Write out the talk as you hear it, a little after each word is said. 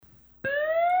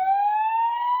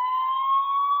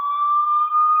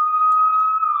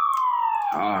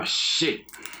Oh shit,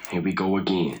 here we go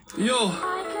again. Yo,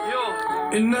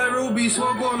 in Nairobi,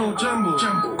 Swagwano, Jambo.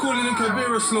 Calling in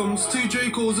Kabira slums, 2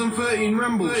 Dracos and 13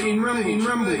 Rambles. Ballers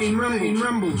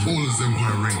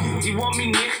Empire Radio. Do you want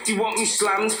me nicked? Do you want me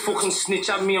slammed? Fucking snitch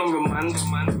at me on remand.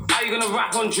 How you gonna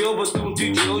rap on drill but don't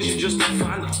do drills? You're just a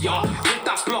fan. Yo, hit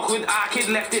that block with Arkid,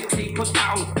 left it tape, put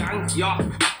down gang. Yo,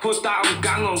 put down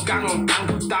gang on gang on gang,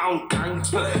 put down gang.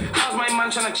 But how's my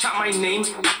man trying to chat my name?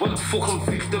 What a fucking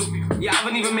victim. You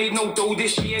haven't even made no dough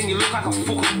this year and you look like a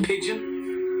fucking pigeon.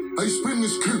 I spin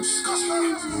this coops.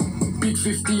 Big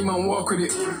 15 man walk with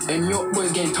it, and your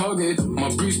boys getting targeted. My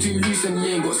bruise too loose and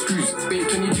he ain't got screws.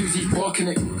 Bacon he juice, he's barking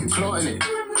it, clotting it.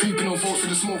 Creeping on folks with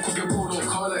the smoke up your bro, don't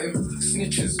call at him.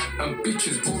 Snitches and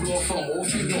bitches, bold off from all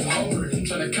feet, no hungry.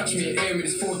 Trying to catch me in air with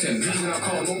his 410. Reason I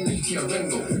can't, no BT or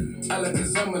Rengo.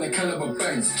 Alakazam when the caliber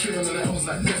bangs, killing on the house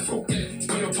like death row.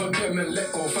 Pull up on them and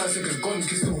let go. 5 seconds gone, you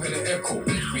can still hear the echo.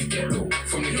 We get low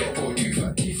from the get go. 2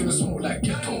 fat teeth in the smoke like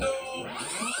ghetto.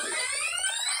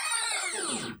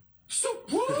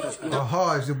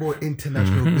 Aha, it's your boy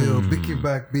International Bill, Bicky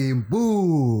back being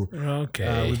boo.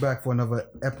 Okay. We're back for another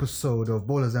episode of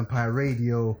Ballers Empire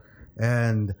Radio,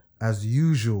 and as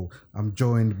usual, I'm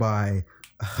joined by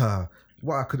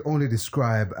what I could only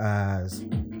describe as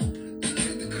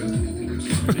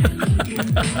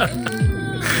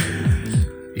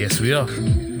Yes, we are.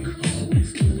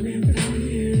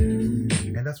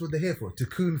 and that's what they're here for, to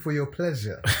coon for your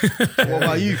pleasure. What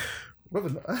about you?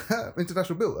 Brother,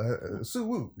 International Bill, Sue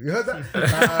Woo, you heard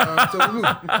that? So Woo.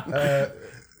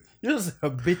 You're just a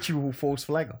habitual false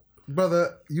flagger.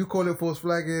 Brother, you call it false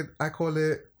flagging, I call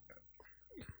it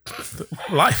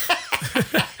Life.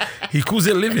 He calls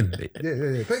it living.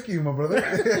 yeah. Thank you, my brother.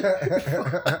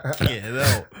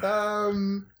 Yeah,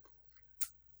 no.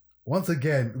 Once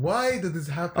again, why does this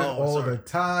happen all the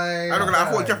time? I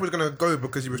thought Jeff was gonna go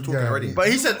because he was talking already. But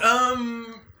he said,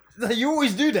 you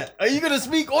always do that. Are you going to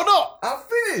speak or not? I'm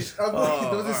finished. There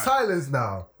was a silence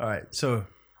now. All right, so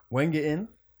Wenger in,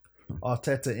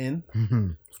 Arteta in,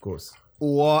 Of course.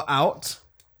 or out,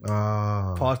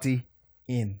 Ah, party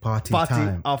in. Party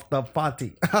time. After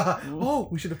party. oh,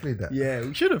 we should have played that. Yeah,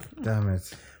 we should have. Damn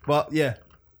it. But yeah,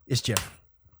 it's Jeff.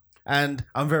 And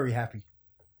I'm very happy.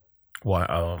 Why?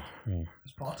 Oh,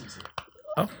 It's parties here.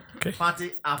 oh, okay.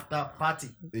 Party after party.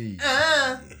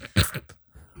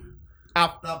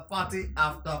 After party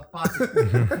after party.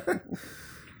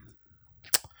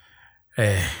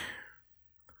 Hey,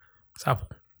 it's Apple.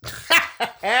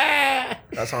 That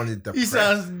sounded He depressed.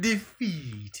 sounds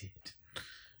defeated.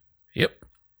 Yep.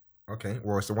 Okay,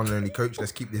 well, it's the one and only coach.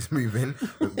 Let's keep this moving.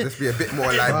 Let's be a bit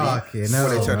more lively. Fucking before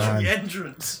they hell, turn man. on. The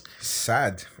entrance.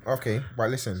 Sad. Okay, right,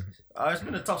 listen. It's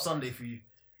been a tough Sunday for you.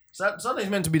 Sunday's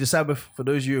meant to be the Sabbath for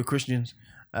those of you who are Christians,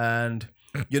 and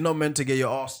you're not meant to get your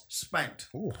ass spanked.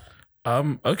 Ooh.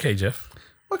 Okay, Jeff.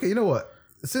 Okay, you know what?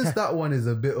 Since that one is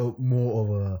a bit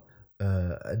more of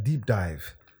a deep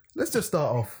dive, let's just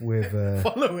start off with...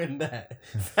 Following that,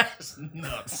 that's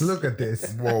nuts. look at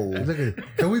this. Whoa. Look at it.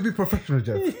 Can we be professional,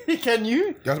 Jeff? Can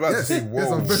you? I was about to say, whoa.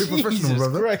 Yes, I'm very professional, Jesus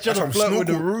brother. Christ, That's trying to some flirt with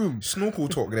the room. snorkel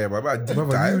talk there, bro. About deep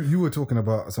Brother, dive. you were talking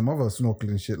about some other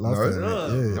snorkeling shit last No, time.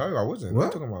 Yeah. no, I wasn't. What? What are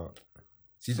you talking about?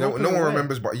 See, no one where?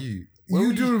 remembers but you.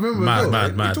 You do remember Mad, as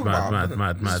well, mad,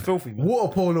 right? It's filthy, man.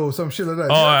 Water polo or some shit like that.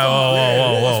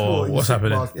 Whoa. You What's sick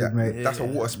happening? bastard, Yeah, mate. that's a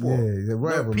water sport. Yeah,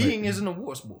 whatever, No, mate. peeing isn't a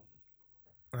water sport.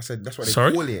 I said that's what they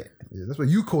Sorry? call it. Yeah, that's what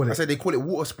you call I it. said they call it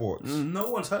water sports.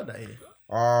 No one's heard that here.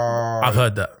 I've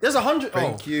heard that. There's 100.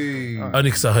 Thank you. Only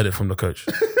because I heard it from the coach.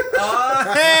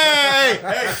 Hey,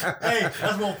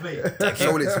 that's more play.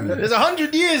 Sold it to me. There's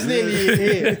 100 years nearly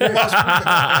here, and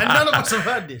none of us have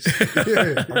heard this.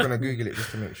 I'm gonna Google it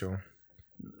just to make sure.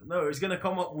 No, it's gonna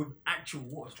come up with actual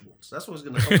water sports. That's what it's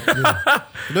gonna come up with.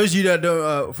 For those of you that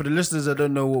don't, for the listeners that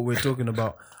don't know what we're talking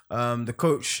about, the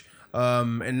coach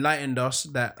enlightened us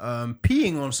that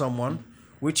peeing on someone,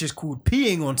 which is called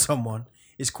peeing on someone,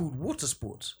 is called water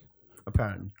sports,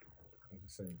 apparently.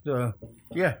 So,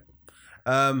 yeah,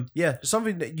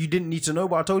 something that you didn't need to know,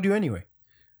 but I told you anyway.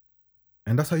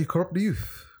 And that's how you corrupt the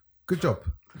youth. Good job.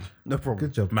 No problem.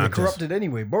 Good job. They're corrupted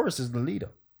anyway. Boris is the leader.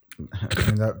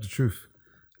 And that's the truth.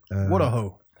 What a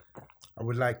hoe. I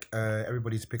would like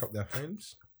everybody to pick up their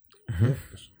phones.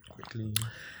 Just quickly.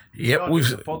 Yep.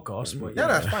 It's a podcast, but Yeah,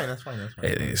 that's fine. That's fine.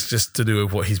 It's just to do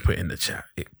with what he's put in the chat.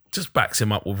 It just backs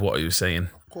him up with what he was saying.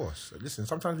 Of course. Listen,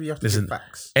 sometimes we have to Listen, give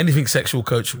facts. anything sexual,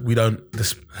 coach, we don't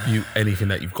dispute anything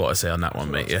that you've got to say on that one,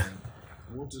 mate, yeah?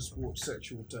 Water sports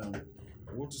sexual term.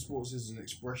 Water sports is an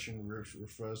expression which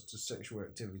refers to sexual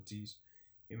activities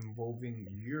involving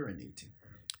urinating.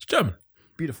 It's German.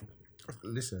 Beautiful.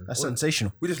 Listen, That's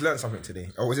sensational. we just learned something today.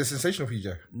 Oh, was it sensational for you,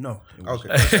 Jeff? No. Okay.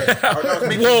 I was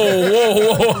making,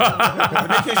 Whoa.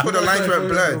 making sure the lines weren't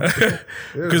blurred.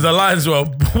 Because the lines were all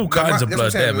kinds of That's what I'm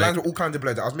blurred saying, there, the lines man. were all kinds of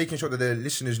blurred. I was making sure that the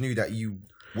listeners knew that you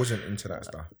wasn't into that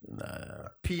stuff.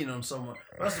 Peeing on someone.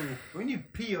 First of all, when you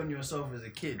pee on yourself as a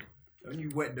kid, when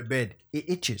you wet the bed, it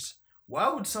itches. Why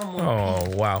would someone Oh,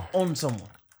 pee wow. on someone?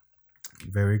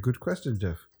 Very good question,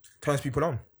 Jeff. Turns people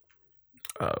on.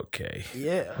 Okay.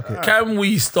 Yeah. Can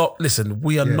we stop? Listen,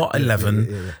 we are not 11.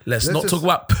 yeah. Let's Let's not just- talk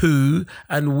about poo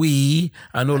and we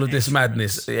and all of this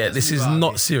madness. Yeah, this is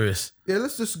not serious. Yeah,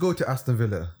 let's just go to Aston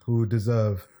Villa, who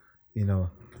deserve, a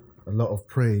lot of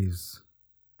praise.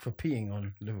 For peeing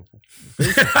on Liverpool.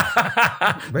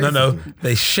 No,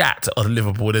 they shat on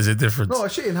Liverpool. There's a difference. No,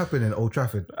 shit didn't happen in Old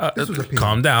Trafford. This was a pee.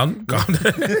 Calm down. Calm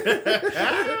down.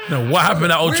 No, what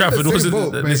happened at Old We're in the Trafford same wasn't.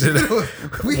 boat, mate. Listen,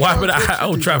 We what happened can't at shit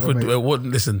Old each other, Trafford? mate. It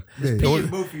wasn't. Listen, Yeah. Peeing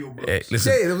both of your blokes.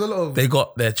 listen. Yeah, there was a lot of. They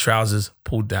got their trousers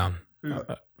pulled down.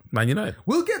 Man United.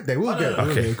 We'll get there. We'll get there.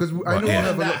 Okay. Because I know Right, we yeah.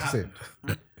 have a lot to say.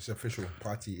 It's official.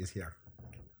 Party is here.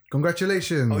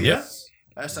 Congratulations. Oh, Yeah.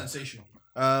 That's sensational.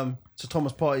 So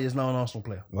Thomas Partey is now an Arsenal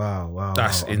player. Wow.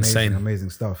 That's Amazing, insane. Amazing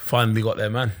stuff. Finally got their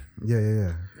man.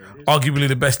 Yeah. Arguably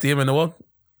the best DM in the world,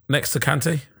 next to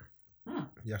Kante.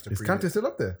 You have to Is prove Kante it. still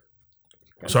up there?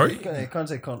 Sorry, Can't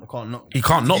say can't not. he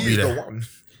can't not be He's the there. one.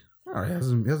 Oh, he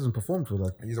hasn't performed for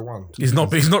that. He's the one. He's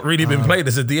not really been played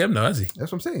as a DM though, has he?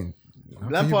 That's what I'm saying.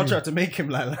 Lampard tried to make him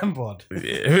like Lampard.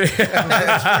 Yeah.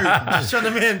 Just trying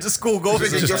to make him to score goals.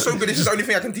 You're so good. This is the only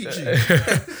thing I can teach you.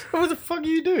 What the fuck are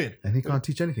you doing? And he can't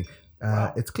teach anything.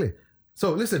 It's clear.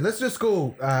 So listen, let's just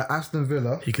go Aston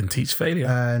Villa. He can teach failure.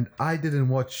 And I didn't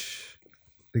watch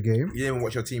the game. You didn't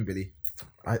watch your team, Billy.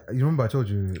 You remember I told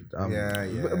you I'm Yeah.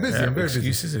 busy. Yeah, I'm very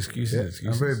busy. Excuses.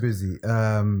 I'm very busy.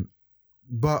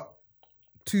 But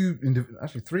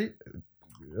actually three.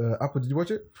 Apple, did you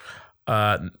watch it?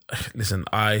 Listen,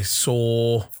 I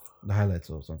saw The highlights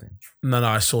or something. no,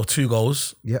 I saw 2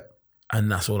 goals, Yep. and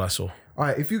that's all I saw. All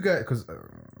right. If you get because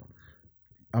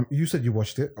you said you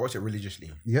watched it. I watch it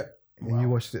religiously. Yep. And you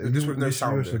watched it. Just You- with no you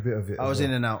sound, watched a though. bit of it. I was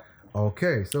in and out.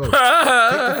 Okay, so take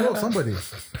the floor, somebody.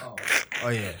 Oh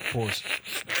yeah, pause.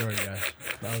 Sorry guys,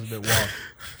 that was a bit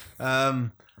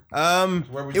wild.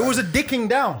 It was a dicking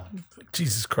down.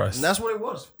 Jesus Christ. And that's what it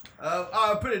was.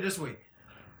 I'll put it this way.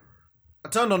 I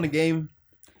turned on the game.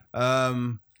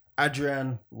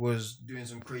 Adrian was doing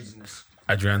some craziness.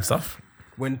 Adrian stuff.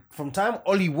 When from time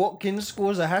Ollie Watkins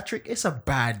scores a hat trick, it's a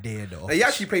bad day though. He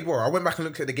actually played well. I went back and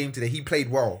looked at the game today. He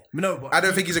played well. No, but I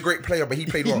don't think he's a great player, but he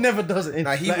played he well. never does it.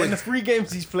 Nah, he Like, in was- the 3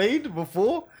 games he's played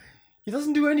before, he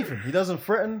doesn't do anything. He doesn't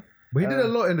threaten. But he did a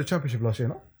lot in the championship last year,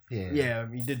 no? Yeah,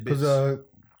 he did bits. Because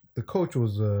the coach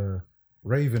was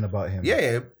raving about him.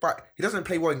 Yeah, but he doesn't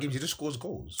play well in games. He just scores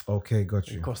goals. Okay, got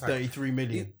you. It cost 33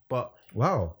 million, but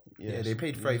Wow. Yeah, they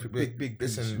paid 30. big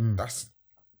Listen,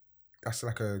 that's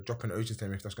like a drop in the ocean to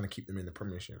them if that's going to keep them in the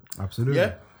Premiership. Absolutely.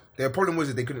 yeah. Their problem was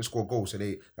that they couldn't score goals, so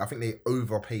I think they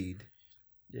overpaid.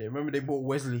 Yeah, remember they bought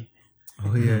Wesley.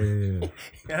 Oh yeah.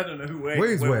 I don't know who.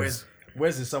 Where's Wes?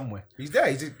 Wes is somewhere. He's there.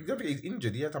 He's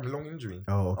injured. He had to have a long injury.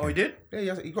 Oh, okay. Oh, he did?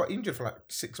 Yeah, he got injured for like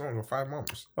 6 months or 5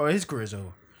 months. Oh, his career's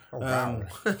over. Oh wow!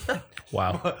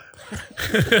 Wow.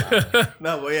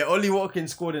 No, but yeah, Ollie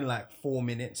Watkins scored in like 4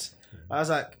 minutes. I was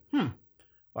like,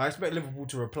 I expect Liverpool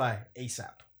to reply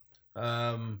ASAP.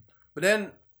 But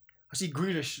then I see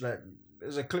Grealish, like,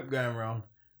 there's a clip going around.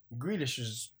 Grealish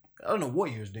was, I don't know what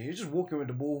he was doing. He was just walking with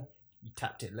the ball. He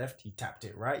tapped it left, he tapped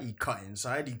it right, he cut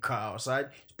inside, he cut outside,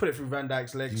 he put it through Van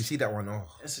Dijk's legs. Did you see that one? Oh,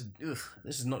 This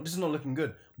is not looking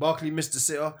good. Barkley missed the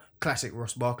sitter. Classic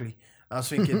Ross Barkley. I was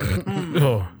thinking,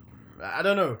 Oh. I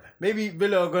don't know. Maybe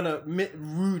Villa are gonna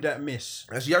rue that miss.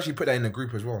 you actually put that in the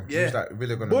group as well. Yeah. That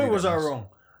Villa gonna Boy, do was that I miss.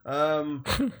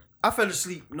 wrong. I fell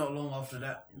asleep not long after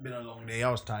that. Been a long day.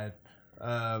 I was tired.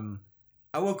 I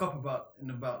woke up in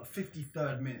about the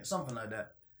 53rd minute, something like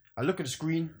that. I look at the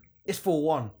screen. It's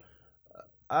 4-1.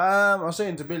 I was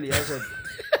saying to Billy, I said,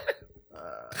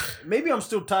 maybe I'm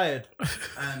still tired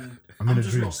and in I'm a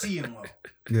just dream. not seeing well.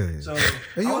 Yeah. So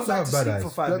And you I went also back have to bad sleep eyes. for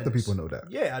 5 Let the minutes. people know that.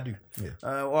 Yeah, I do. Yeah.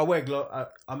 Well, I wear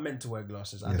I'm meant to wear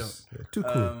glasses. I Yes. don't. Yeah. Too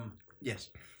cool. Yes.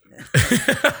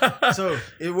 So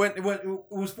it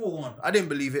was 4-1. I didn't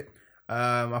believe it.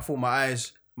 I thought my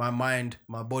eyes, my mind,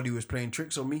 my body was playing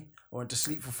tricks on me. I went to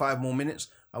sleep for 5 more minutes.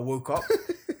 I woke up.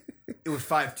 It was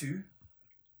 5-2. I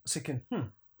was thinking,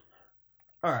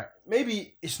 all right,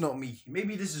 maybe it's not me.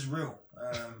 Maybe this is real.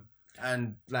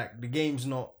 And like the game's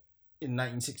not in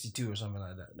 1962 or something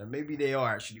like that. Then maybe they are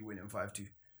actually winning 5-2.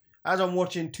 As I'm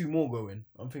watching 2 more going,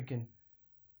 I'm thinking,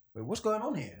 wait, what's going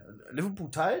on here? Liverpool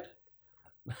tired?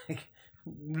 Like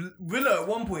Villa at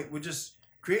one point were just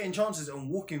creating chances and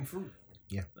walking through.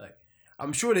 Yeah. Like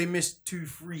I'm sure they missed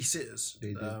 2-3 sitters.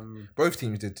 They did. Both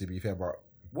teams did, to be fair, but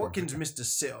Watkins missed a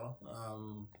sitter.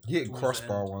 he hit towards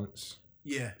crossbar the end. once.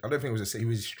 Yeah. I don't think it was a he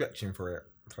was stretching for it.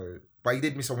 So, but he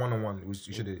did miss a 1-on-1. It was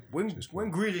you should have. When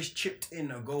Grealish chipped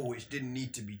in a goal which didn't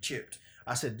need to be chipped,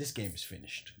 I said this game is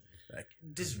finished. Like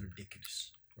this is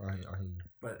ridiculous. I hear you.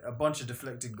 But a bunch of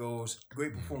deflected goals,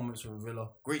 great performance from Villa,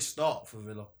 great start for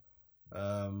Villa.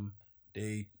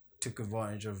 They took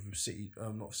advantage of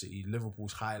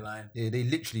Liverpool's high line. Yeah, they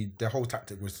literally their whole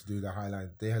tactic was to do the high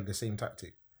line. They had the same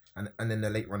tactic, and then the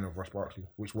late run of Ross Barkley,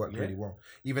 which worked really well.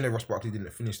 Even though Ross Barkley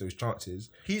didn't finish those chances,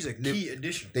 he's a key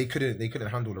addition. They couldn't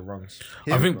handle the runs.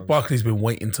 I think Barkley's been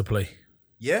waiting to play.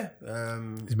 Yeah,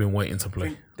 he's been waiting to I play.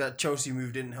 think that Chelsea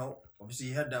move didn't help. Obviously,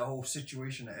 he had that whole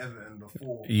situation at Everton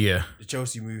before. Yeah, the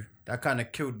Chelsea move that kind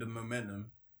of killed the momentum.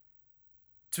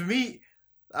 To me,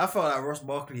 I felt like Ross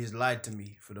Barkley has lied to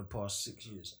me for the past 6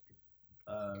 years.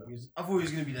 I thought he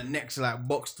was going to be the next like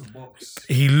box to box.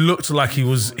 He looked like he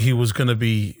was going to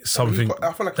be something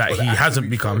I feel like that he's he got the hasn't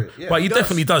attributes become, for it, yeah. but he He does,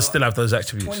 definitely does but still have those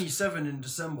attributes. 27 in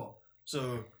December,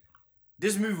 so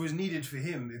this move was needed for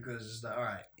him because it's like, all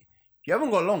right, you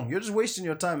haven't got long. You're just wasting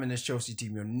your time in this Chelsea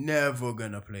team. You're never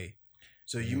gonna play,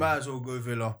 so you might as well go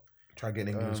Villa. Try and get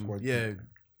an England squad. Yeah,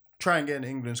 try and get an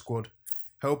England squad.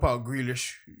 Help out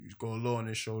Grealish. He's got a lot on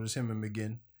his shoulders. Him and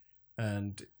McGinn,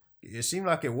 and it seemed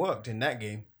like it worked in that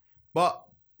game. But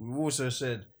we also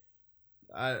said,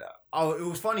 it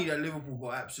was funny that Liverpool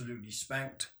got absolutely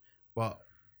spanked. But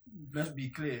let's be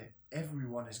clear,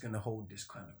 everyone is going to hold this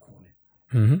kind of corner.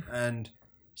 Mm-hmm. And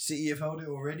City have held it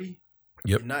already.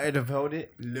 Yep. United have held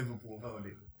it. Liverpool have held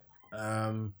it.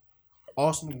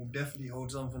 Arsenal will definitely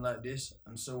hold something like this,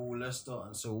 and so will Leicester,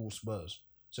 and so will Spurs.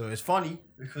 So it's funny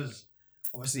because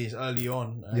obviously it's early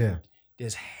on. And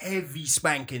there's heavy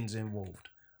spankings involved,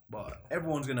 but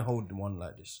everyone's going to hold one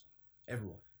like this.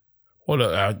 Everyone. Well,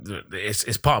 look,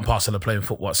 it's part and parcel of playing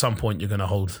football. At some point, you're going to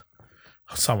hold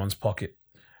someone's pocket,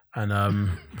 and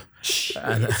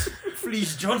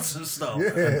Fleece Johnson style. Yeah,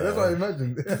 that's what I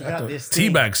imagined.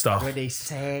 Teabag stuff. Where they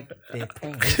sag their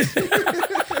pants.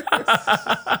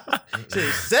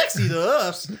 It's sexy to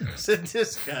us. Said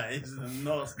this guy is a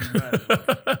nasty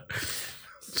man.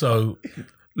 So,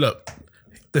 look,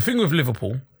 the thing with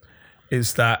Liverpool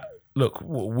is that, look,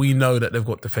 we know that they've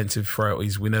got defensive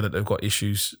frailties. We know that they've got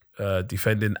issues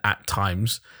defending at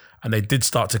times. And they did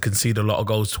start to concede a lot of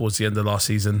goals towards the end of last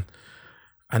season.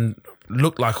 And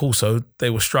looked like also they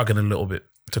were struggling a little bit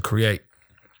to create.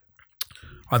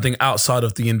 I think outside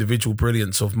of the individual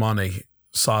brilliance of Mane,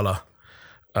 Salah,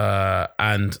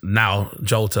 and now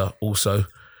Jota also,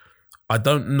 I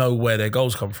don't know where their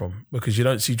goals come from because you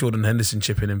don't see Jordan Henderson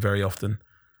chipping in very often.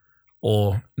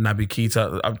 Or Naby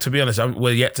Keita. To be honest,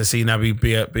 we're yet to see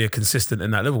Naby be a consistent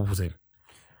in that Liverpool team.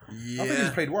 Yeah. I think he's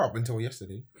played well up until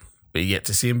yesterday. We're yet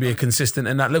to see him be a consistent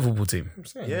in that Liverpool team. I'm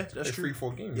saying, Yeah, that's true.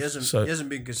 3-4 games. He hasn't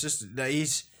been consistent. Like,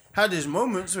 he's had his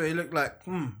moments where he looked like,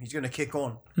 he's going to kick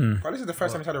on. But this is the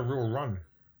first time he's had a real run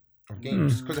of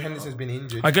games because Henderson's been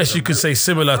injured. I guess you could say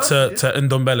similar to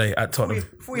Ndombele at Tottenham.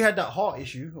 Before he had that heart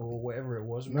issue or whatever it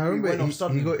was. No, I remember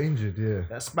he got injured, yeah.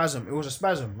 That spasm. It was a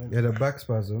spasm. He had a back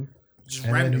spasm. Just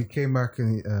and random. then he came back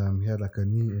and he had like a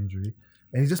knee injury.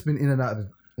 And he's just been in and out of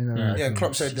Yeah,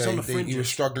 Klopp said He's on the that he was fringes.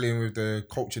 struggling with the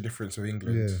culture difference of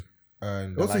England. Yeah.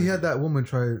 And Also, he had that woman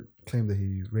claim that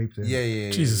he raped her. Yeah.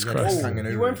 Jesus He had Christ. this hanging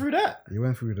He over went him. through that. He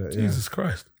went through that, yeah. Jesus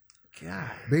Christ. God.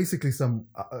 Basically, some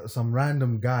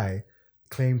random guy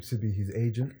claimed to be his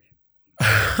agent.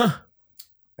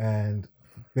 And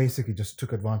basically just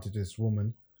took advantage of this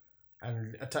woman.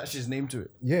 And attached his name to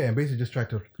it. Yeah, and basically just tried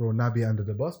to throw Naby under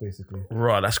the bus, basically.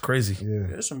 Right, that's crazy. Yeah.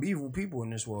 There's some evil people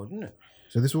in this world, isn't it?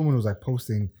 So this woman was like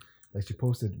she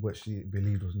posted what she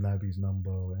believed was Naby's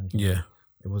number. And Yeah,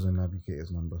 it wasn't Naby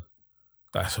Keita's number.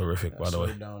 that's horrific, by the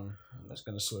way. That's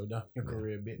going to slow down your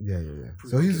career a bit. Yeah.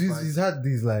 So he's had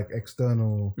these like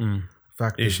external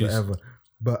factors, Issues. whatever.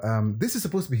 But this is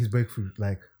supposed to be his breakthrough.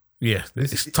 Like, Yeah,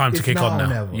 This- it's time to it's kick now on or now.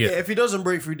 never. Yeah, Yeah, if he doesn't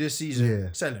break through this season, Yeah.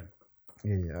 sell him.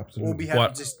 yeah, Or absolutely. be happy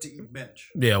What? just to eat bench.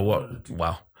 yeah. What?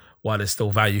 Wow. Why there's still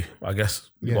value? I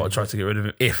guess you Yeah, got to try to get rid of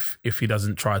him if he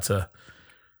doesn't try to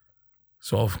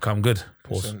sort of come good.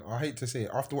 Pause. Listen, I hate to say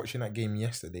it. After watching that game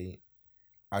yesterday,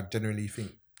 I generally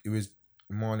think it was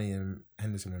Mane and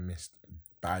Henderson were missed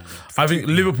badly. I think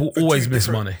Liverpool For always two miss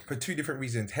different- money. For two different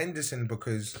reasons. Henderson,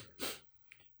 because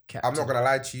Captain. I'm not going to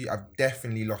lie to you, I've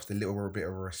definitely lost a little bit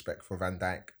of respect for Van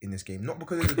Dijk in this game. Not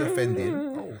because of the defending.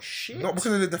 Oh, shit. Not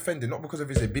because of the defending, not because of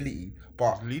his ability,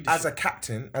 but Leadership. as a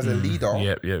captain, as a leader,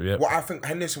 Yep. what I think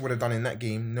Henderson would have done in that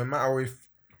game, no matter if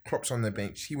Klopp's on the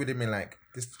bench, he would have been like,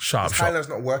 this Sharp. Highland's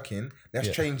not working. Let's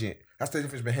Yeah. change it. That's the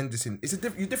difference with Henderson. It's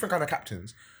you're different kind of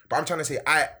captains. But I'm trying to say,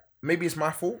 maybe it's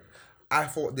my fault. I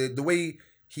thought the way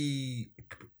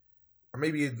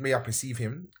maybe I perceive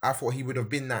him, I thought he would have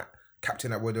been that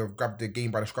captain that would have grabbed the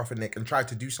game by the scruff of the neck and tried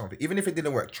to do something. Even if it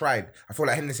didn't work, tried. I feel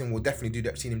like Henderson will definitely do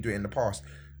that. I've seen him do it in the past.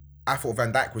 I thought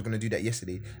Van Dijk was going to do that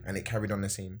yesterday, and it carried on the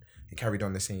same. It carried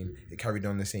on the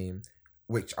same,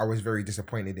 which I was very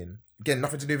disappointed in. Again,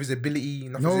 nothing to do with his ability,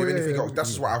 nothing to do with anything else. That's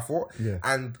just what I thought. Yeah.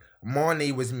 And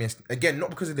Mane was missed. Again, not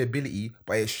because of the ability,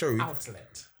 but it showed.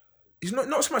 Outlet. It's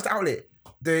not so much the outlet.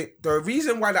 The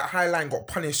reason why that high line got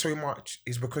punished so much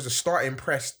is because the starting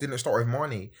press didn't start with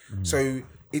Mane. So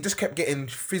it just kept getting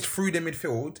fizzed through the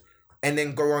midfield and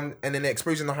then go on and then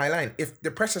exposing the high line. If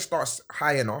the pressure starts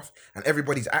high enough and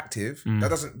everybody's active, that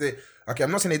doesn't... Okay,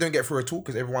 I'm not saying they don't get through at all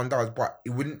because everyone does, but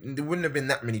there wouldn't have been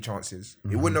that many chances.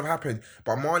 It wouldn't have happened.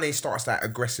 But Mane starts that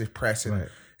aggressive press and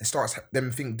it starts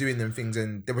doing them things,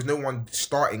 and there was no one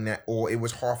starting that, or it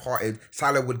was half-hearted.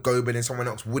 Salah would go, but then someone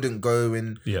else wouldn't go,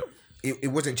 and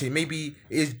it wasn't changed. Maybe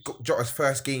it is Jota's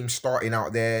first game starting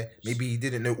out there. Maybe he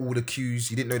didn't know all the cues.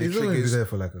 He didn't know the He's only been triggers. there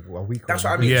for like a week. That's or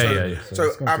what I mean. Yeah. So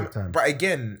it's gonna take time. But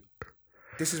again,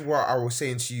 this is what I was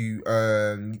saying to you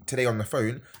today on the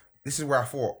phone. This is where I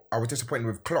thought I was disappointed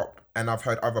with Klopp, and I've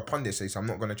heard other pundits say, so I'm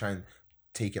not going to try and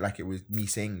take it like it was me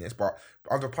saying this, but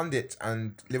other pundits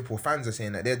and Liverpool fans are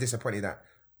saying that they're disappointed that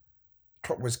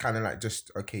Klopp was kind of like,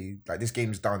 just, okay, like this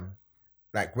game's done.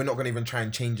 Like, we're not going to even try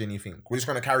and change anything. We're just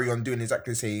going to carry on doing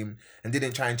exactly the same, and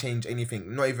didn't try and change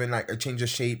anything. Not even like a change of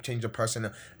shape, change of person.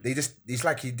 It's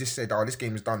like he just said, oh, this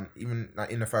game is done, even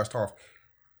like in the first half.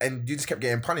 And you just kept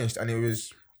getting punished, and it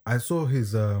was... I saw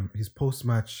his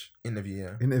post-match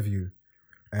interview,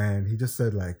 and he just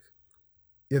said like,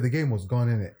 yeah, the game was gone,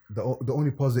 innit? The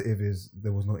only positive is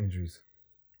there was no injuries.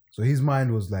 So his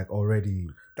mind was like already...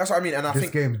 That's what I mean, and I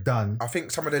think... This game's done. I think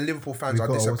some of the Liverpool fans are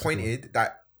disappointed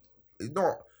that...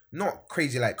 Not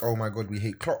crazy like, oh my God, we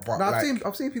hate Klopp, but Now, like...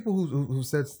 I've seen people who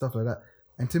said stuff like that.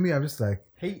 And to me, I'm just like...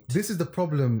 Hate. This is the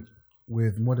problem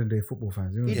with modern day football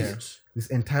fans. You know, this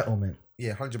entitlement.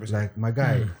 Yeah, 100%. Like, my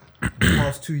guy, the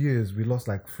past 2 years, we lost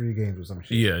like 3 games or some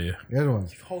shit. Yeah. The other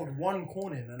ones. Hold one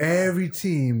corner. And Every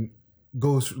team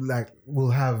goes like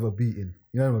will have a beating.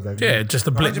 You know what I mean? Like, just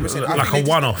a blip, 100%. like a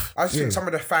one-off. I just think some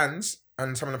of the fans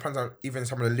and some of the pundits, even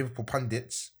some of the Liverpool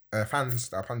pundits, fans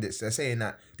that are pundits, they're saying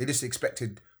that they just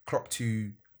expected Klopp to,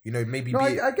 you know, maybe be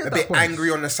I get a that bit point.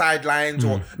 angry on the sidelines,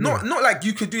 or not like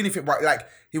you could do anything, but like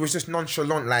he was just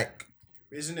nonchalant, like.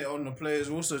 Isn't it on the players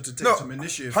also to take No, some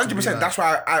initiative? 100%.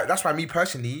 That's why me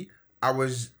personally, I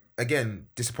was again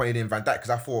disappointed in Van Dijk, because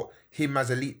I thought him as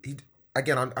a lead.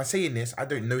 I'm saying this. I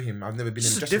don't know him. I've never been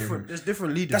in the dressing room. There's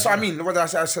different leaders. That's what I mean. What I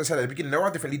said at the beginning, there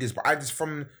are different leaders, but I just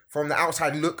from the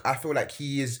outside look, I feel like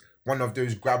he is one of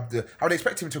those I would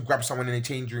expect him to grab someone in a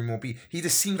change room, or he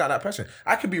just seems like that person.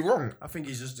 I could be wrong. I think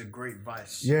he's just a great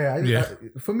vice.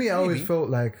 For me, I always felt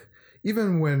like,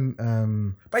 even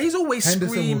when but he's always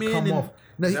Henderson screaming would come and off.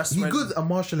 No, he's good at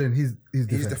marshalling his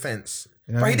defense.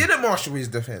 You know But what he I mean? didn't marshal his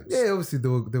defense. Yeah, obviously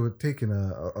they were taking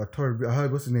a torrid. I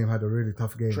heard what's his name had a really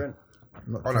tough game. Trent.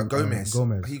 Gomez.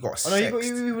 He got sexed.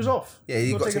 He was off. Yeah,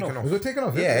 he got taken off. He got taken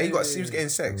off. Yeah, he was getting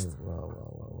sexed.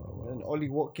 And Ollie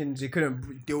Watkins, he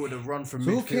couldn't deal with the run from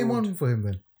So midfield. who came on for him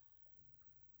then?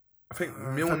 I think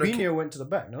Milner. Fabinho went to the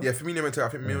back, no? Yeah, Firmino went to. I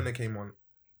think Milner came on.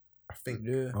 I think.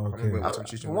 Yeah. I can't remember Okay. what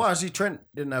substitution From was. what I see, Trent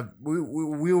didn't have.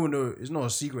 We all know it's not a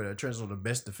secret that Trent's not the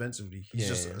best defensively. He's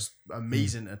just an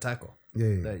amazing attacker.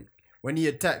 Yeah. Like when he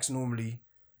attacks, normally,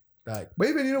 like. But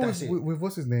even That's with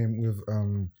what's his name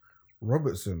with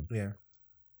Robertson. Yeah.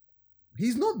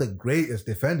 He's not the greatest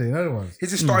defender in other ones.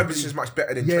 His starting position is much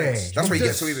better than Yeah. Trent's. That's where he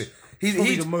gets away with it. Probably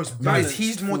He's the most guys,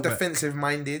 he's balanced more fullback. defensive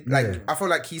minded. Yeah. Like I feel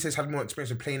like he's had more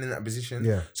experience of playing in that position.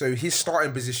 Yeah. So his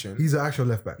starting position. He's an actual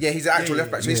left back. Yeah, he's an actual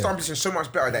left back. So his yeah. starting position is so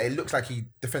much better that it looks like he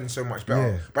defends so much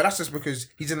better. Yeah. But that's just because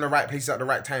he's in the right places at the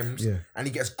right times. Yeah. And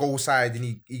he gets goal side and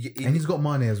he And he's got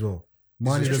Mane as well.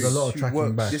 Mane is does true. a lot of He tracking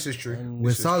works. back. This is true.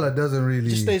 Where Salah doesn't really. He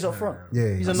just stays up front.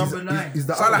 Yeah, He's a number 9. He's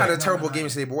the Salah had a outlet. terrible game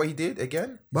today, but what he did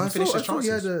again, But he I finished his saw he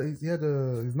chances. had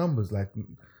his numbers like.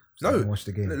 I No, didn't watch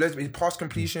the game. His pass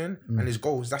completion and his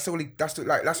goals. That's what I'm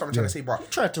trying to say. But He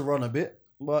tried to run a bit,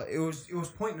 but it was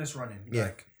pointless running. Yeah.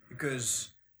 Like, because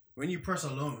when you press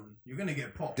alone, you're gonna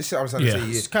get popped. this is what I was trying to say.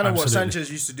 It's kind of what absolutely.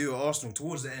 Sanchez used to do at Arsenal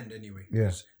towards the end, anyway. Yeah.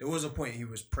 'Cause there was a point he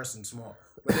was pressing smart,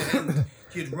 but at the end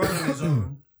he'd run on his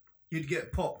own, he'd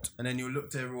get popped, and then you'll look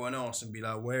to everyone else and be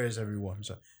like, "Where is everyone?"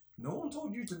 So no one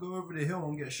told you to go over the hill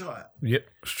and get shot at. Yep,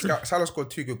 it's true. Salah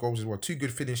scored 2 good goals as well, 2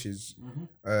 good finishes.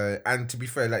 Mm-hmm. And to be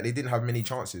fair, like they didn't have many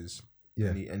chances. Yeah.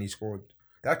 And he scored.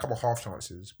 They had a couple of half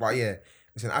chances, but yeah,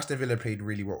 listen, Aston Villa played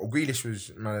really well. Grealish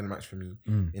was man of the match for me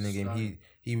in the game.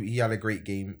 He had a great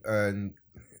game, and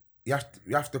you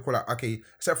have to call out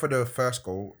except for the first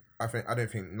goal. I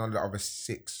don't think none of the other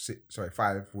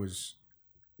five was.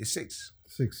 It's six.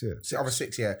 6, yeah. Other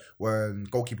 6, yeah, were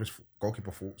goalkeeper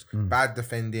faults. Bad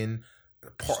defending,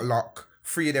 pot luck.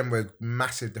 3 of them were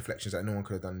massive deflections that no one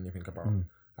could have done anything about.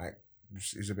 Like,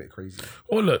 it was a bit crazy.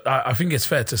 Well, look, I think it's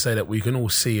fair to say that we can all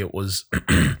see it was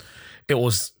it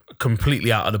was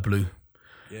completely out of the blue.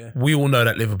 Yeah. We all know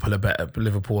that Liverpool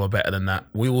are better than that.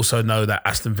 We also know that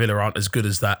Aston Villa aren't as good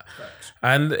as that.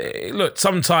 And look,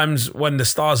 sometimes when the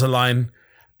stars align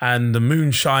and the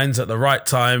moon shines at the right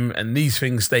time, and these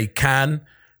things, they can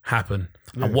happen.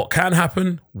 Yeah. And what can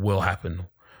happen will happen.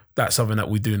 That's something that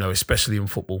we do know, especially in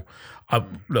football. I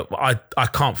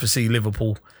can't foresee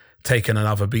Liverpool taking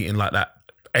another beating like that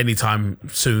anytime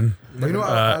soon. But you know what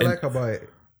I like about it?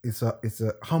 It's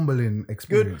a humbling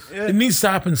experience. Good. Yeah. It needs to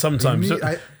happen sometimes.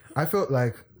 I felt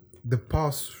like the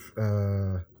past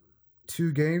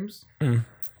 2 games, been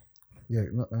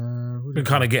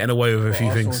kind of getting away with a few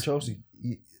Arsenal things. and Chelsea.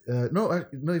 not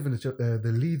even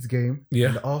the Leeds game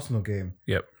and the Arsenal game.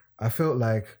 Yep. I felt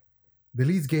like the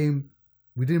Leeds game,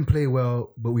 we didn't play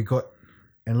well, but we got.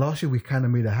 And last year we kind of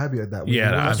made a habit of that. We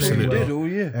weren't absolutely. playing Did all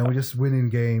year. and we're just winning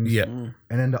games. Yeah. And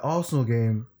then the Arsenal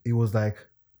game, it was like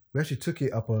we actually took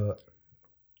it up a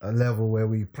level where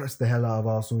we pressed the hell out of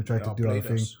Arsenal. We tried to do our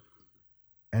thing.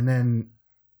 And then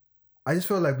I just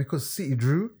felt like because City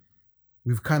drew,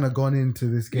 we've kind of gone into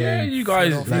this game. Yeah, you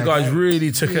guys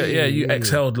really took it. Yeah, you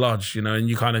exhaled large, and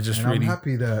you kind of just and really. I'm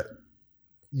happy that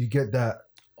you get that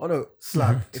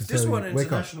slap. If this were an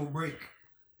international break,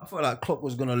 I felt like Klopp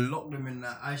was gonna lock them in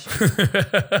that ice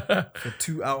for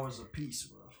 2 hours apiece,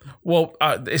 bro. Well,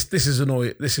 this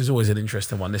is always an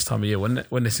interesting one this time of year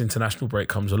when this international break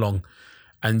comes along,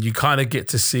 and you kind of get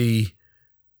to see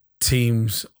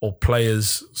teams or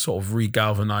players sort of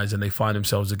re-galvanize and they find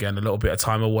themselves again a little bit of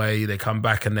time away. They come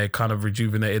back and they're kind of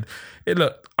rejuvenated.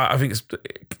 I think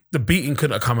the beating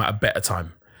couldn't have come at a better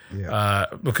time. Yeah.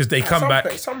 Because they come back.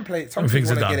 Some things are want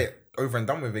to done. get it over and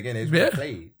done with again. It's yeah.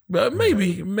 Play.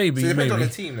 Maybe. So it depends on the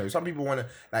team though. Some people want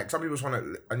to Some people just want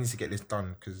to. I need to get this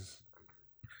done because.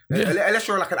 Yeah. Unless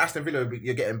you're like an Aston Villa,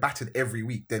 you're getting battered every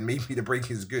week, then maybe the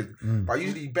break is good. But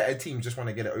usually better teams just want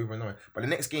to get it over and over. But the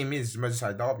next game is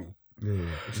Merseyside Derby. Yeah.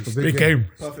 It's a big game.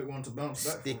 Perfect one to bounce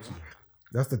back. Sticky.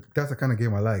 That's the kind of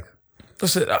game I like.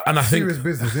 That's it. And I think serious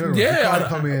business.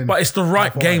 But it's the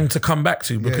right game to come back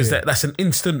to because that's an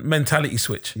instant mentality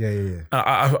switch. Yeah.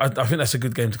 I think that's a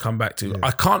good game to come back to. Yeah.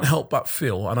 I can't help but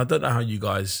feel, and I don't know how you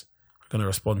guys are going to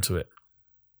respond to it.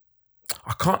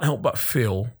 I can't help but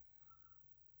feel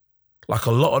like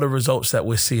a lot of the results that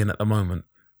we're seeing at the moment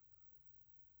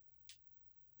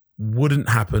wouldn't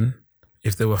happen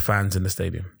if there were fans in the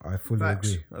stadium. I fully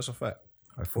agree. That's a fact.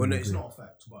 It's not a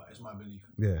fact, but it's my belief.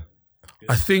 Yeah.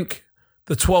 I think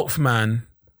the 12th man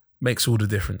makes all the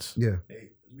difference. Yeah.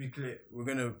 Hey, to be clear,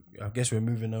 I guess we're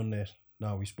moving on there.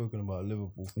 Now we've spoken about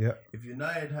Liverpool. Yeah. If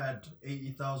United had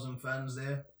 80,000 fans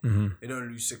there, they don't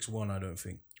lose 6-1, I don't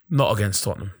think. Not against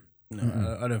Tottenham.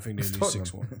 No, I don't think they lose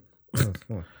 6-1.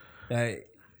 I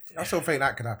still think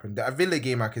that could happen. The Villa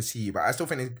game I can see, but I still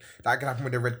think that could happen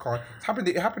with the red card.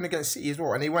 It happened against City as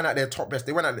well, and they went at their top best.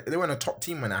 They weren't a top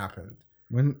team when it happened.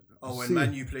 When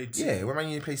Man U played City. Yeah, when Man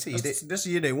U played City. This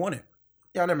year they won it.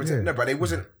 Yeah, I know, no, but they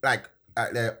wasn't like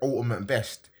at their ultimate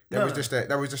best. That was just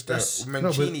a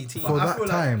Mancini team. For that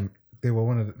time, they were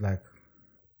one of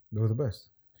they were the best.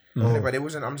 No, but it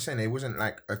wasn't. I'm just saying, it wasn't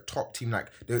like a top team. Like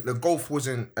the gulf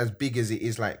wasn't as big as it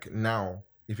is like now.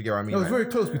 If you get what I mean, it was very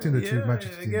close between the two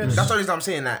matches. That's the reason I'm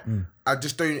saying that. I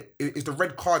just don't. It's the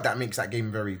red card that makes that game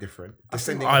very different. I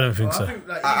don't think so.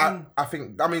 I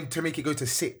think to make it go to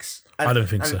 6. I don't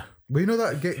think so. But you know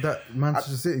that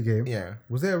Manchester City game. Yeah.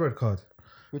 Was there a red card?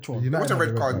 Which one? What's a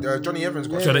red card? Johnny Evans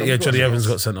got. Johnny Evans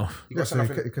got sent off.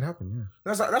 It could happen.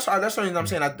 Yeah. That's the reason I'm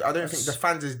saying. I don't think the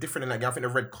fans is different in that game. I think the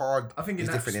red card. I think is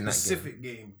in different in that specific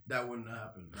game that wouldn't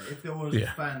happen. Like if there was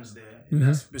fans there in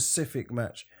that specific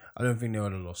match, I don't think they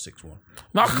would have lost 6-1.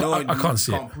 No, I can't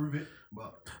see it. Can't prove it,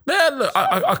 but look,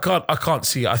 I can't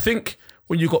see it. I think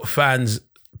when you got fans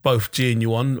both cheering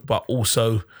you on, but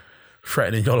also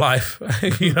threatening your life,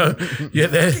 you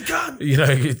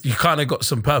kind of got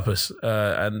some purpose,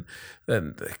 and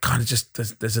then kind of just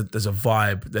there's a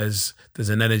vibe, there's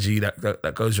an energy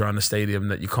that goes around the stadium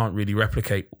that you can't really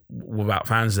replicate without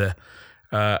fans there,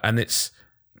 and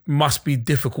must be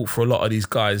difficult for a lot of these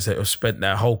guys that have spent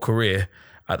their whole career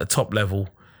at the top level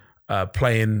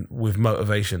playing with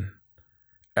motivation.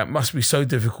 It must be so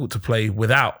difficult to play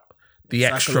without the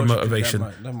extra Psychologically, motivation.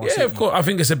 that might Yeah, save of course. I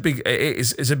think it's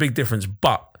a big difference.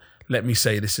 But let me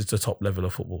say, this is the top level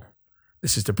of football.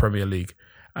 This is the Premier League.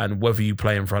 And whether you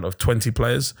play in front of 20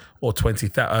 players or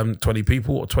 20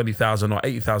 people or 20,000 or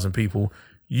 80,000 people,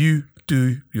 you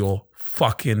do your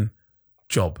fucking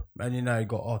job. Man United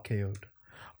got RKO'd.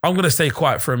 I'm going to stay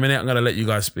quiet for a minute. I'm going to let you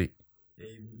guys speak.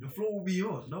 The floor will be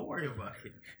yours. Don't worry about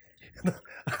it.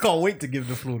 I can't wait to give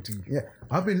the floor to you. Yeah,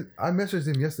 I messaged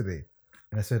him yesterday,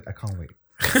 and I said I can't wait.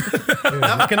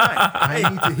 Can I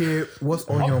need to hear what's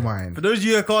on your mind. For those of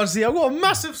you who can't see, I've got a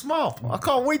massive smile. I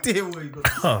can't wait to hear what you got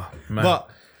to say. Oh, man. But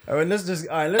let's get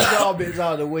our bits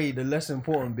out of the way, the less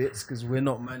important bits, because we're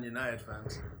not Man United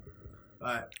fans. All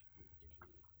right,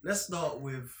 let's start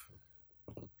with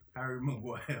Harry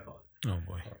Maguire. Oh,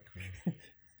 boy.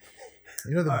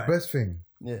 You know the best thing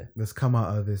Yeah. that's come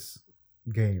out of this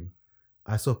game?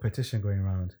 I saw a petition going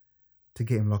around to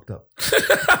get him locked up.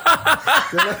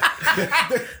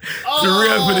 To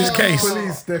reopen his case.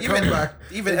 Police, they come back.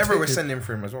 Even and Everett take was it. sending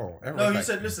for him as well. No, Everett, he like,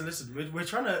 said, listen, we're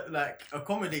trying to like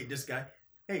accommodate this guy.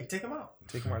 Hey, take him out.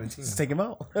 take him out of the team. Just take him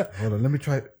out. Hold on, let me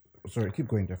try. Sorry, keep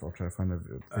going, Jeff. I'll try to find a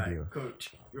video. Alright,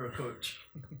 coach, you're a coach.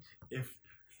 If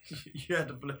you had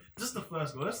to play just the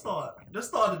first goal, let's start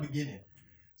at the beginning.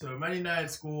 So Man United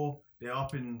score, they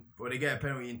get a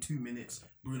penalty in 2 minutes.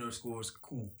 Bruno scores,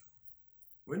 cool.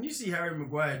 When you see Harry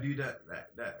Maguire do that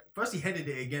first he headed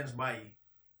it against Bailly,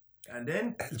 and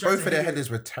then he tried Both to of their head it- headers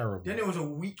were terrible. Then it was a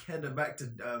weak header back to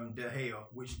De Gea,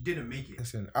 which didn't make it.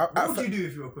 Listen, What would you do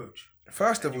if you were a coach?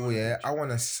 first of all, yeah, I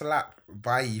want to slap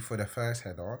Bailly for the first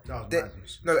header. That was Then-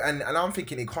 madness. no, and I'm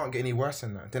thinking it can't get any worse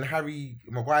than that. Then Harry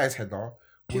Maguire's header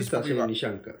was probably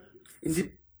like,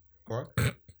 go on.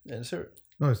 Yeah, sir.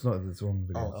 No, it's not. It's wrong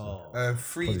video. Oh.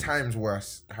 3 times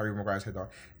worse, Harry Maguire's header.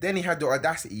 Then he had the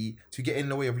audacity to get in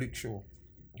the way of Luke Shaw.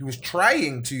 He was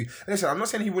trying to. Listen, I'm not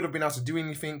saying he would have been able to do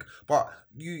anything, but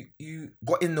you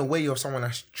got in the way of someone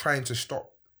that's trying to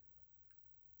stop.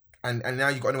 And now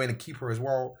you got in the way of the keeper as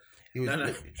well. He was,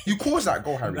 No. You caused that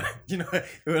goal, Harry. You know,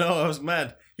 when I was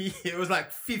mad, it was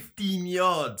like 15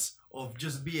 yards of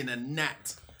just being a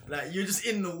gnat. Like, you're just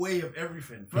in the way of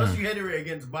everything. First, you headed it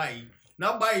against Bailly.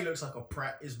 Now Bailly looks like a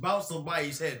prat. It's bounced on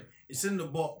Bailly's head. It's in the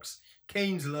box.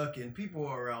 Kane's lurking. People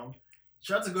are around.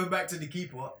 Tried to go back to the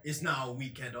keeper. It's now a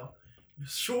weak header.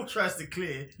 Shaw tries to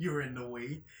clear. You're in the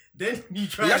way. Then you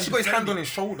try. He actually got his hand on his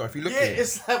shoulder. If you look Yeah, at it,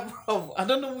 it's like, bro, I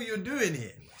don't know what you're doing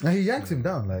here. Now he yanks him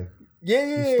down, like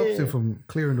Yeah, he stops him from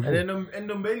clearing the ball. And then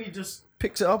Ndombele just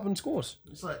picks it up and scores.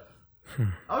 It's like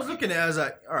I was looking at it, I was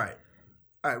like, all right.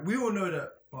 We all know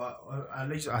that. At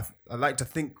least I like to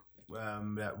think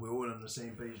that we're all on the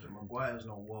same page. That Maguire's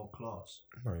not world class.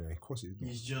 no, of course he's not.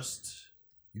 He's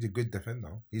He's a good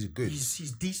defender. He's good.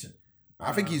 he's decent.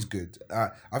 I think he's good.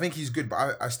 I think he's good,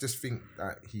 but I just think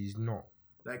that he's not.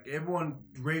 Like everyone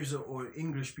raves, or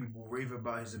English people rave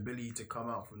about his ability to come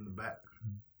out from the back.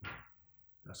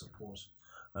 That's a pause.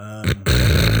 God.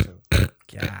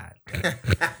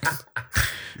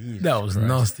 That was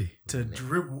nasty. To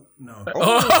dribble, no.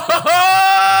 Oh.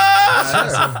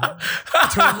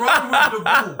 To run with the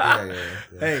ball.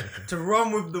 Yeah. Hey, to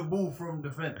run with the ball from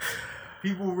defense.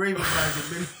 People rave about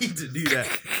his ability to do that.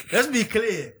 Let's be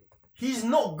clear. He's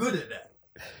not good at that.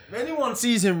 If anyone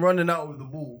sees him running out with the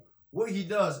ball, what he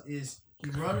does is he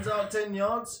runs out 10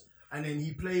 yards and then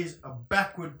he plays a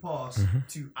backward pass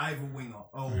to either winger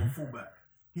or fullback.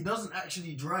 He doesn't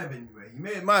actually drive anywhere. He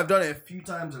might have done it a few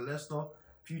times at Leicester, a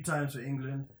few times for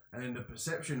England, and then the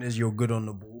perception is you're good on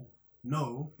the ball.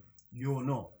 No, you're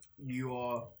not.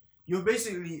 You're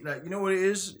basically like, you know what it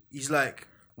is? He's like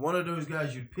one of those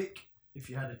guys you'd pick if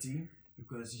you had a team,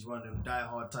 because he's one of them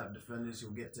die-hard type defenders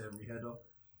who'll get to every header.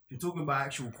 If you're talking about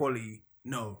actual quality,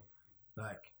 no.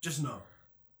 Like, just no.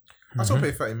 I'll still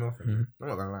pay 30 mil for him. I'm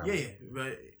not gonna lie. Yeah,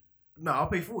 but no, I'll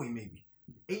pay 40 maybe.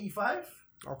 85?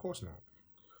 Of course not.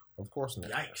 Of course not.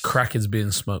 Yikes. Cracken's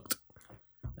being smoked.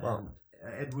 Well,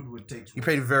 Ed Woodward takes he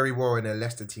played very well in a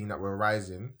Leicester team that were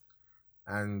rising,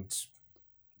 and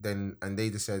they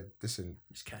just said, listen,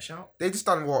 Just cash out. they just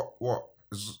done what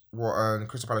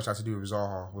Crystal Palace tried to do with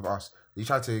Zaha with us. They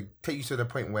tried to take you to the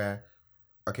point where,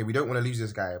 okay, we don't want to lose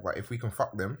this guy, but if we can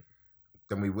fuck them,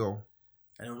 then we will.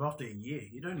 And it was after a year.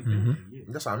 You'd only been there a year.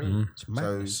 That's what I mean. It's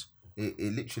madness. So it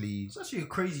literally. It's actually a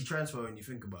crazy transfer when you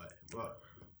think about it. But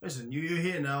listen, you're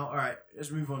here now. All right, let's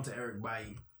move on to Eric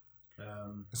Bailly.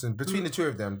 Listen, between the two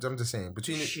of them, I'm just saying,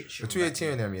 between Shit the two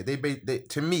of them, yeah, they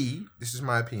to me, this is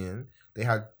my opinion,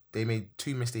 they made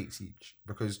 2 mistakes each,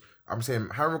 because I'm saying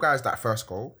Harry Maguire's that first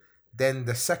goal, Then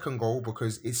the second goal,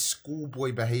 because it's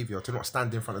schoolboy behaviour to not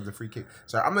stand in front of the free kick.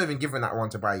 So I'm not even giving that one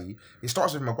to Bailly. It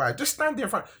starts with Maguire. Just stand in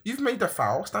front. You've made the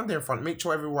foul. Stand in front. Make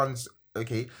sure everyone's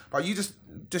okay. But you just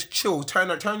chill.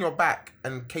 Turn your back,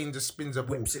 and Kane just spins a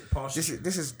ball. Whips it past.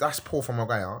 That's poor from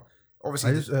Maguire.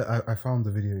 Obviously, I found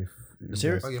the video.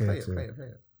 Serious? Oh yeah, play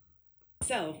it.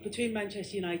 Itself between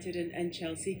Manchester United and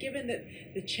Chelsea, given that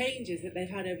the changes that they've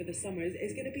had over the summer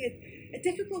is going to be a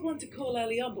difficult one to call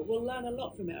early on, but we'll learn a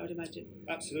lot from it, I would imagine.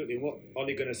 Absolutely. What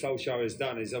Ole Gunnar Solskjaer has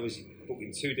done is obviously brought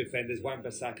in 2 defenders,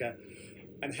 Wan-Bissaka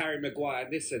and Harry Maguire.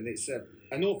 Listen, it's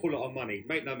an awful lot of money.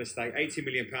 Make no mistake, £80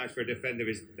 million for a defender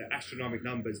is astronomical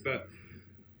numbers, but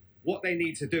what they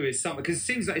need to do is something, because it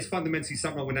seems like it's fundamentally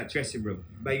something wrong in that dressing room.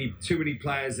 Maybe too many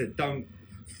players that don't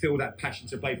feel that passion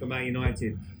to play for Man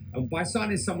United. And by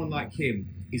signing someone like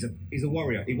him, he's a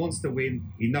warrior. He wants to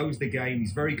win. He knows the game.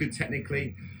 He's very good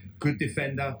technically, good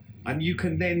defender. And you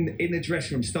can then, in the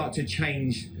dressing room, start to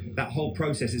change that whole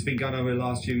process that's been going on over the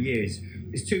last few years.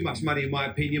 It's too much money, in my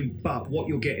opinion, but what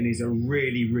you're getting is a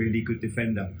really, really good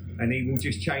defender. And he will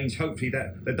just change, hopefully,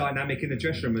 the dynamic in the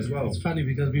dressing room as well. It's funny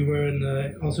because we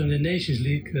were also in the Nations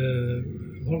League,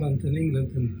 Holland and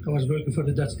England, and I was working for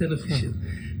the Dutch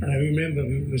television. And I remember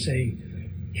we were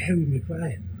saying, Harry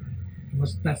Maguire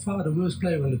was by far the worst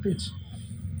player on the pitch.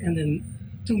 And then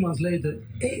 2 months later,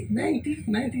 90.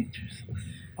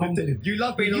 You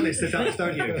love being honest, the Dutch,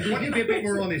 don't you? Why don't you be a bit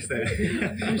more honest there?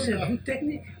 You said good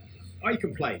technique. Oh, he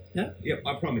can play. Yeah? Yeah,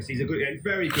 I promise. He's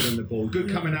very good on the ball. Good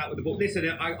coming out with the ball. Listen,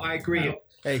 I agree.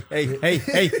 Hey,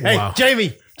 wow.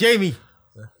 Jamie,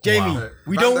 wow.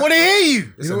 We don't want to hear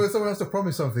you. You know when someone has to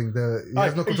promise something, he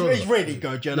has no control. He's ready,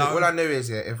 go, Joe. All I know is,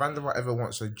 if Van der Vaart ever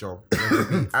wants a job, whether it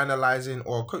be analysing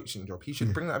or a coaching job, he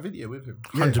should bring that video with him.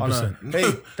 100%.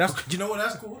 Hey, do you know what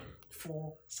that's called?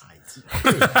 Foresight.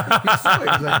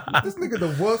 Like, this nigga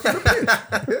the worst on the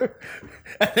pitch.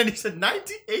 And then he said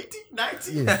 90, 80,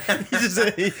 90. Yeah. He just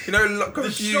said,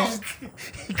 confused.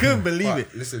 He couldn't believe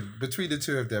it. Listen, between the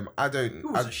two of them, it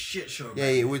was a shit show. Yeah,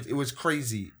 it was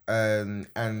crazy. And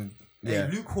yeah.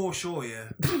 Hey, Luke Horshaw,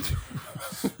 yeah.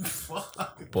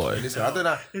 Boy. Listen, I don't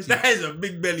know. That is a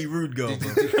big belly rude girl, bro.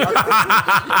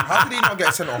 How did he not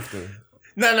get sent off though?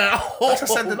 No. That's a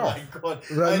sending off. My God.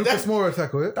 Lucas Moura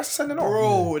tackle, yeah? That's a sending off.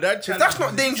 Bro, if that's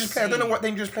not dangerous play, I don't know what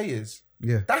dangerous play is.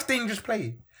 Yeah. That's dangerous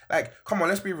play. Like, come on,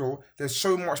 let's be real. There's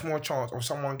so much more chance of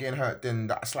someone getting hurt than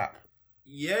that slap.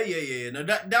 Yeah. No,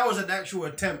 that was an actual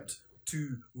attempt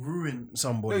to ruin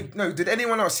somebody. No, did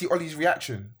anyone else see Ollie's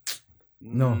reaction?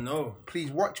 No. Please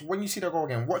watch, when you see the goal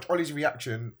again, watch Ollie's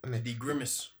reaction. And Did he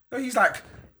grimace? No, he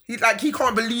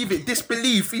can't believe it.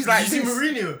 Disbelief. He's like, Did you see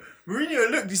Mourinho? Mourinho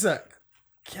looked, he's like,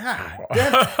 God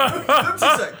damn. He's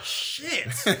like, shit.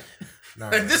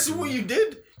 And this is what you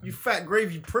did? You fat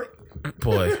gravy prick.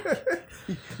 Boy.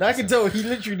 Now I can tell he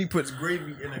literally puts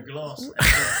gravy in a glass.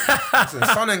 Listen,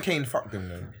 Son and Kane fucked them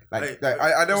though.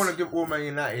 I don't want to give all Man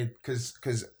United because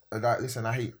listen,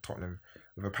 I hate Tottenham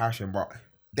with a passion, but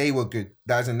they were good.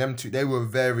 That is in them two. They were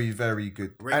very, very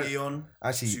good. Reguilon,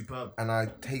 actually, superb. And I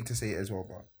hate to say it as well,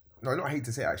 but no, not hate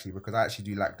to say it actually, because I actually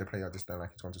do like the player. I just don't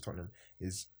like his one to Tottenham.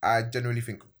 I generally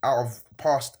think out of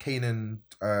past Kane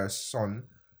and Son,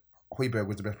 Højbjerg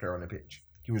was the best player on the pitch.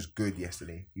 He was good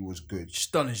yesterday. He was good.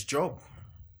 Just done his job.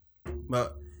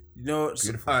 But you know, all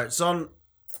right, Son.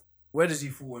 Where does he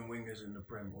fall in wingers in the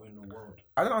Prem or in the world?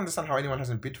 I don't understand how anyone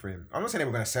hasn't bid for him. I'm not saying they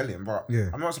were going to sell him, but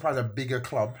I'm not surprised a bigger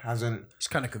club hasn't. It's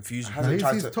kind of confusing.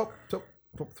 He's top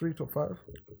 3, top 5.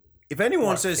 If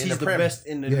anyone says he's the best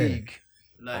in the league,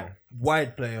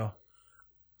 wide player,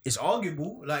 it's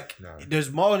arguable. Like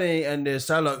there's Mane and there's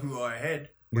Salah who are ahead.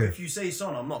 But if you say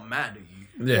Son, I'm not mad at you.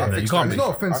 Yeah, you can't be. It's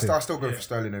not offensive. I still go for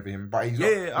Sterling over him, but he's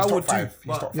top 5.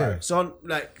 He's top 5.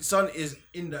 Son is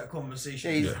in that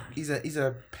conversation. Yeah, he's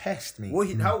a pest, mate. What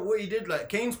he did, like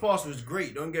Kane's pass was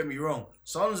great. Don't get me wrong.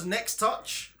 Son's next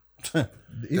touch,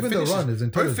 even the run is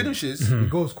intelligent. Both finishes, he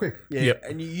goes quick. Yeah,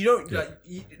 and you don't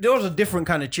there was a different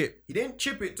kind of chip. He didn't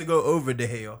chip it to go over De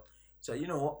Gea. So you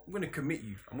know what? I'm gonna commit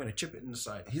you. I'm gonna chip it in the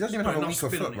side. He doesn't even have a weaker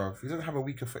foot, bro. He doesn't have a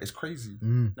weaker foot. It's crazy.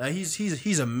 Now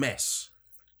he's a mess.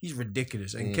 He's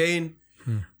ridiculous. And Kane,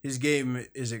 his game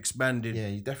is expanded. Yeah,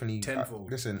 he definitely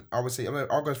tenfold. Listen, I would say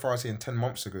I'll go as far as saying 10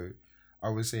 months ago, I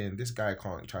was saying this guy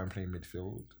can't try and play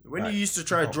midfield. When you used to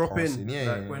try to drop in,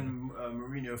 when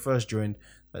Mourinho first joined,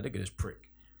 look at this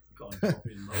prick. Can't drop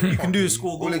in, bro. You can do a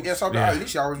score goal. Yes, I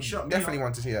definitely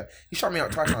want to see that. He shot me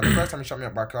out twice now. The first time he shot me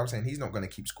out back, I was saying he's not going to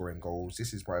keep scoring goals.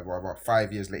 This is probably about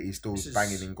 5 years later, he's still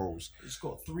banging in goals. He's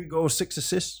got 3 goals, 6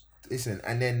 assists. Listen,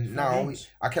 and then now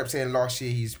I kept saying last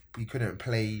year he couldn't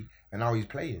play, and now he's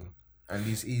playing, and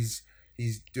he's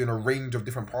he's doing a range of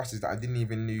different passes that I didn't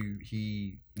even knew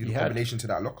he knew the combination to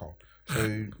that locker.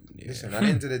 So listen, at the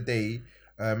end of the day,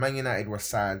 Man United was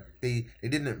sad. They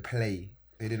didn't play.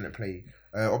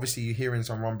 Obviously, you're hearing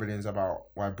some rumblings about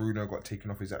why Bruno got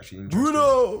taken off is actually interesting.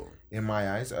 Bruno! In my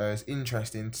eyes, it's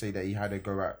interesting to say that he had to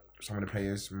go at some of the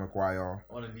players, Maguire.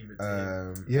 I want to leave it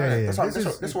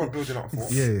That's what we're building up for.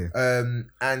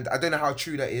 And I don't know how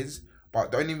true that is,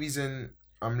 but the only reason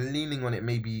I'm leaning on it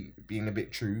maybe being a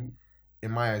bit true,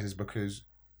 in my eyes, is because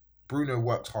Bruno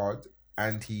works hard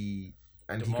and he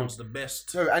demands the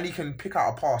best. No, and he can pick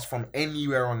out a pass from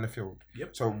anywhere on the field.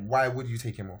 Yep. So why would you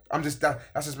take him off? That's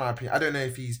just my opinion. I don't know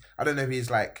if he's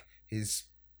like his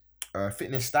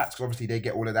fitness stats, because obviously they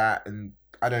get all of that, and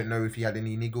I don't know if he had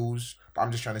any niggles. But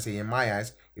I'm just trying to say, in my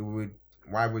eyes,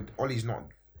 why would Ollie's not?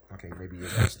 Okay, maybe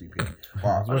he's not stupid.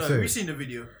 But we've seen the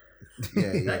video.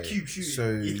 That cube shooting. So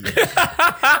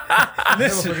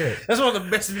listen, that's one of the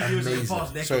best videos in the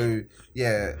past decade. So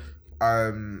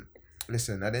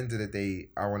listen, at the end of the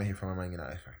day, I want to hear from a Man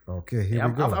United fan. Okay, here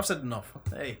we go. I've said enough.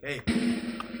 Hey.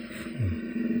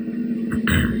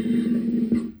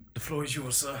 The floor is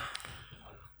yours, sir.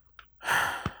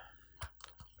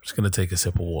 I'm just going to take a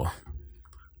sip of water.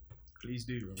 Please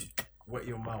do, bro. Wet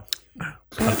your mouth. I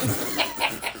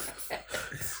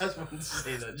just wanted to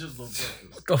say that just on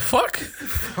purpose. The fuck?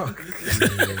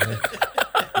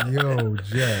 Yo,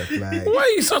 Jeff, like... Why are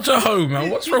you such a hoe,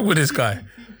 man? What's wrong with this guy?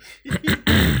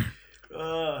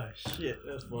 Oh, shit.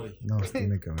 That's funny. Nasty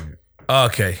nigga, mate.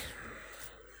 Okay.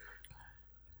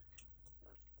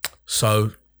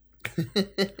 So,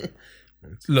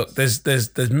 look,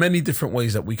 there's many different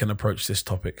ways that we can approach this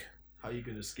topic. How you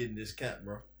gonna skin this cat,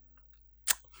 bro?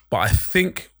 But I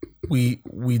think we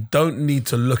don't need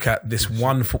to look at this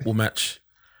one football match.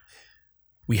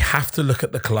 We have to look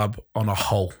at the club on a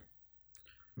whole.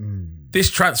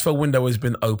 This transfer window has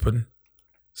been open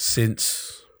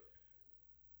since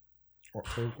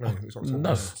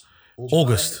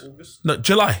August. No,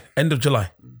 July. End of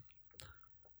July.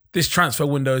 This transfer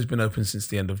window has been open since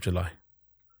the end of July.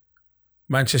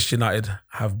 Manchester United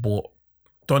have bought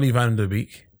Donny van der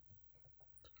Beek,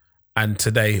 and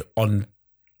today, on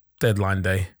deadline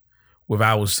day, with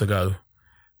hours to go,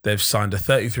 they've signed a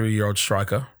 33-year-old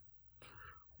striker,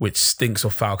 which stinks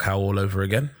of Falcao all over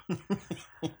again.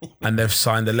 And they've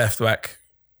signed a left back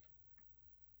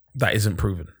that isn't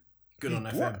proven. Good on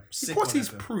FM. Of course he's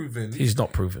proven. He's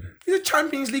not proven. He's a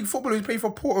Champions League footballer who's played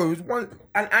for Porto,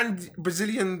 and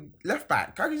Brazilian left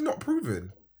back. How he's not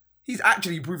proven? He's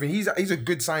actually proven. He's a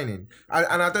good signing.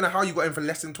 And I don't know how you got him for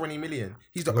less than 20 million.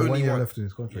 He's the only 1 year one left in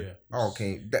his contract. Yeah. Oh,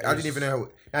 okay. I didn't even know.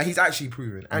 Now he's actually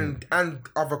proven. And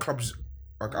other clubs,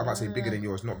 I'm about to say bigger than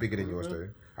yours, not bigger than yours though.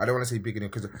 I don't want to say bigger than,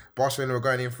 because Barcelona were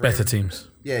going in for Better him. teams.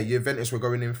 Yeah, Juventus were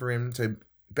going in for him. So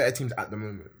better teams at the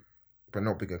moment, but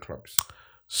not bigger clubs.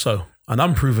 So, an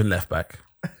unproven left back.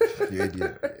 You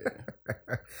idiot.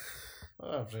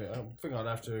 I think I'd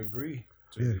have to agree.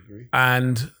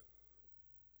 And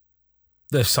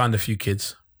they've signed a few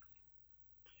kids.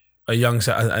 An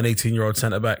 18-year-old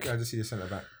centre back. Yeah, I just see the centre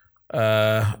back.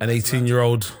 An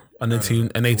 18-year-old, an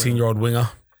 18-year-old winger.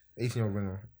 18-year-old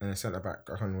winger and a centre back.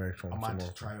 I can't remember from.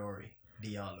 Amad Traore,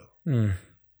 Diallo.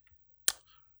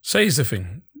 So here's the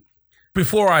thing.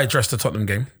 Before I address the Tottenham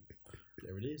game,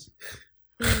 There it is.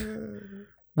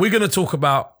 we're going to talk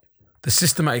about the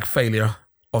systematic failure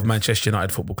of Manchester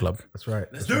United Football Club. That's right.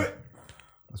 Let's do it.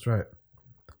 That's right.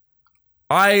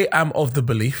 I am of the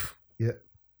belief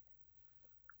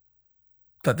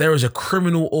that there is a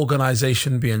criminal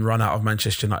organisation being run out of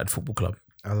Manchester United Football Club.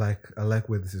 I like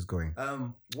where this is going.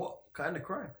 What kind of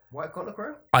crime? White collar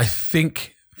crime? I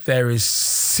think there is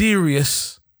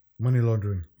serious Money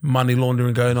laundering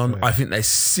going on. Right. I think there's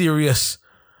serious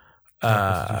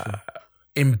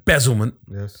embezzlement.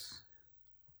 Yes.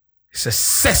 It's a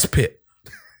cesspit.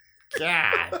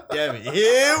 God damn it.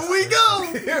 Here we go.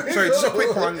 Sorry, just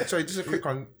a quick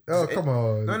one. Oh, come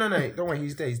on. No. Don't worry,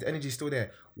 he's there. The energy's still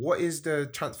there. What is the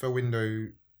transfer window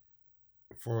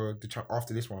for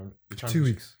after this one? The 2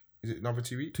 weeks. Is it another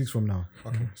 2 weeks? 2 weeks from now.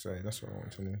 Okay, sorry, that's what I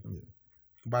want to know. Yeah.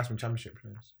 Buy some championship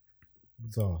players.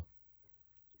 So,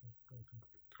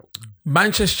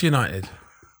 Manchester United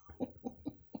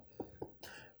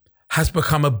has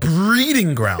become a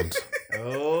breeding ground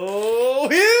Oh,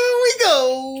 here we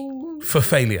go. for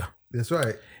failure. that's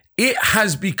right. It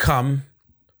has become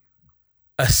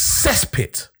a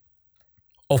cesspit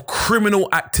of criminal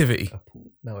activity.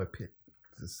 Now a pit.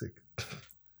 This is sick.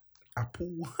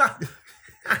 Apple. I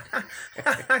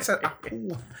said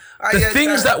apple. The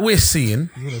things that we're seeing,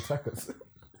 He's gonna attack us.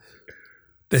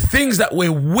 the things that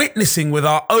we're witnessing with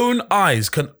our own eyes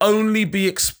can only be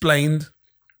explained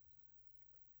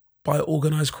by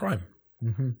organised crime.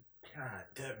 God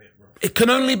damn it, bro. It can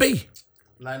only be.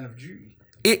 Line of duty.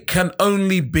 It can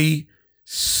only be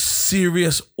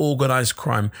serious organised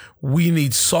crime. We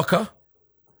need soccer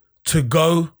to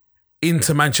go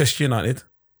into Manchester United.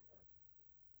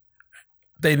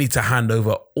 They need to hand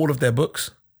over all of their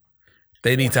books.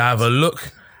 They need to have a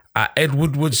look at Ed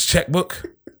Woodward's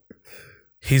checkbook,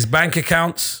 his bank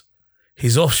accounts,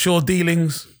 his offshore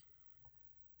dealings.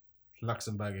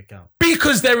 Luxembourg account.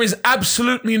 Because there is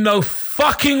absolutely no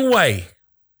fucking way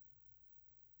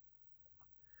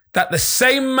that the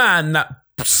same man that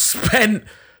spent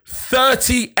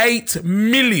 38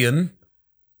 million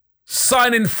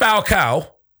signing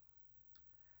Falcao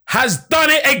has done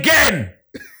it again.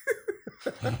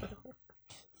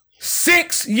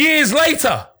 6 years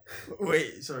later.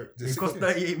 Wait, sorry. It cost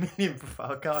 38 million for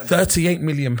Falcao. 38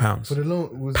 million pounds. For the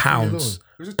loan, Pounds.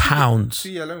 It was a Pounds.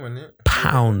 2 year loan, wasn't it?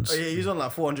 Pounds. Oh yeah, he's on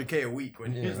like 400k a week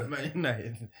when he was at Man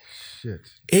United. Shit.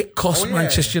 It cost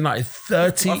Manchester United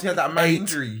 38 million.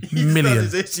 He's done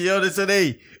his ACL. They said,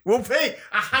 hey, we'll pay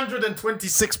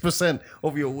 126%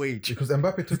 of your wage. Because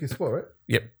Mbappe took his spot, right?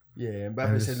 Yep. Yeah,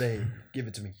 Mbappe said, hey, give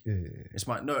it to me. Yeah. It's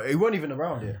mine. No, he wasn't even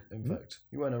around here, in fact.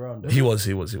 He wasn't around there. He was.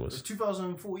 It was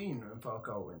 2014 when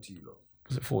Falcao went to you lot.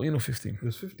 Was it 14 or 15? It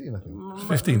was 15, I think.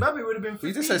 15. Mbappe would have been 15.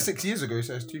 He just said 6 years ago. He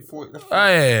says 240. Oh,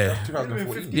 yeah.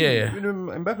 2014. Yeah.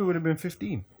 Mbappe would have been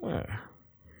 15. Yeah.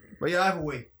 But yeah, either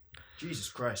way. Jesus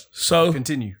Christ. So,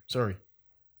 continue. Sorry.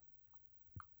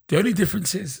 the only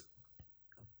difference is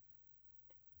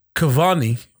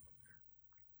Cavani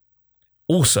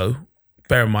also,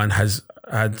 bear in mind, has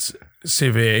had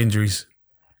severe injuries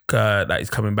that he's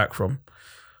coming back from.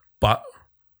 But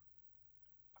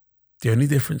the only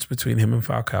difference between him and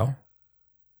Falcao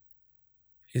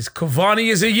is Cavani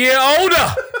is a year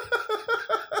older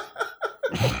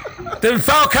than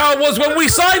Falcao was when we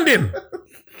signed him.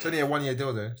 It's only a 1 year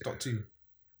deal though. It's not 2.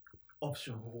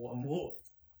 Option for one more.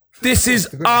 This is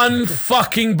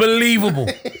unfucking believable.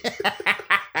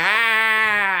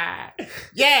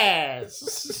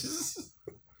 Yes.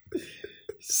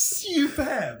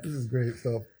 Superb. This is great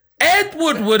stuff. Ed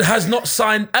Woodward has not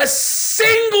signed a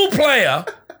single player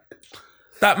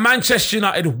that Manchester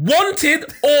United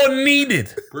wanted or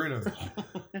needed Bruno.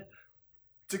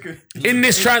 in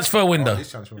this transfer window. It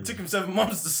took him 7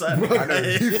 months to sign. He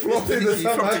flopped in the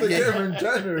summer together in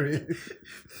January.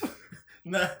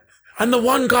 Nah. And the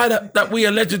one guy that we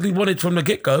allegedly wanted from the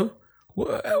get-go,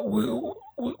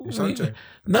 Sancho.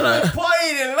 no.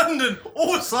 Partying in London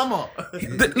all summer.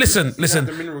 Listen.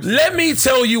 Let me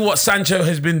tell you what Sancho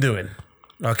has been doing.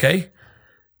 Okay?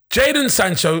 Jadon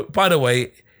Sancho, by the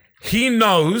way, he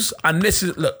knows, and this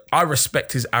is, look, I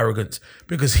respect his arrogance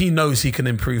because he knows he can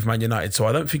improve Man United. So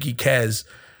I don't think he cares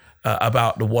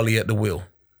about the Wally at the wheel.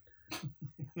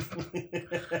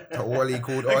 The Wally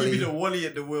called I'll give Ollie. you the Wally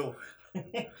at the wheel.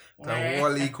 The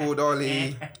Wally called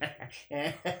Ollie.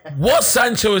 What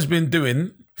Sancho has been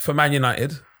doing for Man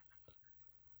United,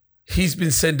 he's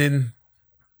been sending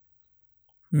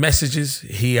messages.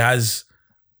 He has,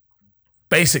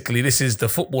 basically, this is the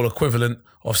football equivalent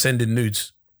of sending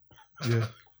nudes. Yeah.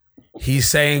 He's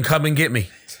saying, come and get me.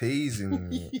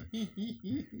 Teasing.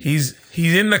 He's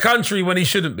in the country when he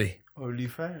shouldn't be. Only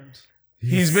fans.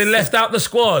 He's been left out the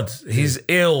squad. He's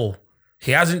ill.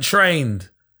 He hasn't trained.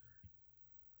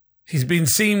 He's been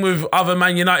seen with other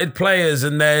Man United players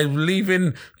and they're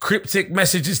leaving cryptic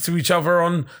messages to each other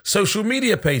on social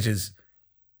media pages.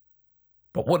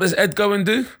 But what does Ed go and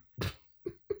do?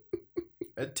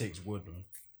 Ed takes wood, man.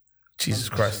 Jesus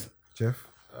Christ. Jeff?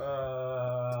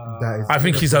 I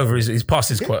think he's over. He's past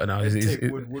his quota now.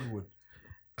 Take wood.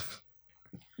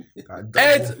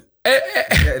 Ed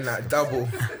Getting that double.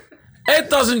 Ed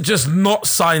doesn't just not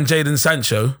sign Jadon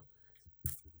Sancho.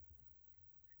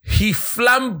 He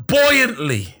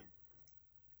flamboyantly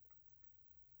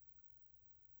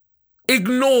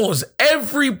ignores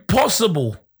every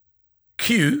possible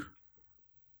cue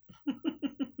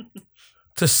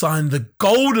to sign the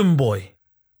Golden Boy.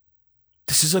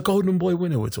 This is a Golden Boy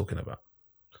winner we're talking about.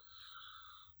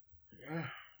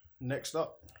 Next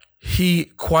up. He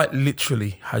quite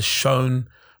literally has shown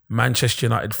Manchester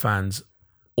United fans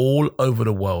all over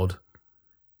the world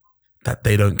that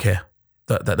they don't care,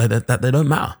 that they don't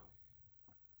matter.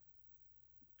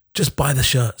 Just buy the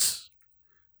shirts.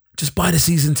 Just buy the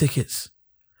season tickets.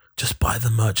 Just buy the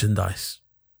merchandise.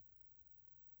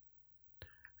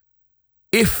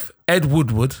 If Ed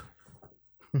Woodward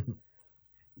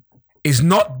is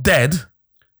not dead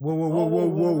Whoa.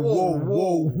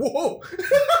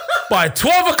 by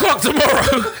 12 o'clock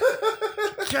tomorrow,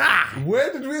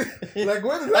 Where did we? Where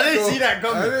did that I didn't go? see that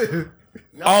coming. I didn't.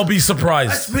 I'll be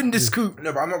surprised. I spin this scoop.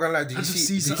 No, but I'm not gonna lie. Did you I just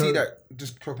see see that?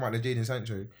 Just talking about the Jadon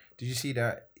Sancho. Did you see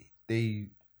that they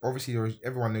obviously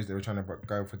everyone knows they were trying to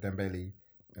go for Dembele,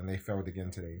 and they failed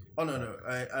again today. Oh no.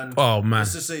 And Oh, man.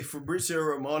 let's just say Fabrizio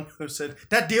Romano said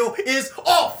that deal is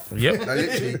off. Yep. Like,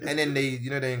 literally. And then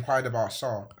they inquired about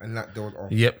Sarr, and that deal was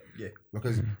off. Yep. Yeah.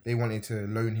 Because they wanted to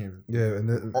loan him. Yeah, and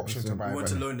the Option to buy. We want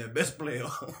to loan their best player.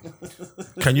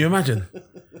 Can you imagine?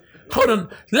 Hold on.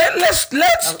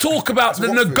 Let's talk about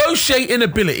the negotiating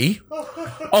ability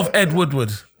of Ed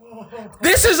Woodward.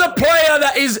 This is a player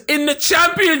that is in the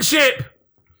championship.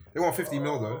 They want 50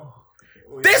 mil though.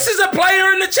 This is a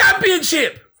player in the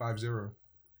championship. 5-0.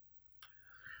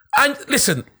 And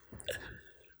listen,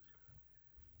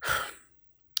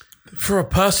 for a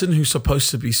person who's supposed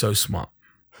to be so smart,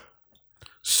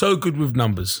 so good with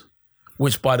numbers,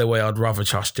 which by the way, I'd rather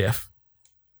trust Jeff.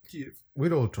 We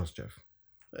don't trust Jeff.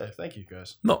 Thank you,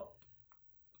 guys. Not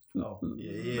Oh,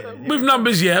 yeah. with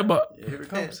numbers, yeah, but Here it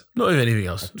comes. not with anything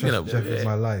else. Trust You know, Jeff is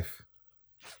my life.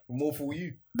 More for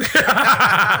you. And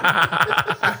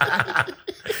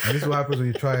this is what happens when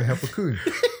you try and help a coon.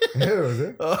 Yeah, was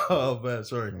it? Oh man,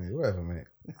 sorry. Yeah, whatever, mate.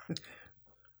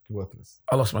 Worthless.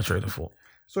 I lost my train of thought.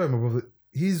 Sorry, my brother.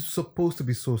 He's supposed to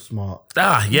be so smart.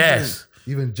 Ah, yes.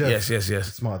 Even Jeff. Yes.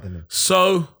 is smarter than him.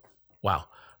 So, wow.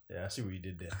 Yeah, I see what you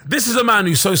did there. This is a man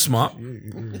who's so smart.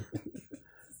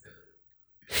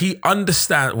 He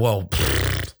understands,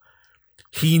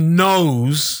 he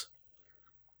knows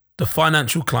the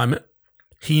financial climate.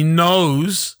 He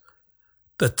knows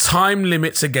the time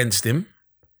limits against him.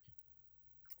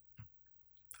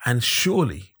 And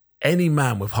surely any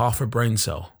man with half a brain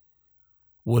cell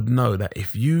would know that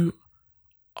if you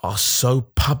are so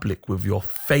public with your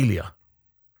failure,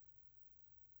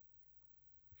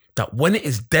 that when it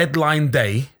is deadline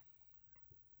day,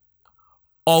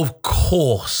 of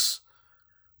course,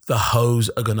 the hoes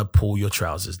are going to pull your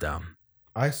trousers down.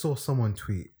 I saw someone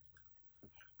tweet.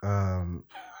 That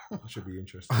should be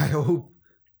interesting. I hope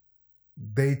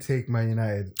they take Man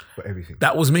United for everything.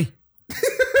 That was me.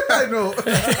 I know.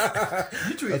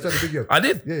 I tried to big you up. I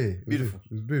did. Yeah, beautiful.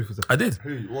 It was beautiful. I did.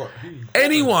 Who?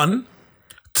 Anyone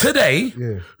today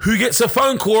who gets a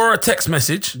phone call or a text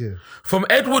message from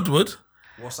Ed Woodward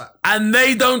What's that? and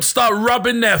they don't start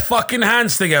rubbing their fucking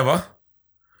hands together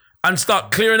and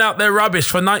start clearing out their rubbish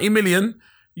for 90 million,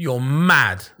 you're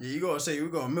mad. Yeah, you gotta say we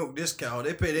gotta milk this cow.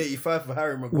 They paid 85 for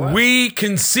Harry Maguire. We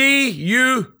can see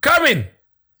you coming.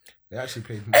 They actually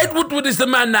paid more. Ed Woodward is the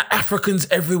man that Africans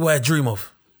everywhere dream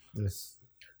of. Yes.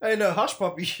 Hey, no, Hush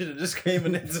Puppy should have just came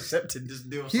and intercepted this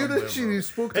deal. He somewhere, literally bro.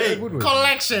 spoke to Hey, Ed Woodward.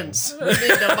 collections. We need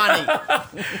the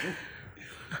money.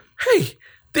 Hey,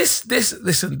 this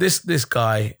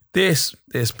guy, this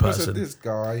person, This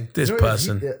guy. this You know,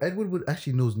 person. Ed Woodward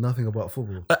actually knows nothing about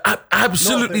football.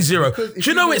 Absolutely No, zero. because Do if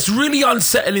you know you it's really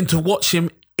unsettling to watch him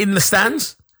in the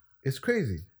stands? It's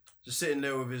crazy. Just sitting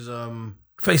there with his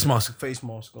Face mask. face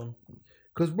mask on.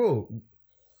 Because, bro,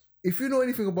 if you know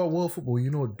anything about world football, you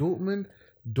know Dortmund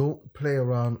don't play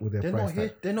around with their They're price not here.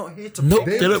 tag. They're not here to Nope,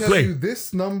 play. they don't tell play. you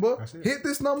this number, hit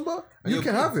this number, you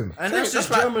can have him. And that's just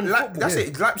like- German football. That's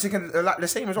it. Leipzig and like the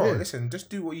same as well. Yeah. Listen, just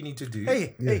do what you need to do.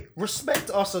 Hey,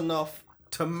 respect us enough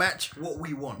to match what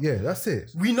we want. Yeah, that's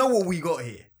it. We know what we got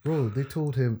here. Bro, they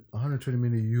told him 120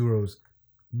 million euros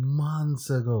months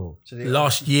ago. So they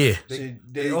Last year.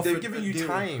 They're offered giving a you deal.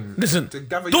 time. Listen, to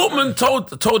gather your money.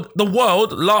 Dortmund told the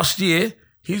world last year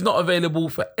he's not available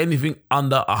for anything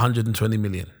under 120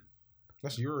 million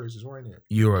That's euros as well, isn't it?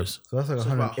 euros. So that's like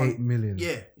So about 108 million.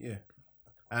 Yeah.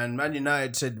 And Man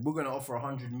United said we're gonna offer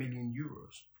 100 million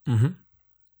euros. Mm-hmm.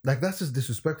 Like, that's just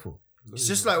disrespectful. It's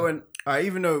just like when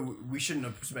even though we shouldn't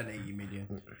have spent 80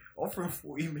 million, offering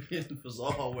 40 million for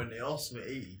Zaha when they asked for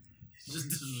 80, it's just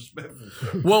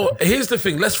disrespectful. Well, here's the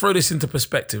thing. Let's throw this into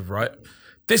perspective, right?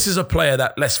 This is a player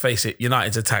that, let's face it,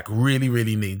 United's attack really,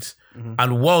 really needs.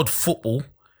 And world football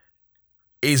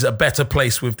is a better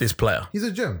place with this player. He's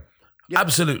a gem.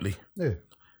 Absolutely. Yeah.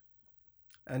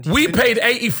 And We paid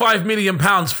 £85 million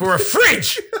for a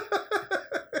fridge.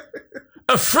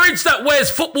 A fridge that wears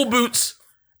football boots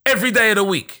every day of the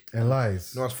week. And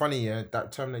lies. No, it's funny, yeah.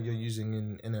 That term that you're using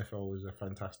in NFL is a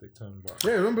fantastic term. But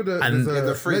Yeah, remember the, And- there's a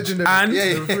the fridge. legendary And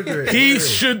the refrigerator. he Yeah.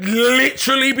 should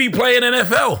literally be playing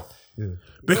NFL. Yeah.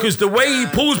 Because the way he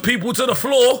pulls people to the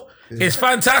floor is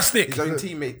fantastic. his own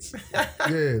teammates.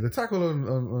 Yeah, the tackle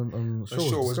on Shaw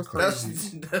Shaw was was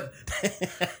disgusting.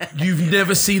 You've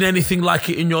never seen anything like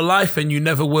it in your life, and you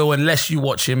never will unless you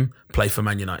watch him play for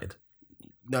Man United.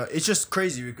 No, it's just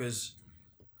crazy because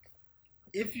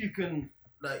if you can,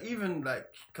 like, even like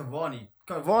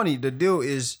Cavani, the deal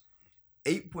is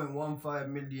 8.15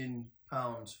 million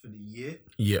for the year.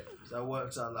 Yep. So that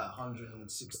works out like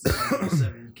 160,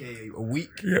 170k a week.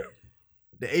 Yeah.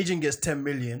 The agent gets 10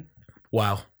 million.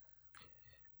 Wow.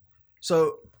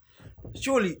 So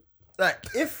surely, like,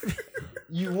 if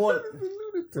you want,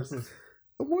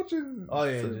 I'm watching. oh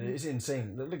yeah, it's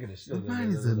insane. Look at this. Look, Man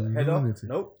is a head up. lunatic.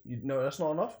 Nope. No, that's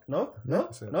not enough. No.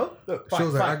 Look,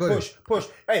 Shows like, I got push.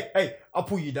 Hey, I'll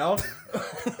pull you down.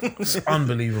 It's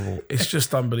unbelievable. It's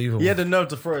just unbelievable. He had the nerve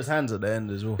to throw his hands at the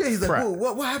end as well. Yeah, he's like, Crap.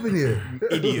 whoa, what happened here?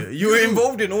 Idiot. You were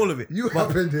involved in all of it. You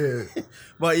happened here.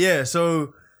 But yeah,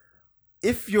 so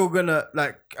if you're gonna,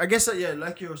 like, I guess that, yeah,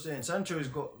 like you were saying, Sancho's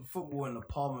got football in the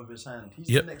palm of his hand. He's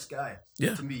Yep. the next guy.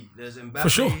 Yeah. To me, there's Mbappe, For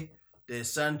sure. there's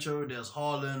Sancho, there's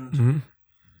Haaland, Mhm.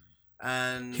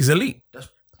 and He's elite. that's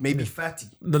maybe Fatty.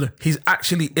 No, he's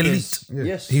actually elite.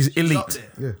 Yes, He's up elite.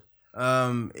 there.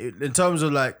 Yeah. In terms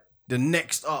of like the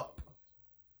next up,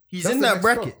 he's That's in the that next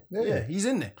bracket. up. Yeah. Yeah, he's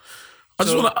in there. I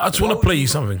just So, want to play you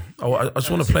something. I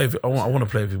just want to play. I want to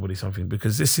play everybody something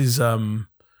because this is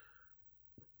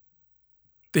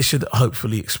this should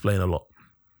hopefully explain a lot.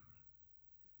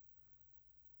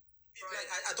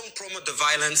 I don't promote the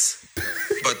violence,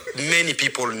 but many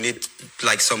people need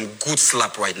like some good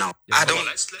slap right now. I don't.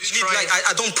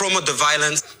 I don't promote the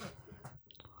violence.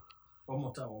 One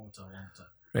more time.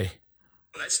 Hey,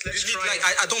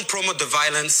 I don't promote the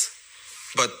violence,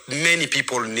 but many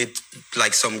people need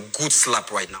like some good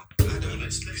slap right now. All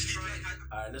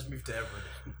right, let's move to Everton.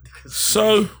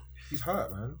 so He's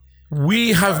hurt, man.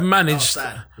 we have managed. It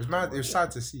was mad. It was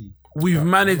sad to see. We've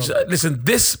managed. Listen,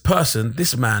 this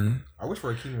man. I wish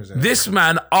Joaquin was there. This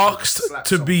man asked Slap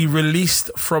to song. be released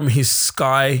from his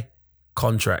Sky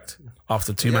contract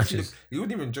after 2 He matches. actually- He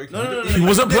wasn't even joking. No. He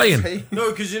wasn't playing. No,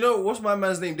 because you know what's my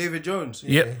man's name? David Jones.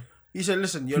 Yep. He said,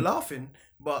 "Listen, you're laughing,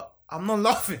 but I'm not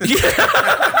laughing." like,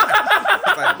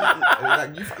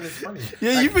 you find this funny.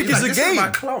 Yeah, you think he's it's a this game. Is my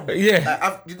club.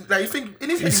 Yeah. Like you think in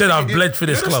his He head, said, he's "I've thinking, bled for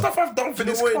this "You know the club." stuff I've done for You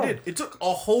know this what club. it did? It took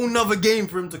a whole nother game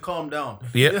for him to calm down.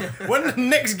 Yep. When the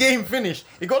next game finished,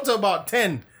 it got to about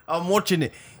 10. I'm watching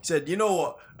it. He said, "You know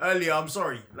what? Earlier, I'm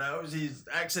sorry. Like, obviously, his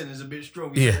accent is a bit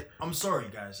strong. He Yeah. said, I'm sorry,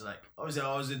 guys. Like, obviously,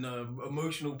 I was in an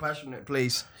emotional, passionate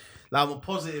place. Like, I'm a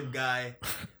positive guy.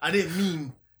 I didn't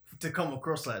mean to come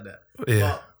across like that. Yeah.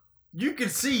 But you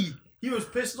could see he was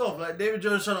pissed off. Like, David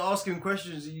Jones trying to ask him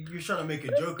questions. He was trying to make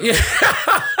a joke. Yeah. Look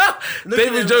at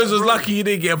David him, Jones was bro. lucky he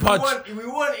didn't get a punch. We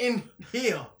weren't in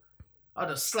here. I'd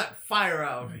have slapped fire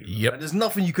out of you. Yep. Like, there's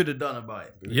nothing you could have done about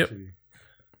it. Yep.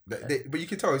 But you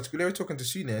could tell they were talking to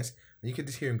Souness, and you could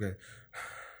just hear him going,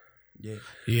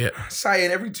 Yeah.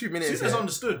 sighing every 2 minutes. Souness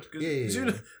understood. 'Cause Yeah.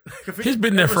 Souness- I think He's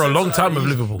been there ever for a since, long like, time with he-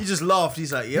 Liverpool. He just laughed.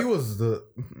 He's like, "Yep."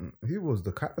 He was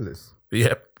the catalyst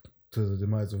Yep. to the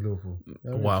demise of Liverpool.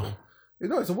 Yeah, Wow. You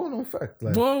know, it's a well-known fact.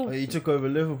 Like, Well, He took over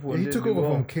Liverpool. he and took did over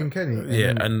well. from King Kenny. Yeah,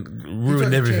 then and he tried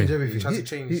ruined to everything. change everything. He tried to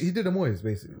change. He did a Moyes,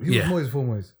 basically. He Yeah. was Moyes before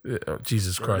Moyes. Yeah, oh,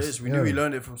 Jesus There it Christ. is. We knew he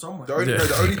learned it from somewhere. The only, Yeah. no,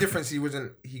 the only difference he was a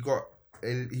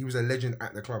legend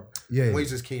at the club. Yeah, yeah. Moyes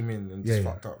just came in and Yeah, just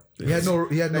yeah. fucked up. He had no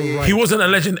right. He wasn't a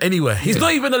legend anywhere. He's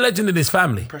not even a legend in his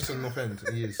family. Preston North End,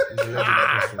 he is. He's a legend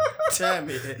at Preston. Damn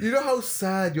it. You know how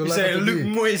sad your You life say would Luke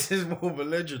be? Moyes is more of a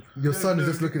legend. Your son is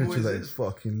No, just looking at you Moyes like, is-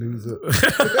 fucking loser.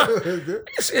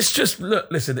 It's just look.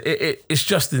 Listen, it's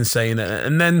just insane.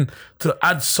 And then to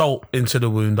add salt into the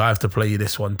wound, I have to play you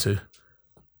this one too.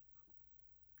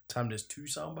 Time there's 2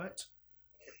 sound bites.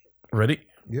 Ready?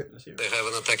 Yeah. They have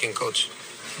an attacking coach.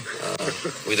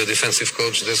 With a defensive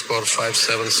coach, they score 5,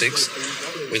 7, 6.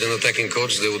 With an attacking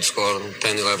coach, they would score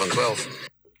 10, 11, 12.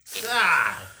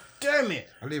 Ah, damn it.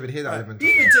 I didn't even hear that. Even.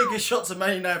 He's been taking shots at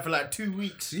Man United for like 2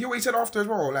 weeks. See what he said after as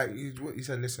well? Like he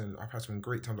said, listen, I've had some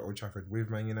great times at Old Trafford with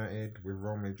Man United, with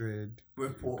Real Madrid,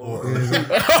 with Porto. Porto.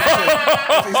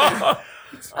 I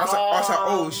was like,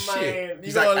 oh man. shit.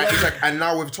 He's You like, gotta he's let- like, and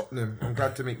now with Tottenham, I'm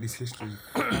glad to make this history.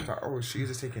 I was like, oh shit, he's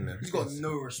just taking that. He's got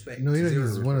no respect. No, you know, Zero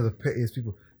he's one of the pettiest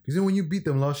people. Because when you beat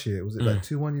them last year, was it like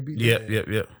 2-1 you beat them?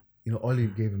 Yep. You know, Ollie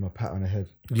gave him a pat on the head.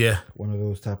 Yeah. One of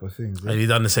those type of things. And he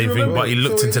done the same thing, Remember? but he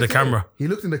looked So into the he- camera. He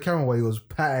looked in the camera while he was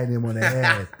patting him on the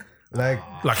head. Like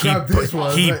he grab this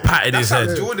one. he Like, patted his That's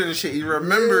head. how Jordan and shit. He's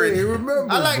remembering. Yeah, he remembers,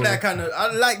 I like bro. that kind of.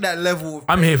 I like that level. Of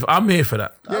I'm here for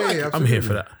that. Yeah, yeah, I'm here absolutely.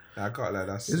 for that. I can't like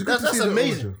that. It's good That's to see the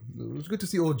amazing. It was good to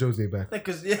see old Jose back.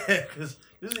 Because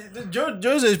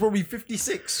Jose is probably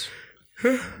 56.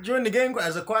 During the game,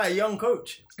 as quite a young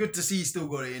coach, it's good to see he still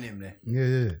got it in him there.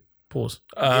 Yeah. Pause.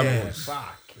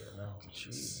 Fuck.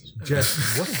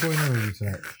 Jess, what's going on with you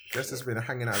tonight? Jess has been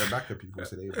hanging out the back of people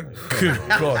today.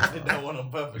 God. did that one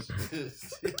on purpose.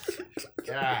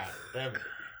 God damn it.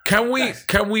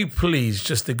 Can we please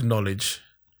just acknowledge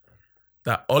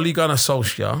that Ole Gunnar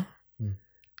Solskjaer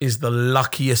is the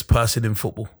luckiest person in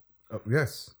football?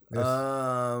 Yes.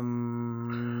 Elaborate.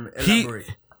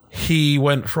 He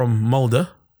went from Mulder.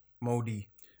 Moldy.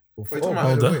 You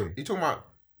talking about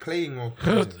playing or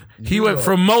He went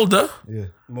from Mulder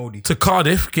Moldy to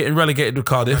Cardiff, getting relegated with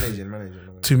Cardiff,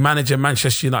 to managing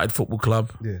Manchester United Football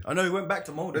Club. Yeah. I know he went back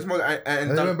to Molde.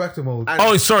 And then went back to Molde.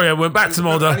 Oh, sorry, I went back to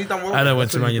Mulder and then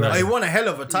went to Man United. He won a hell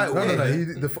of a title.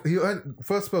 No.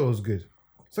 First spell was good.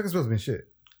 Second spell's been shit.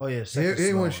 Oh yeah, he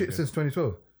ain't won shit since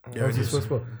 2012. That was his first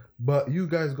spell. But you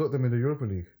guys got them in the Europa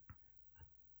League.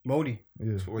 Moldy.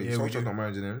 Yeah. Solskjaer's not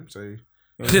managing them, so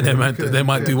they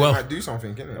might do well. They might do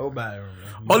something, innit? Oh, bad.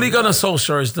 Ole Gunnar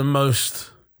Solskjaer is the most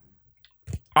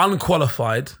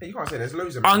unqualified, You can't say there's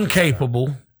loads of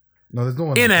incapable, No, there's no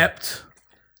one. inept,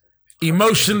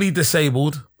 emotionally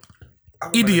disabled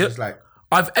idiot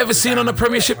I've ever seen on a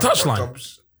Premiership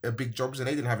touchline. Big jobs, and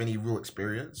they didn't have any real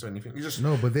experience or anything. You just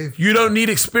but they've. You don't need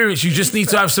experience. You just need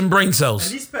to have some brain cells.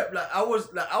 At least Pep, I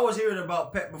was hearing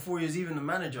about Pep before he was even the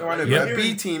manager. I know, Yeah. but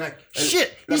B team,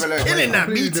 shit, he's killing that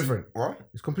B team. Different. What?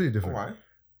 It's completely different. Why?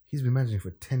 He's been managing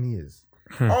for 10 years.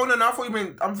 Oh no, I thought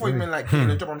you meant like getting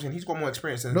a job. I'm saying he's got more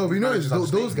experience than No, but you know managers at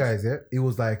those Spain. guys. Yeah, it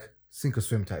was like sink or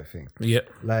swim type thing. Yeah.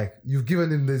 Like you've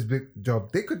given him this big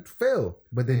job, they could fail,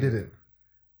 but they didn't.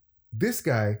 This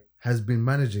guy has been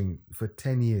managing for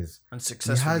 10 years. And He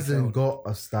successfully hasn't got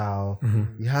a style.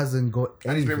 He hasn't got anything.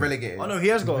 And he's been relegated. Oh no, he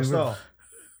has got a style.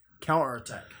 Counter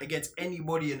attack against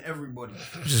anybody and everybody.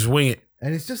 Just wing it.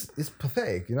 And it's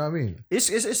pathetic, you know what I mean?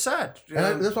 It's sad.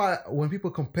 And that's why when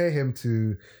people compare him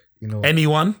to,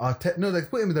 anyone, Arteta, no, they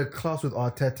put him in the class with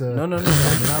Arteta. No.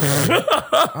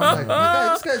 I'm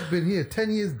like, this guy's been here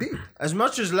 10 years deep. As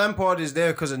much as Lampard is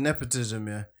there because of nepotism,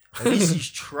 yeah. At least he's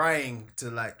trying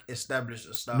to establish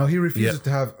a style. No, he refuses to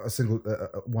have a single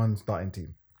one starting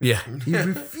team. Yeah. He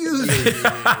refuses.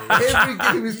 Every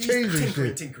game is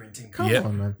changing. Tinkering. Come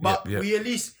on, man. But we at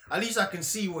least I can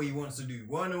see what he wants to do.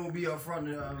 Werner will be up front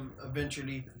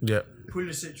eventually. Yeah.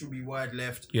 Pulisic will be wide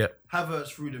left. Yeah.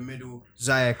 Havertz through the middle.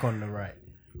 Ziyech on the right.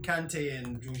 Kante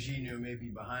and Jorginho maybe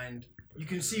behind. You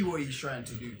can see what he's trying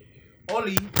to do.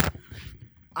 Oli,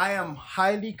 I am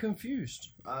highly confused.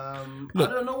 I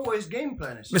don't know what his game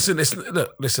plan is.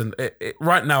 Listen.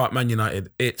 Right now at Man United,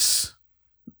 it's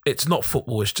not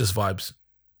football. It's just vibes,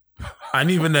 and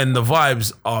even then, the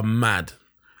vibes are mad.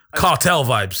 Cartel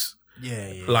vibes.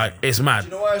 Yeah. Like it's mad. Do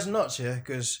you know why it's nuts? Yeah,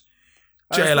 because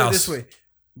JLS. this way,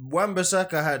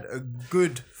 Wan-Bissaka had a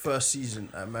good first season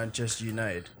at Manchester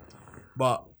United,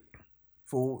 but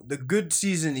for the good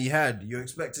season he had, you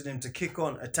expected him to kick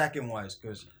on attacking wise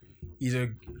because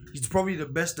he's probably the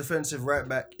best defensive right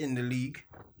back in the league.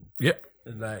 Yep.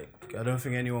 I don't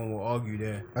think anyone will argue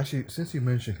there. Actually, since you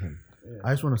mentioned him,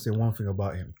 I just want to say one thing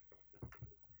about him.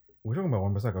 We're talking about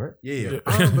Wan-Bissaka, right? Yeah.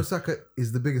 Wan-Bissaka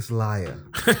is the biggest liar.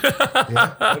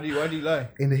 Yeah? Why do you lie?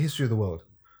 In the history of the world.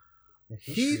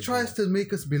 He tries to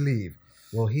make us believe,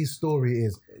 his story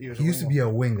is he used to be a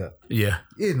winger. Yeah.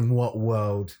 In what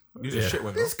world? He's a shit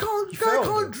winger. This guy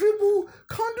can't dribble,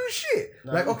 can't do shit.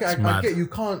 No, I get you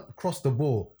can't cross the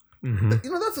ball. Mm-hmm.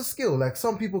 That's a skill. Like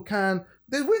some people can.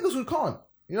 There's wingers who can't.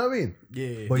 You know what I mean?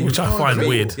 Yeah. But Which I find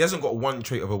weird. He hasn't got one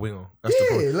trait of a winger. That's the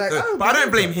Yeah, problem. like, I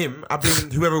don't blame him. I blame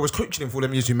whoever was coaching him for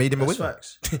them years who made him a winger.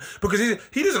 Facts. Because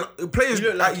he doesn't. Players He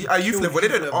looked like he at youth killed level, they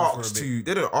don't youth level for a ask bit. to.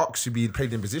 They don't ask to be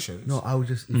played in positions. No, I would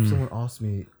just if someone asked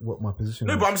me what my position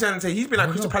No, was. but I'm saying he's been I at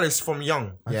don't Crystal know. Palace from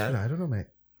young. Actually, I don't know, mate.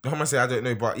 I'm gonna say I don't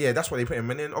know, but yeah, that's why they put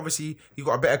him. And then obviously you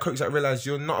got a better coach that realised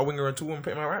you're not a winger at all and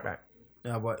put him at right back.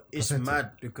 Yeah, but it's Authentic.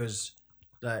 mad because,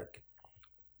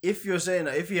 if you're saying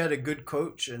that if he had a good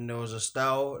coach and there was a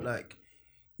style,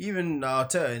 even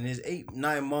Arteta in his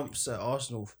 8-9 months at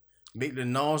Arsenal,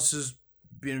 Maitland-Niles has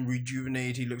been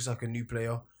rejuvenated. He looks like a new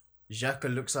player.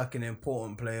 Xhaka looks like an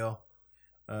important player.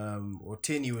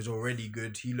 Tierney was already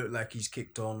good. He looked like he's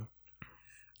kicked on.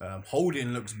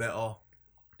 Holding looks better.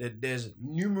 There's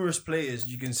numerous players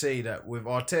you can say that with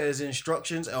Arteta's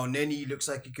instructions, El Neni looks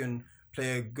like he can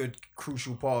play a good,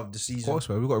 crucial part of the season. Of course,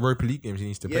 man. We've got Europa League games he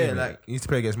needs to play. Yeah, mate. He needs to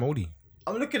play against Moldy.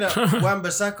 I'm looking at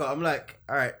Wan-Bissaka. I'm like,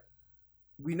 all right,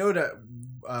 we know that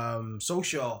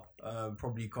Solskjaer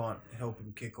probably can't help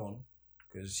him kick on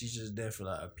because he's just there for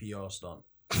a PR stunt.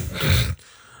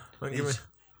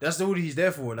 That's all he's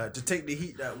there for, to take the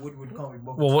heat that Woodward can't be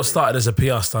bothered. Well, what started as a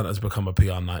PR stunt has become a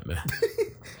PR nightmare.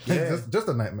 Yeah. just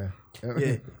a nightmare.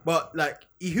 Yeah, but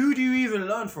who do you even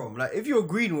learn from? If you're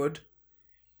Greenwood,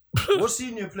 what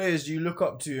senior players do you look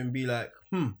up to and be like,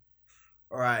 all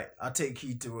right, I take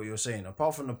heed to what you're saying.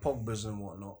 Apart from the Pogbas and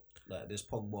whatnot, there's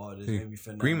Pogba, there's maybe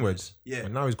Fernandes. Greenwood. Yeah.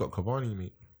 And now he's got Cavani,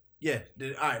 mate.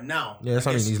 All right, now. Yeah, that's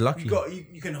I what I mean, guess he's lucky.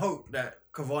 You can hope that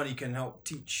Cavani can help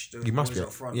teach the He must boys be.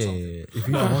 up front. Yeah. something. If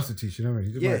he wants to teach, you know,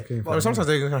 he just Yeah, might came But sometimes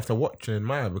they're gonna have to watch and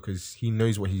admire because he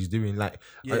knows what he's doing. Like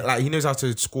he knows how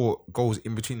to score goals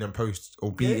in between them posts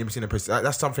or be in between the posts.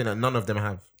 That's something that none of them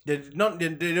have. They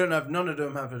don't have. None of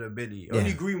them have the ability. Yeah.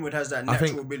 Only Greenwood has that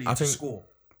natural ability to score.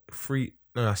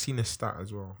 I've seen a stat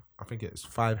as well. I think it's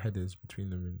 5 headers between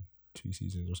them in 2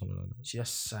 seasons or something like that. See, that's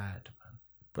sad, man.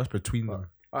 That's between them.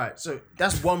 All right, so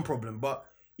that's one problem. But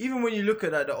even when you look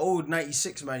at the old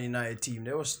 '96 Man United team,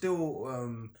 there was still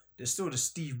there's still the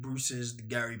Steve Bruces, the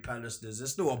Gary Pallisters. They're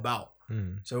still about.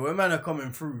 So when man are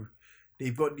coming through,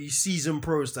 they've got these seasoned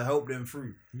pros to help them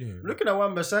through. Yeah. Looking at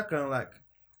Wan-Bissaka, I'm like,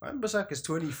 Wan-Bissaka's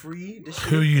 23. This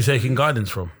Who are you taking guidance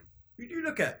from? Who do you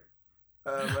look at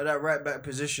that right back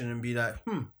position and be like,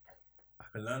 I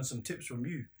can learn some tips from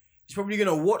you. He's probably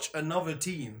gonna watch another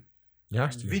team.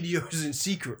 Videos in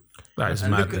secret. That is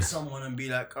and look at madness. someone and be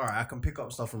like, all right, I can pick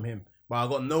up stuff from him. But I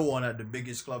got no one at the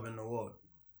biggest club in the world.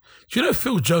 Do you know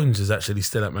Phil Jones is actually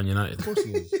still at Man United? Of course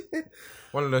he is.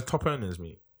 One of the top earners,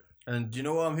 mate. And do you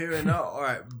know what I'm hearing now? All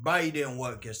right, Bailly didn't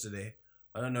work yesterday.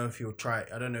 I don't know if he'll try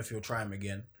him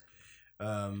again.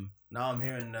 Now I'm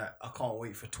hearing that I can't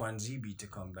wait for Twanzebe to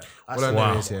come back.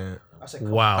 Wow. I said, I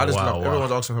just love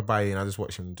everyone's asking for Bailly and I just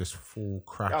watch him just full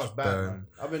crash. That was bad, burn. man.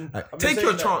 I've been take saying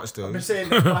your that- chance, though. I've been saying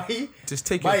that Bailly, just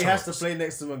take your Bailly chance. has to play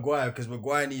next to Maguire because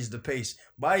Maguire needs the pace.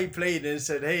 Bailly played and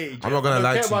said, "Hey, I'm not gonna I don't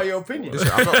lie care to you. about your opinion." Listen,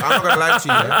 I'm not gonna lie to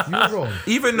you. Yeah? You're wrong.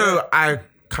 Even though I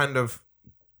kind of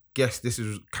guessed this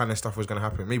is kind of stuff was gonna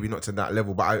happen, maybe not to that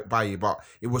level, but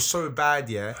it was so bad,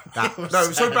 yeah. That, it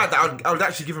was so bad that I would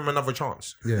actually give him another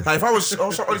chance. Yeah. Like if I was,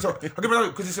 I'll give him another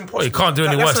because it's impossible. Well, you can't do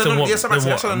any Like, worse that's than the- what, yes, that's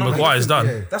than the- what Maguire's done.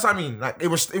 Yeah. That's what I mean. Like it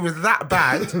was that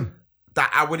bad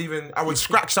that I would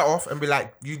scratch that off and be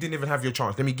like, you didn't even have your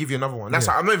chance. Let me give you another one. That's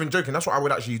how, I'm not even joking. That's what I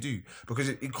would actually do because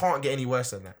it can't get any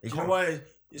worse than that. It You know can't. why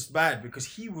it's bad? Because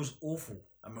he was awful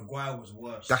and Maguire was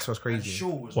worse. That's what's crazy. And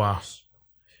Shaw was Wow. worse.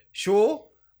 Shaw,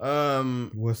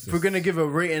 What's if we're gonna give a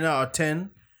rating out of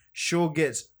 10, Shaw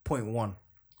gets 0.1.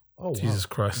 Oh, wow. Jesus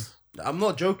Christ. I'm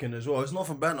not joking as well. It's not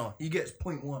for banner. He gets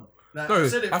 0.1. Like, No, I've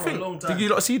said it I for think. a long time. Did you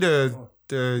not see the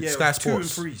Yeah, it Sky was 2 and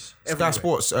Sports 3s Sky everywhere.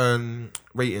 Sports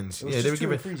ratings? It was Yeah, they were just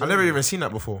 2 and giving. 3s I've never everywhere. even seen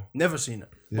that before. Never seen it.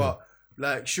 But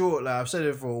like Shaw, like I've said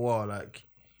it for a while. Like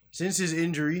since his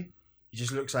injury, he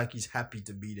just looks like he's happy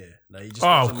to be there. Like he just Oh,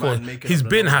 doesn't of course. mind making He's up the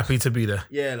been noise. happy to be there.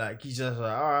 Yeah, like he's just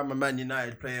like, all right, I'm a Man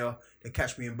United player. They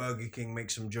catch me in Burger King, make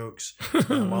some jokes.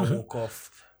 I'll walk off.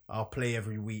 I'll play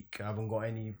every week. I haven't got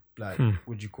any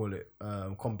what do you call it?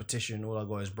 Competition. All I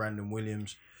got is Brandon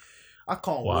Williams. I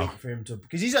can't Wow. wait for him to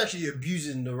because he's actually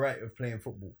abusing the right of playing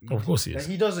football. Of course he is. Like,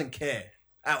 he doesn't care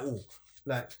at all.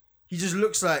 Like he just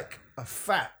looks like a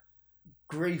fat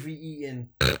gravy eating.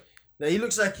 Like, he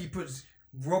looks like he puts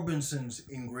Robinsons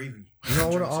in gravy. You know, I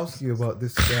want to ask you about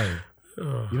this guy.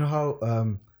 You know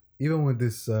how even with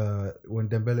this when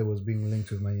Dembele was being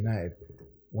linked with Man United,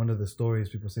 one of the stories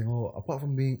people saying, oh, apart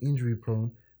from being injury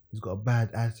prone, he's got a bad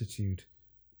attitude.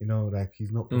 You know, like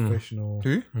he's not professional.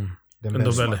 Who?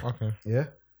 Dembele. Okay. Yeah.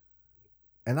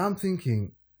 And I'm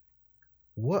thinking,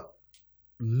 what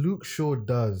Luke Shaw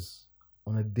does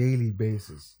on a daily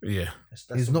basis Yeah.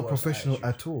 is the not worst professional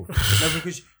attitude. at all. No,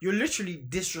 because you're literally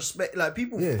disrespect. Like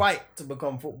people Yeah. fight to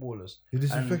become footballers. You're And,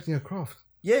 disrespecting your craft.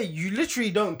 yeah, you literally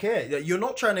don't care. Like, you're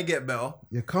not trying to get better,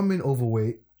 You're coming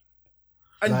overweight.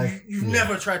 and Like, you've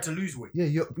never tried to lose weight. Yeah,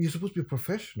 you're supposed to be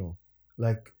professional.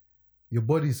 Like your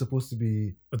body's supposed to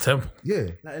be A temple.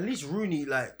 yeah. Like at least Rooney,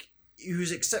 like he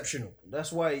was exceptional.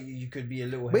 That's why you could be a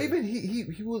little. But heavy.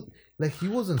 even he was like he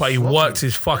wasn't. But he sloppy. worked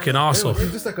his fucking ass off.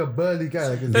 He's just like a burly guy.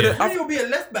 Like Rooney will be a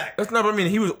left back. That's not what I mean.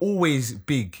 He was always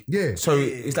big. Yeah. So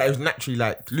it's like it was naturally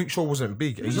like Luke Shaw wasn't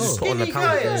big. He He's just a put on the skinny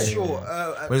power. guy, Yeah, yeah, sure. yeah.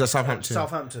 When he was at Southampton.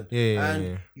 Southampton. Yeah.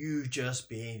 And you've just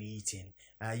been eating.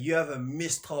 You have a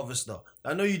missed harvester.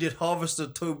 I know you did harvester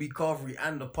Toby Carvery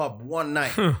and the pub one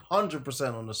night,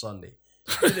 100% on the Sunday.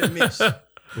 You didn't miss.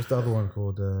 What's the other one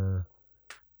called?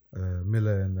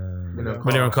 Miller and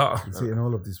Miller and Carter. You see it in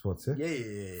all of these spots, yeah.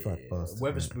 Yeah. Fat bastard.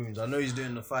 Weatherspoons. I know he's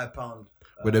doing the £5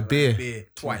 With a beer.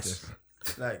 twice.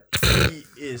 Like he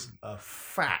is a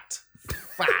fat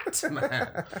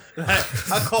man.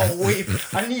 Like, I can't wait.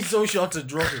 I need Solskjaer to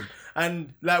drop him.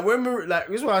 And like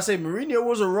this is why I say Mourinho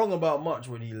wasn't wrong about much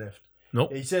when he left.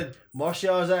 Nope. He said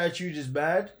Martial's attitude is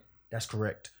bad. That's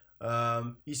correct.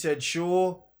 He said,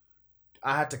 sure,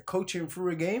 I had to coach him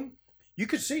through a game. You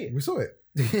could see it. We saw it.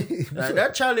 Like,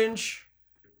 that challenge,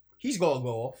 he's got to go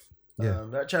off. Yeah.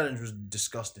 That challenge was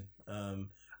disgusting. I'm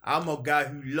a guy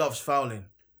who loves fouling.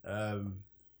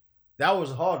 That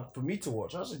was hard for me to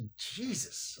watch. I was like,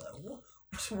 Jesus,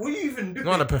 What are you even doing?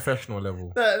 Not on a professional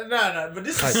level. No, but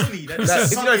this is silly.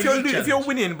 That's If you're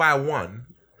winning by one,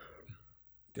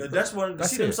 that's one. You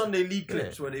see them Sunday League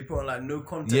clips where they put on like no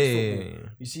context football. Yeah.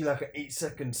 You see like an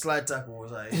 8-second slide tackle.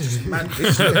 It's like it's just mad.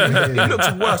 It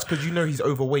looks worse because you know he's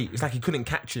overweight. It's like he couldn't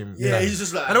catch him. Yeah, he's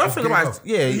just like. And the one thing about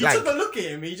he like took a look at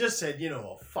him. He just said, "You know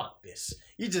what? Fuck this."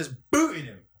 He just booted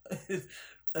him.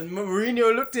 And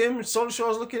Mourinho looked at him.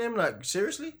 Solskjaer's looking at him like,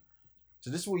 seriously? So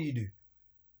this is what you do.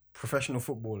 Professional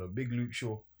footballer, big Luke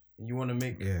Shaw. And you want to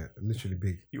make... Yeah, literally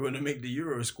big. You want to make the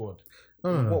Euro squad.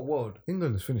 No. What world?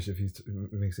 England is finished if he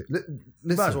makes it.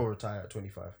 He might as well retire at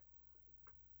 25.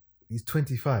 He's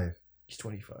 25. He's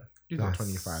 25. He's not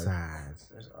 25. Sad.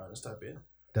 Let's type it in.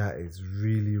 That is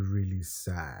really, really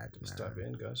sad, Let's man. type it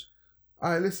in, guys.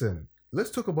 All right, listen. Let's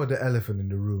talk about the elephant in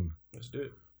the room. Let's do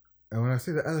it. And when I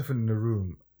say the elephant in the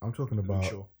room, I'm talking about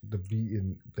Shaw. the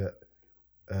beating that,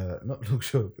 not Luke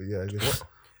Shaw, but yeah. I guess.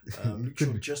 Luke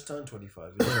Shaw just turned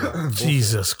 25.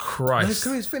 Jesus No, his Christ.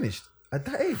 career's finished at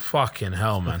that age. Fucking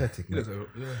hell, man. Pathetic, man.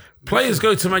 Players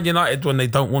go to Man United when they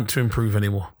don't want to improve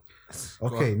anymore.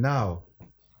 Okay, now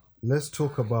let's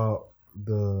talk about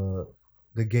the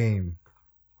game.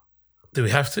 Do we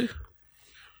have to?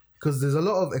 Because there's a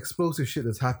lot of explosive shit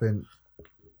that's happened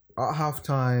at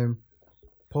halftime,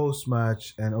 post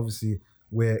match, and obviously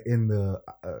we're in the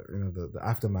the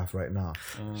aftermath right now.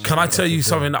 Can I tell you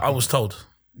something that I was told?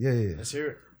 Yeah. Let's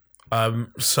hear it.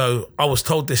 So I was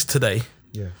told this today.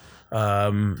 Yeah.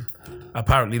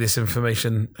 Apparently this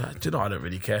information, do you know, I don't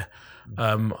really care.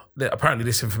 Apparently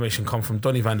this information come from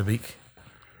Donny van der Beek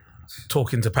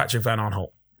talking to Patrick Van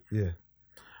Aanholt. Yeah.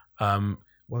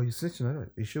 Well, you snitching on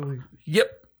it. You sure we...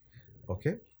 Yep.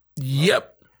 Okay.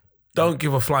 Yep. Don't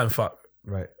give a flying fuck.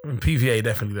 Right. And PVA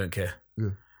definitely don't care.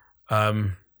 Yeah.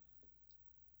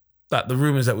 That the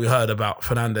rumours that we heard about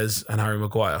Fernandes and Harry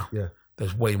Maguire, Yeah.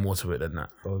 there's way more to it than that.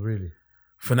 Oh, really?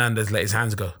 Fernandes let his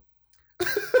hands go.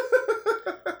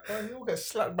 Oh, he all gets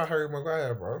slapped by Harry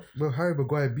Maguire, bro. Bro, Harry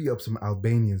Maguire beat up some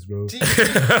Albanians, bro. Gee, this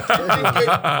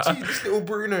little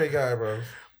Bruno guy, bro.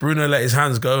 Bruno let his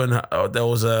hands go, and there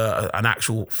was an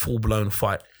actual full-blown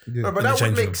fight. Yeah. No, but in the that would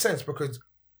changing make room. sense because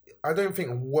I don't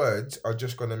think words are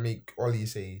just gonna make Ollie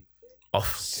say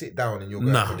Off. sit down and you're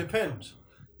No. going. It depends.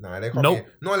 Nah, they can't. Nope.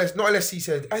 Not unless he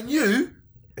said and you,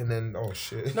 and then oh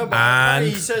shit. No, but And-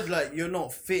 he said like you're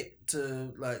not fit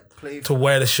to like play. To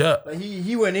wear the shirt. Like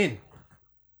he went in.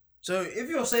 So if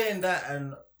you're saying that,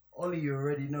 and Ollie, you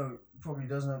already know, probably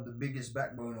doesn't have the biggest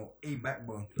backbone or a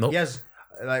backbone. Nope. He has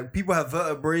like people have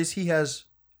vertebrae. He has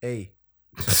a.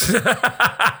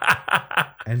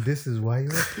 And this is why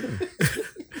you're a king.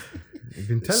 You've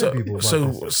been telling people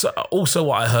about this. So also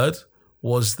what I heard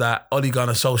was that Ole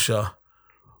Gunnar Solskjaer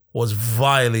was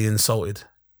vilely insulted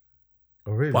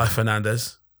Oh, really? by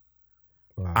Fernandes.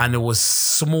 Wow. And it was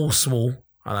small,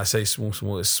 and I say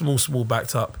small, it's small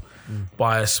backed up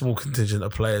by a small contingent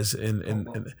of players in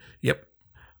the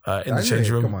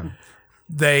changing room. Come on.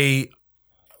 They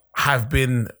have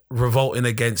been revolting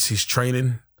against his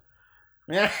training.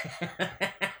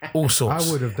 All sorts.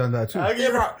 I would have done that too. Yeah,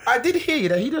 but I did hear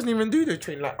that he doesn't even do the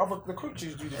training. Like the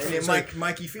coaches do the And training. then So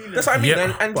Mikey Phelan. that's what I mean,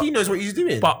 Yeah, and he knows what he's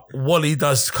doing. But Wally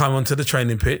does come onto the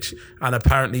training pitch, and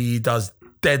apparently he does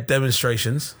dead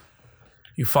demonstrations.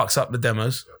 He fucks up the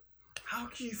demos. How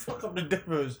can you fuck up the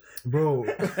demos? Bro,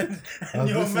 And was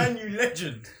you're a listening- Man U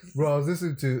legend. bro, I was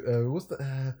listening to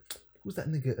who's that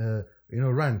nigga?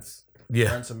 Rants.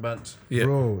 Yeah, Ransom Bants. yeah.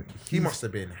 Bro, he must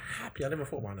have been happy. I never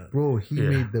thought about that. Bro, he Yeah.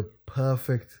 made the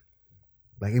perfect.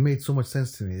 Like, it made so much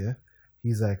sense to me. Yeah,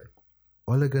 he's like,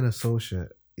 Ole Gunnar Solskjaer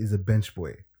is a bench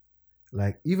boy.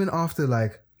 Like, even after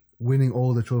like winning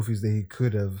all the trophies that he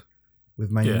could have with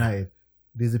Man Yeah. United,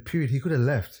 there's a period he could have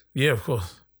left Yeah, of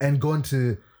course. and gone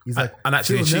to. He's like, And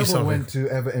actually Phil achieve Neville something. went to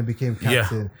Everton and became Yeah.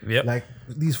 captain. Yep. Like,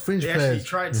 these fringe They actually players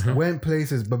tried stuff. went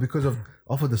places, but because of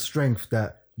the strength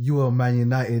that you were Man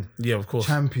United Yeah, of course.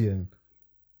 champion,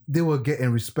 they were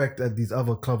getting respect at these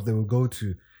other clubs they would go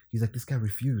to. He's like, this guy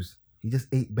refused. He just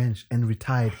ate bench and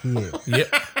retired here.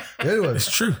 Yep, Anyway,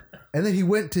 it's true. and then he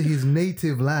went to his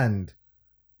native land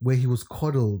where he was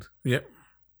coddled. Yep,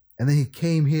 And then he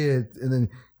came here and then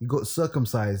he got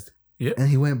circumcised. Yep. And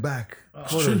he went back.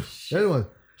 true. Anyway,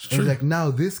 It's and true. he's like,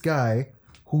 now this guy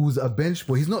who's a bench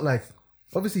boy, he's not like,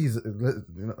 obviously he's,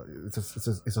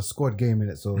 it's a squad game in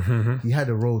it. So he had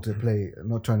a role to play. I'm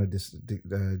not trying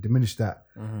to diminish that.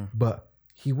 But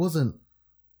he wasn't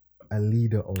a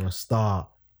leader or a star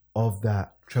of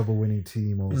that treble winning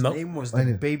team. Or His Nope. name was I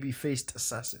the know. baby-faced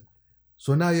assassin.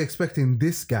 So now you're expecting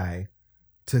this guy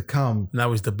to come.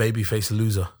 now he's the babyface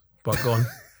loser. But go on.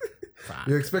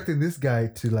 You're expecting this guy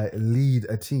to like lead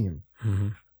a team.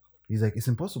 He's like, it's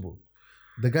impossible.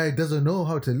 The guy doesn't know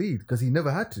how to lead because he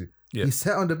never had to. Yeah. He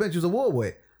sat on the bench. He was a war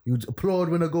boy. He would applaud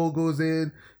when a goal goes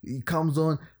in. He comes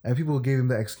on, and people gave him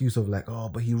the excuse of like, oh,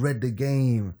 but he read the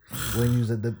game when he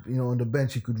was at the on the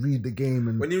bench. He could read the game,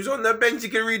 and When he was on the bench, he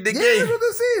could read the yeah, game. that's what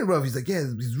I'm saying, bro. He's like, yeah,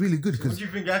 he's really good What because do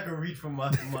you think I can read from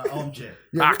my armchair?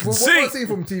 yeah, I can what see. I see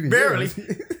from TV, Barely.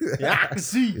 Yeah, Yeah, I can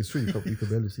see. it's true. You can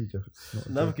barely see, Jeff. It's not-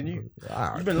 Never can you.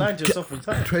 Ah, You've been lying to yourself for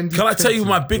time. Can I tell you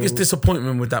my 2020, biggest bro.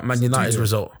 disappointment with that Man United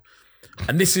result?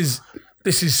 And this is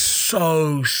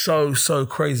so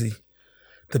crazy.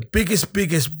 The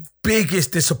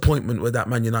biggest disappointment with that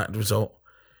Man United result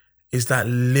is that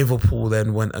Liverpool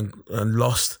then went and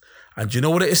lost. And do you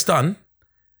know what it has done?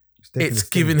 It's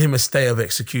given him a stay of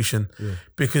execution. Yeah.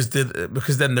 Because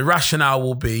then the rationale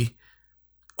will be,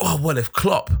 oh, well, if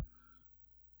Klopp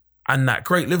and that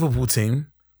great Liverpool team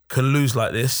can lose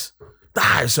like this,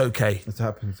 it's okay. It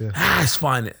happens, yeah. It's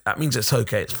fine. That means it's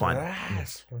okay. It's fine.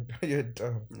 You're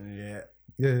dumb. Yeah.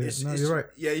 Yeah, no, you're right.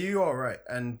 Yeah, you are right.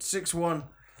 And 6-1,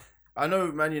 I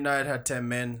know Man United had 10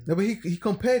 men. No, but he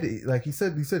compared it. Like he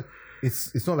said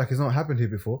it's not like it's not happened here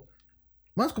before.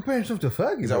 Man's comparing himself to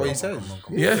Fergie. Is that bro. what he says?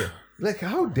 Yeah. Like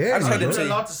how dare I just heard you? him bro?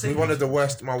 allowed to say say one of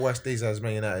this. my worst days as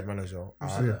Man United manager.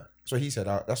 Yeah. So he said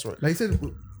that's what. Like he said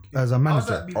as a How's manager.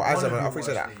 that be Oh, as one a of man, I your thought you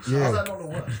said worst that. days? Yeah. How's that not the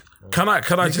worst?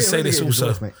 Can I just say this also?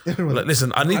 Everyone- Like,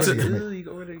 listen, I need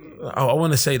to. I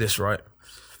want to say this right.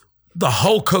 The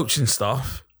whole coaching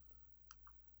staff,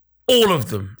 all of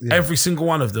them, Yeah. every single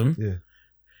one of them. Yeah,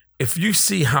 If you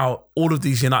see how all of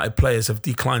these United players have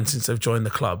declined since they've joined the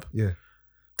club, yeah,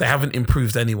 they haven't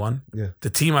improved anyone. yeah, The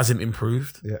team hasn't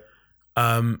improved. yeah.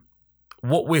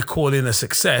 What we're calling a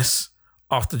success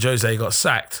after Jose got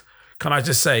sacked, can I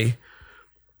just say,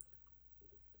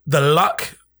 the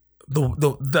luck,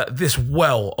 this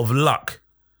well of luck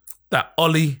that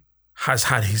Ollie has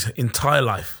had his entire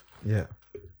life, Yeah.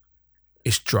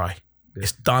 it's dry.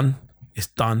 It's done. It's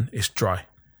done. It's dry.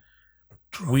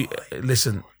 We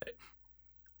listen.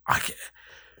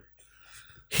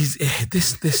 He's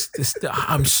this.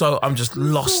 I'm just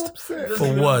lost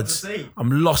for words.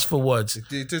 I'm lost for words.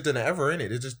 They just done it ever, innit?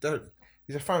 They just don't.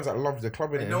 These are fans that love the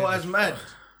club, innit? You know what's mad?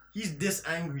 He's this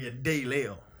angry a day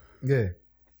later. Yeah.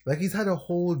 Like he's had a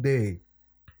whole day.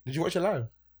 Did you watch it live?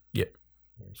 Yeah.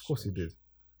 Of course he did.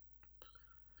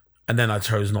 And then I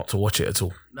chose not to watch it at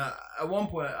all. Now, at one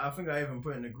point, I think I even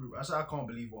put in the group. I said, I can't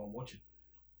believe what I'm watching.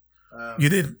 You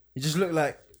did. It just looked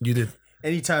like You did.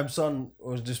 anytime Son,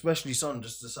 or especially Son,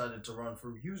 just decided to run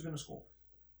through, he was going to score.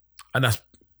 And that's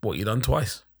what you done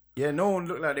twice. Yeah, no one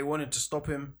looked like they wanted to stop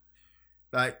him.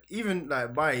 Like, even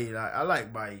like Bailly, like I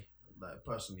like Bailly, like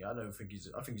personally. I think he's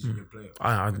a good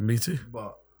player. Me too.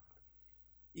 But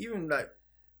even like,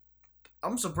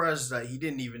 I'm surprised that he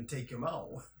didn't even take him out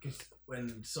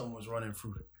when Son was running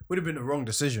through. Would have been the wrong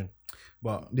decision,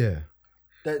 but Yeah.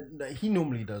 that he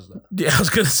normally does that. Yeah, I was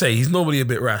gonna say he's normally a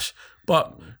bit rash,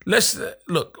 but let's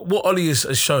look. What Ollie has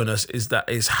shown us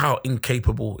is how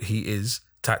incapable he is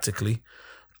tactically.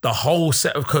 The whole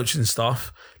set of coaching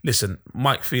staff. Listen,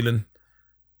 Mike Phelan.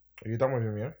 Are you done with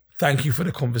him? Yeah. Thank you for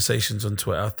the conversations on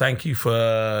Twitter. Thank you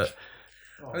for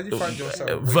How did you find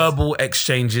yourself? verbal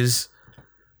exchanges.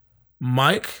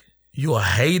 Mike, your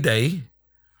heyday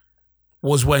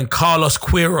was when Carlos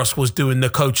Queiroz was doing the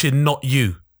coaching, not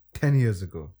you. 10 years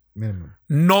ago, minimum.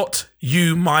 Not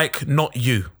you, Mike, not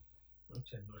you.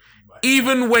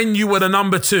 Even when you were the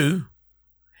number 2,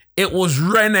 it was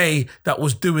Rene that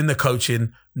was doing the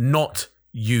coaching, not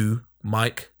you,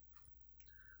 Mike.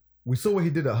 We saw what he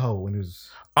did at Hull when he was.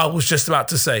 I was just about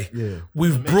to say, Yeah.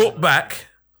 we've brought back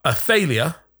a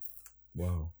failure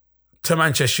Wow. to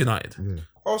Manchester United. Yeah.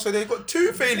 Oh, so they got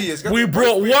 2 failures. We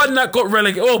brought one that got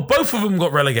relegated. Oh, both of them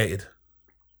got relegated.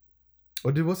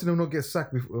 Or did what's his name not get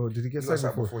sacked before? Or did he get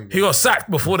sacked before? He got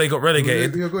sacked before they got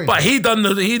relegated. You're going- But he done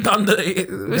the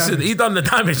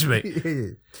damage, mate. Yeah.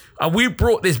 And we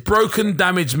brought this broken,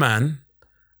 damaged man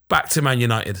back to Man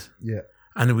United. Yeah.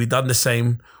 And we done the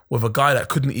same with a guy that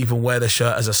couldn't even wear the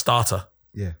shirt as a starter.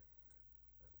 Yeah.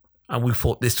 And we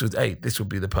thought this would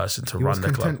be the person to He was run the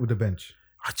content club. with the bench.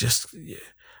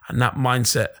 And that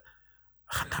mindset,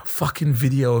 and that fucking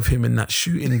video of him in that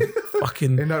shooting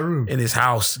fucking In that room. in his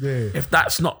house. Yeah. If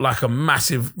that's not like a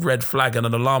massive red flag and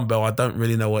an alarm bell, I don't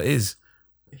really know what is.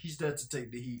 He's there to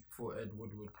take the heat for Ed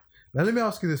Woodward. Now let me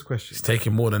ask you this question. It's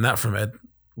taking more than that from Ed.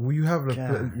 Will you have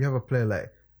Yeah. you have a player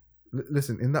like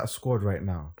listen, in that squad right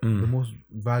now, the most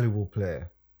valuable player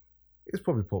is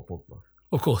probably Paul Pogba.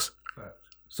 Of course.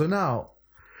 So now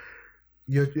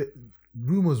your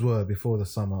rumors were before the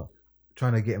summer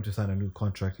trying to get him to sign a new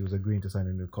contract. He was agreeing to sign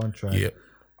a new contract. Yeah.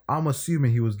 I'm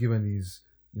assuming he was given these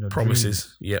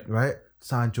Promises. dreams, Yep. right?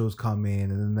 Sancho's coming,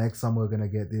 and then next summer we're gonna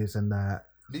get this and that.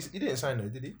 He didn't sign though,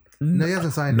 did he? No, he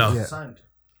hasn't signed No. it yet.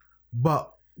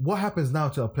 But what happens now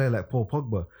to a player like Paul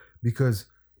Pogba? Because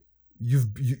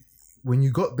when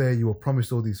you got there, you were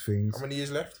promised all these things. How many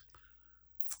years left?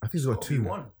 I think he's got two.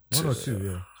 One or two,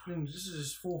 yeah. This is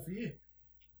his 4th year.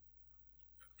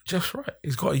 Just right.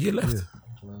 He's got a year left.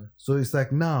 Yeah. So it's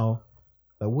like now,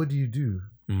 like, what do you do?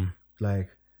 Like,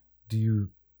 do you,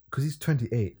 because he's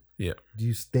 28. Yeah. Do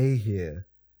you stay here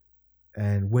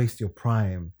and waste your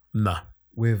prime? Nah.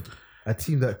 With a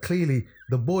team that clearly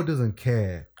the board doesn't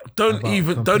care. Don't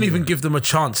even give them a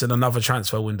chance in another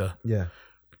transfer window. Yeah.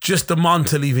 Just demand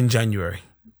to leave in January.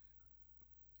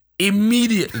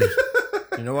 Immediately.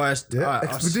 You know why?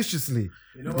 Expeditiously.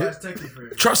 You know why it's taking for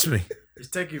him? Trust me. It's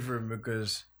taking for him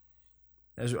because,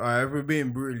 as we're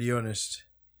being brutally honest,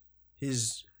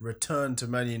 his return to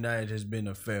Man United has been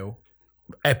a fail.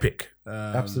 Epic.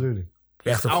 Absolutely.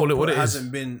 You have to call it what it is.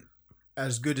 Hasn't been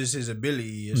as good as his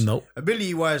ability is. Nope.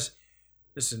 Ability wise,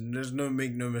 listen,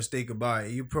 make no mistake about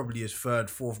it. He probably is 3rd,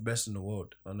 4th best in the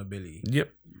world on ability.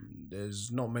 Yep.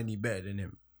 There's not many better than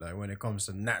him. Like when it comes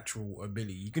to natural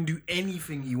ability, you can do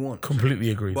anything you want. Completely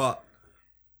agree.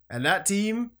 And that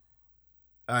team,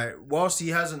 whilst he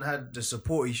hasn't had the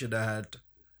support he should have had,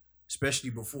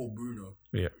 especially before Bruno.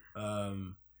 Yeah.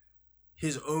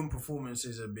 His own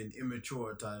performances have been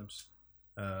immature at times.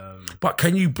 But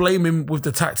can you blame him with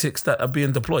the tactics that are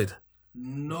being deployed?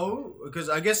 No, because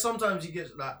I guess sometimes he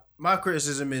gets like my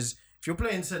criticism is if you're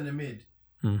playing centre mid,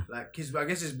 like I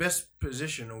guess his best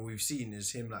position, or we've seen,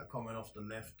 is him like coming off the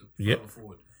left, further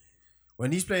forward.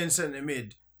 When he's playing centre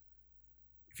mid,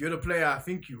 if you're the player I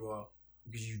think you are,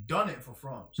 because you've done it for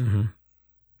France,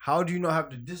 how do you not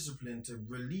have the discipline to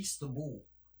release the ball?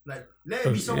 Like, let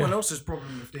it be someone else's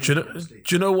problem if they do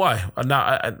you know why? Now,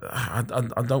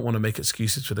 I don't want to make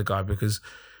excuses for the guy because,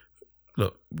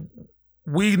 look,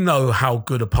 we know how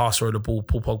good a passer of the ball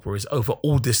Paul Pogba is over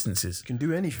all distances. Can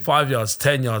do anything. 5 yards,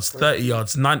 10 yards, 30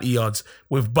 yards, 90 yards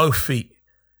with both feet,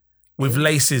 with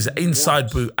laces,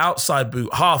 inside boot, outside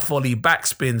boot, half volley,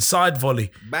 backspin, side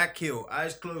volley. Back heel,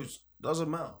 eyes closed. Doesn't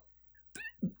matter.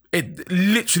 It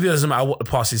literally doesn't matter what the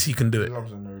pass is, he can do it. He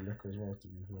loves a no look as well, to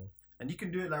be fair. And you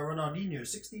can do it like Ronaldinho,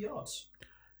 60 yards.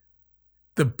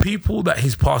 The people that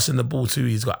he's passing the ball to,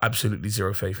 he's got absolutely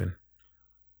zero faith in.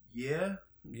 Yeah.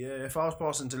 If I was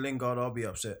passing to Lingard, I'll be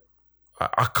upset.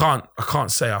 I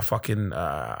can't say I fucking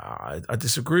I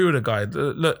disagree with the guy.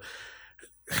 Look,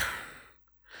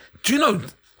 do you know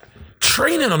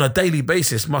training on a daily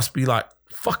basis must be like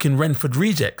fucking Renford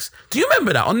Rejects? Do you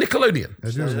remember that on Nickelodeon?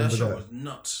 I do remember That show that. was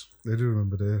nuts. I do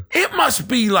remember that. It must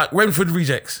be like Renford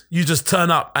Rejects. You just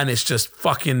turn up and it's just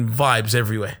fucking vibes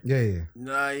everywhere. Yeah.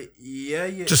 Nah, yeah.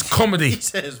 Just comedy. He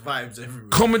says vibes everywhere.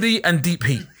 Comedy and deep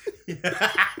heat.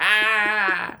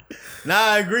 Nah,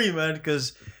 I agree, man.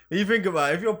 Because when you think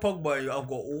about it, if you're Pogba, I've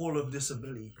got all of this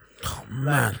ability. Oh,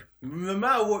 man. No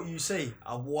matter what you say,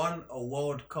 I won a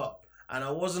World Cup. And I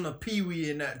wasn't a peewee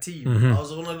in that team. Mhm. I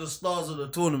was one of the stars of the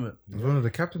tournament. He was one of the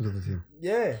captains of the team.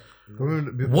 Yeah.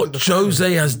 What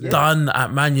Jose has done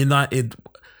at Man United,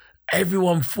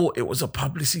 everyone thought it was a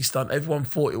publicity stunt. Everyone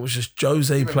thought it was just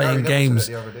Jose playing games.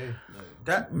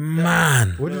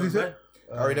 Man. What did he say?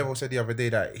 Harry Neville said the other day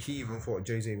that he even thought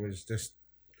Jose was just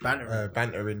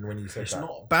bantering when he said It's that.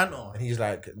 not banter. And he's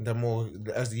like, the more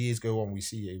as the years go on, we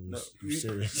see it was You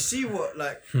serious. see what,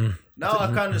 like, now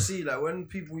I kind of see, like, when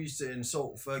people used to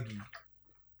insult Fergie,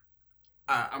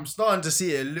 I'm starting to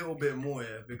see it a little bit more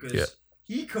here because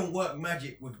he can work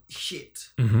magic with shit.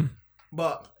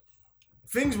 But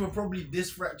things were probably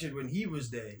disfractured when he was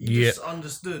there. He just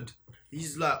understood.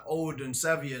 He's like old and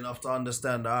savvy enough to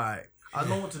understand, all right, I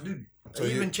know what to do. So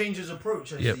he you- even changed his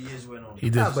approach as the years went on.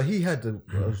 Yeah, but he had the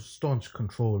staunch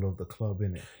control of the club,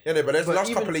 innit? Yeah, no, but the last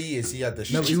even- couple of years he had the No,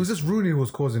 shit. but it was just Rooney who was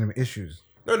causing him issues.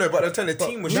 No, but I'm telling the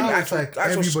team was now shit. it's like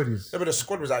everybody's. No, but the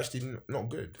squad was actually not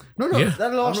good. No.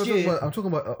 That last year. I'm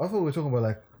talking about. I thought we were talking about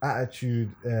like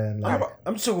attitude and like.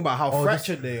 I'm just talking about how Oh,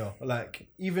 fractured they are. Like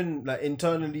even like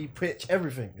internally, pitch,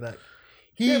 everything. Like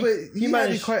he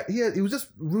managed. it was just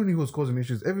Rooney who was causing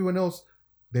issues. Everyone else,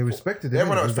 they respected him.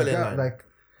 Everyone innit? else It was fell in like, line. like,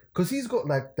 because he's got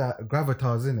like that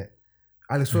gravitas in it.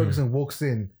 Alex Ferguson walks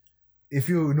in. If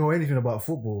you know anything about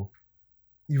football,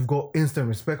 you've got instant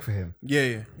respect for him.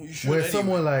 Yeah. You should Where anyway.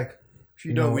 someone like If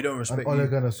you don't, we don't respect Ole you.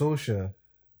 Gunnar Solskjaer,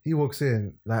 he walks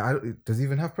in like, does he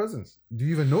even have presence? Do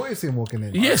you even notice him walking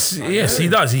in? Yes, he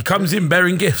does. He comes in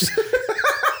bearing gifts.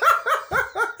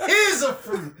 Here's a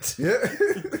fruit. Yeah.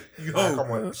 Come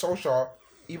on, Solskjaer.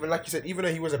 Even like you said, even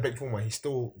though he was a big former, he's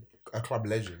still a club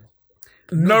legend.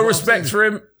 No but respect I'm for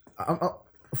him.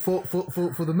 for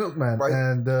the milkman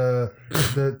and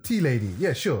the tea lady.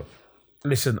 Yeah, sure.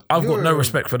 Listen, I've got no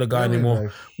respect for the guy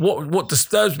anymore. What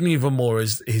disturbs me even more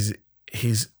is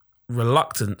his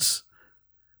reluctance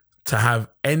to have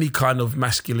any kind of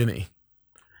masculinity.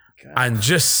 And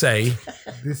just say,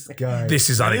 this guy, this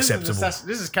is unacceptable. This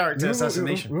is character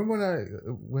assassination. Remember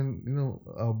when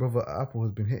our brother Apple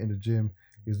has been hitting the gym,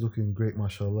 he's looking great,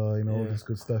 mashallah, all this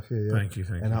good stuff here. Yeah? Thank you.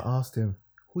 And I asked him,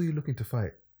 who are you looking to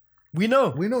fight? We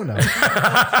know now. This is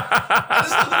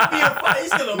gonna be a fight.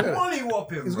 He's gonna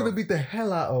mollywop him. He's gonna beat the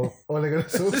hell out of Ole Gunnar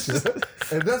Solskjaer,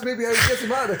 and that's maybe how he gets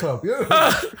him out of the club.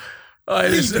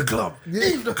 Leave the club.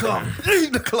 Leave the club.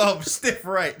 Leave the club. Stiff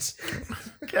rights.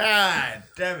 God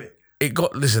damn it. It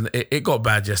got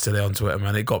bad yesterday on Twitter,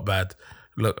 man. It got bad.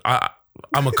 Look,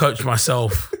 I'm a coach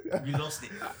myself. You lost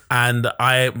it. And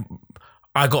I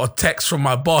got a text from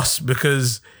my boss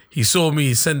because he saw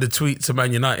me send a tweet to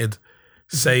Man United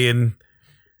saying,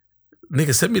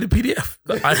 "Nigga, send me the PDF.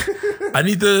 I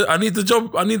need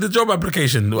the job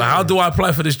application. How do I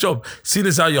apply for this job? Seeing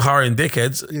as how you're hiring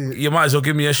dickheads, you might as well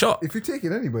give me a shot." If you're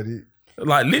taking anybody,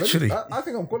 like literally, I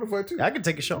think I'm qualified too. I can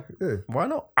take a shot. Yeah. Why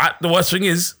not? The worst thing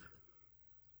is,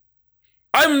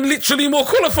 I'm literally more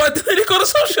qualified than any kind of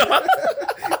social.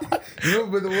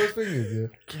 But the worst thing is,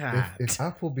 if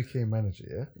Apple became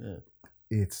manager,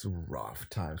 it's rough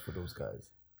times for those guys.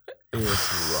 It's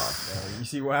rough. You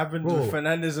see what happened with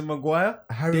Fernandes and Maguire?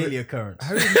 Daily occurrence.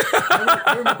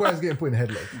 Harry Maguire's getting put in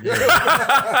headlock. Nah,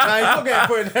 he's not getting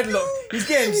put in headlock. He's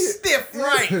getting stiff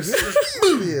rights.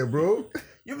 Yeah, bro.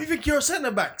 You think you're a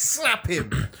centre back? Slap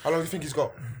him. How long do you think he's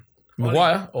got?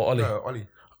 Maguire or Ollie? No, Ollie.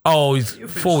 Oh, he's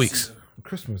 4 weeks.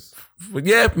 Christmas.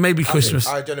 Yeah, maybe Christmas.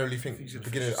 I generally think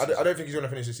beginning. I don't think he's going to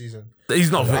finish the season.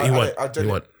 He's not. He won't. He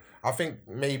won't. I think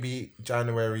maybe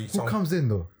January. Who comes in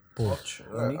though? I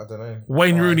don't know.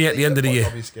 Wayne Rooney at the end of the year.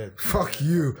 I'll be scared. Fuck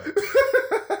you.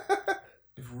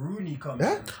 If Rooney comes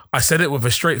in. I said it with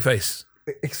a straight face.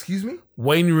 Excuse me?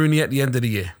 Wayne Rooney at the end of the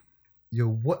year. Yo,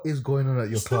 what is going on at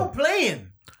your Still club?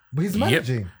 playing. But he's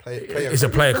managing. He's a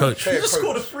player coach. He just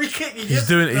scored a free kick. He's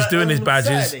doing his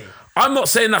badges. Saturday. I'm not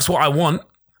saying that's what I want.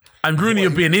 And Rooney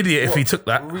would be an idiot if he took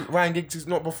that. Ryan Giggs is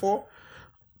not before.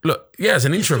 Look, as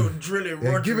an interim.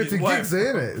 Give it to Giggs,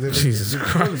 innit? Jesus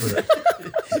Christ.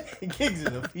 Giggs is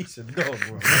a piece of dog,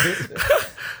 bro.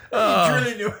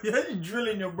 You're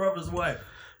drilling your brother's wife.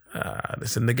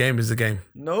 Listen, the game is the game.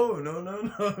 No.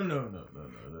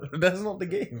 That's not the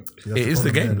game. It is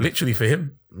the game, literally for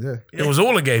him. Yeah. It was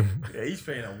all a game. Yeah, he's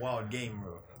playing a wild game,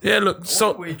 bro. Yeah, look.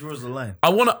 So where he draws the line. I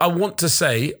want to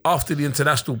say after the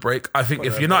international break, I think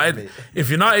if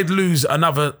United lose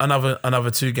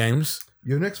another 2 games,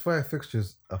 your next 5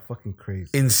 fixtures are fucking crazy.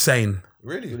 Insane.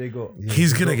 Really? They got. Yeah,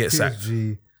 He's they gonna got get sacked.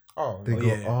 PSG, They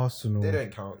got Arsenal. They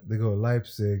don't count. They got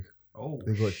Leipzig.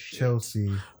 They got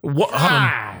Chelsea. What?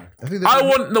 I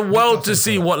want the world to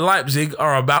see what Leipzig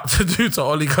are about to do to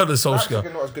Ole Gunnar Leipzig are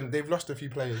Solskjaer. not as good. They've lost a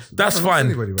few players. That's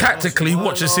fine. Tactically,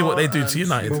 watch and see what they do to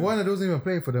United. But Werner wasn't even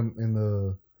playing for them in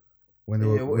the when they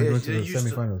went to the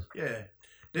semi-finals.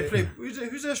 They play.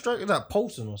 Who's their striker? That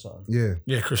Poulsen or something?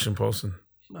 Yeah, Christian Poulsen.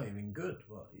 He's not even good,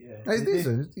 but yeah. He's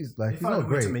decent. He's not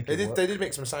great. They did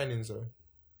make some signings though.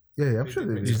 Yeah, I'm sure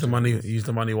they did. Use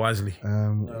the money wisely. Who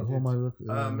am I looking?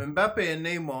 Mbappe and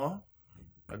Neymar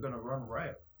are gonna run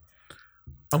riot.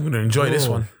 I'm gonna enjoy this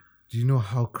one. Do you know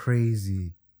how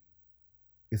crazy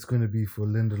it's gonna be for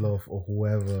Lindelof or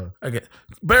whoever? Okay,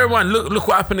 bear in mind, look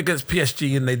what happened against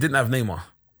PSG, and they didn't have Neymar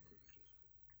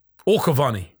or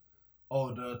Cavani.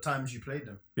 Oh, the times you played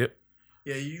them. Yep.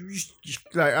 Yeah, you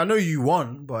like. I know you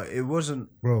won, but it wasn't.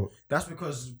 Bro, that's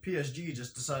because PSG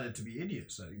just decided to be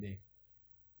idiots. Like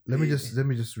Let me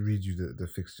just read you the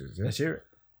fixtures. Yeah? Let's hear it.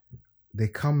 They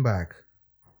come back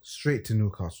straight to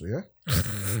Newcastle. Yeah.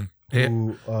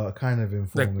 Who are kind of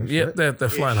informed. They're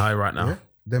flying high right now. Yeah?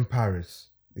 Then Paris.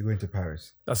 You're going to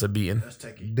Paris. That's a beating. That's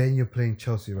techie. Then you're playing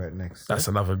Chelsea right next. That's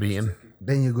another beating.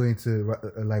 Then you're going to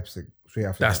Leipzig straight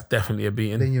after That's that. definitely a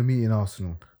beating. Then you're meeting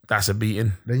Arsenal. That's a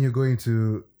beating. Then you're going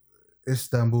to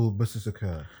Istanbul,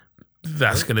 Basaksehir.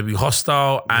 That's going to be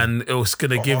hostile, and it's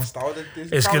going to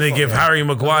give Harry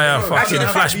Maguire fucking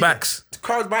flashbacks. The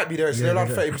crowd might be there, so they're allowed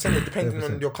 30% depending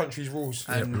on your country's rules.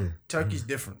 And Turkey's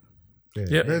different.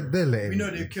 Yeah. They're letting. We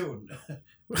know they're killed.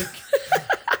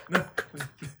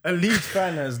 A Leeds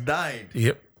fan has died.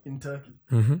 Yep. In Turkey.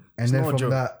 Mm-hmm. And then from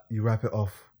that, you wrap it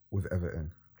off with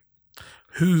Everton.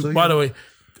 Who, by the way,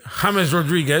 James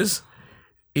Rodriguez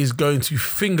is going to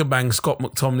finger bang Scott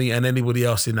McTominay and anybody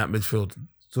else in that midfield.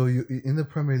 So you in the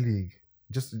Premier League,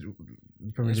 just the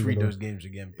Premier Let's League read those games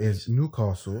again, please. Is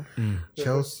Newcastle,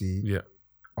 Chelsea,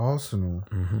 Arsenal,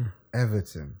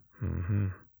 Everton,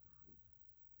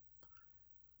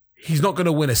 He's not going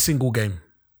to win a single game.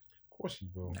 Of course he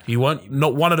will. He won't.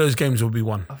 Not one of those games will be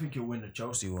won. I think he'll win the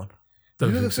Chelsea one. You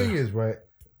know the thing is, right?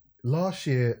 Last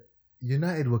year,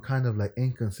 United were kind of like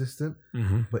inconsistent,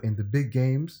 but in the big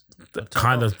games,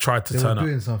 Kind of tried to they turn were up.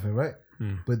 doing something, right?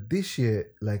 Mm. But this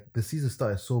year, like the season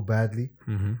started so badly.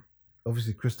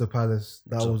 Obviously, Crystal Palace,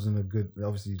 that wasn't a good.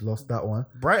 Obviously, lost that one.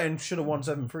 Brighton should have won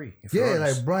 7-3. Yeah,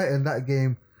 like Brighton, that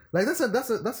game. Like that's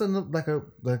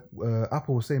like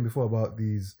Apple was saying before about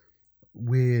these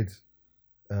weird,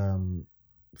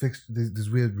 these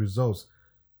weird results.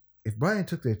 If Brighton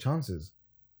took their chances,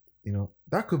 you know,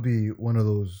 that could be one of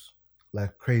those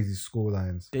like crazy score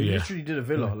lines. They literally did a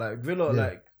Villa. Like Villa,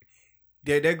 like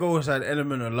their goals had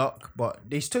element of luck, but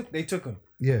they took them.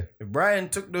 Yeah. If Brighton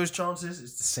took those chances,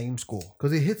 it's the same score.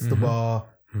 Because it hits the bar,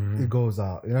 it goes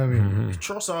out. You know what I mean? If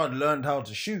Trossard learned how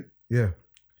to shoot, Yeah.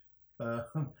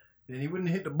 then he wouldn't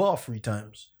hit the bar 3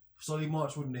 times. Solly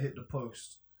March wouldn't have hit the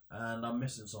post, and I'm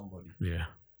missing somebody. Yeah.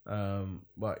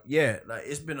 But yeah, like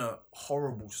it's been a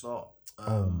horrible start.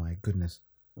 Oh my goodness.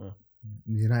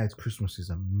 United's Christmas is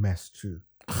a mess too.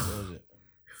 What is it?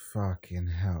 Fucking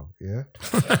hell, yeah.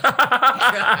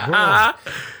 Bro.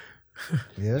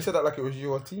 Yeah. You said that like it was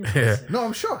your team. Yeah. No,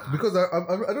 I'm shocked because I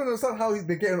don't understand how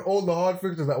they're getting all the hard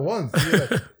fixtures at once.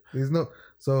 Yeah. There's no.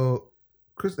 So,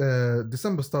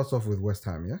 December starts off with West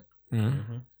Ham. Yeah.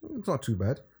 It's not too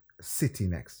bad. City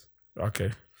next.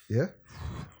 Okay. Yeah.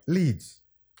 Leeds.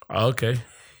 Okay.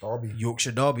 Derby.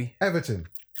 Yorkshire Derby. Everton.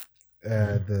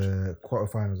 The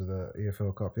quarterfinals of the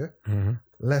EFL Cup. Yeah.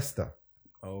 Leicester.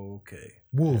 Okay.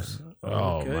 Wolves.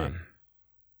 Oh man.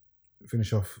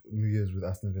 Finish off New Year's with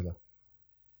Aston Villa.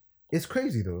 It's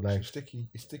crazy though. Like It's sticky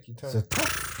time. it's a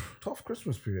tough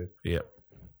Christmas period. Yep.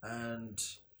 And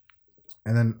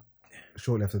then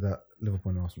shortly after that,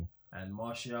 Liverpool and Arsenal. And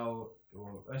Martial,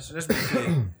 let's be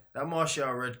clear, that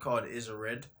Martial red card is a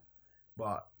red,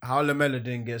 but how Lamella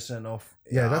didn't get sent off?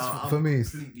 Yeah, that's I'm for me.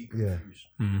 completely Yeah. confused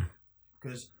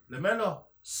because Lamella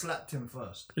slapped him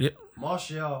first. Yep.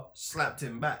 Martial slapped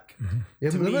him back. Yeah,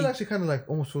 To but Lamella me- actually kind of like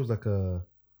almost feels like a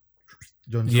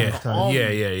John Yeah. Stones type. Arm. Yeah.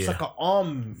 It's like an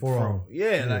arm Forearm.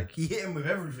 Yeah, Yeah. like he hit him with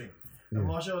everything. And Yeah.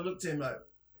 Martial looked at him like,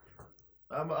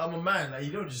 I'm a man. Like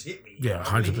you don't just hit me. Yeah. I'm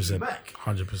gonna hit you 100%. back.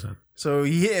 100%. So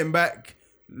he hit him back.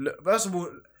 First of all,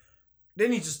 they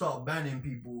need to start banning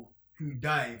people who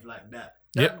dive like that.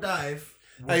 That Yep. dive.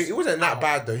 Hey, it wasn't that out.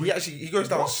 bad though. He goes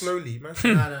down was. slowly, man.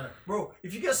 Nah. Bro,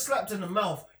 if you get slapped in the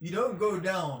mouth, you don't go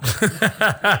down.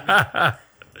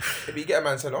 If you get a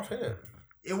man sent off, innit?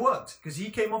 It worked because he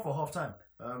came off at half time.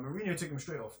 Mourinho took him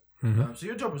straight off. So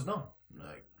your job was done.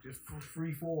 Like just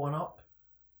 3-4-1 up.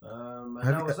 And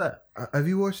that was that. Have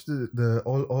you watched the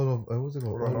all of what's it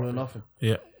called? All or nothing.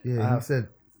 Yeah. Yeah, he said,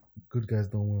 "Good guys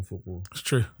don't win football. It's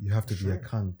true. You have to be a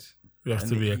cunt." You have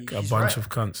And to be a he's bunch right. of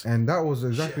cunts. And that was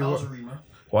exactly what. Shithousery, man.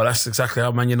 Well, that's exactly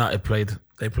how Man United played.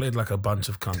 They played like a bunch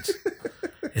of cunts.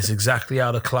 It's exactly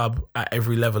how the club at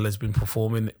every level has been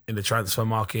performing in the transfer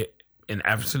market, in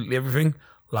absolutely everything,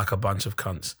 like a bunch of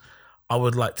cunts. I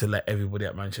would like to let everybody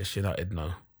at Manchester United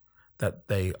know that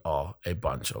they are a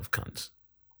bunch of cunts.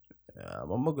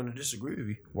 I'm not going to disagree with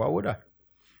you. Why would I?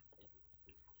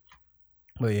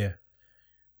 But yeah,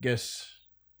 guess.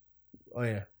 Oh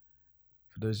yeah,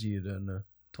 for those of you that don't know,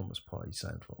 Thomas Partey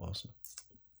signed for Arsenal.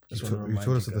 You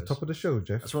told us at the top of the show,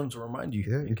 Jeff. I just wanted to remind you.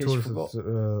 Yeah, in you case told you us. forgot.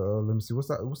 Let me see. What's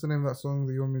the name of that song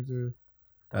that you want me to?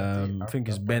 I think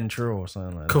it's Ben Trill or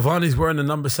something like that. Cavani's wearing the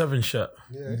number 7 shirt.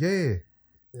 Yeah.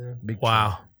 Big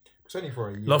Wow. It's only for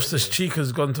a year. Loftus Cheek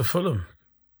has gone to Fulham.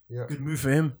 Yeah. Good move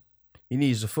for him. He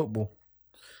needs the football.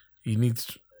 He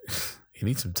needs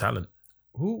some talent.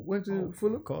 Who went to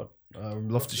Fulham? God,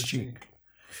 Loftus Cheek.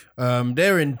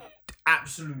 They're in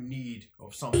absolute need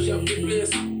of something. Mash up the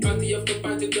place. Party after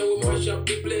party, then we mash up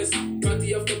the place.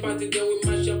 Party after party, then we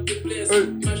mash up the place.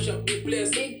 Mash up the place.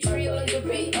 Big Trill on the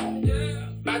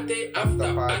beat. Party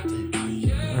after party.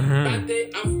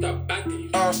 Party after party.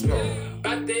 Arsenal.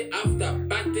 Party after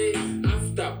party.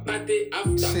 After party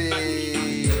after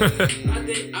party.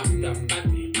 Party after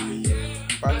party.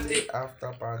 Party after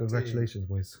party. Congratulations,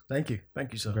 boys. Thank you,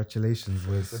 sir. Congratulations,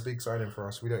 boys. It's a big signing for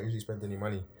us. We don't usually spend any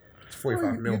money. It's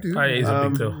 45 mil. You do. Hey, it's a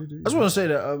big deal. I just want to say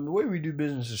that the way we do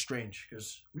business is strange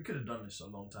because we could have done this a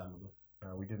long time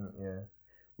ago. We didn't. Yeah,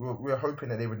 we were hoping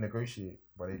that they would negotiate,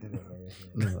 but they didn't.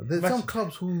 No, there's some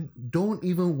clubs who don't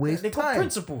even waste They got time.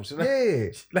 principles. Like, Yeah.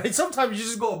 like sometimes you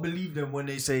just gotta believe them when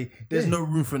they say there's no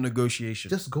room for negotiation.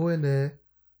 Just go in there.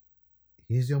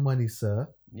 Here's your money, sir.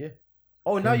 Yeah.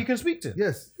 Oh, now you can speak to.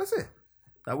 Yes, that's it.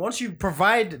 Like once you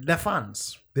provide the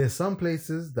fans. There's some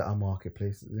places that are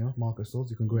marketplaces, market stores.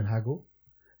 You can go and haggle.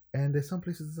 and there's some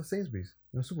places it's a Sainsbury's,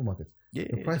 supermarkets. Yeah,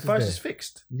 the price, is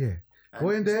fixed. Yeah, And go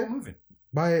in it's there, not moving.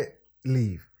 buy it,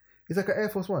 leave. It's like an Air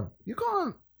Force One. You're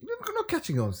not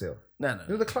catching it on sale. No.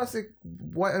 You know the classic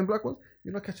white and black ones?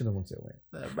 You're not catching them on sale,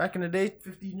 man. Back in the day,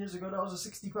 15 years ago, that was a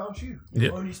 £60 shoe. Yeah.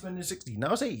 You're only spending 60.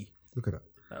 Now it's 80. Look at that.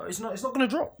 No, it's not going to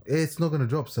drop. It's not going to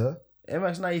drop, sir. Air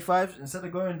Max 95s, instead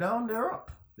of going down, they're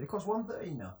up. They cost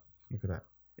 $130 now. Look at that.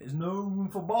 There's no room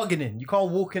for bargaining. You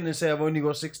can't walk in and say, I've only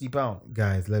got £60.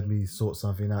 Guys, let me sort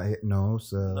something out here. No,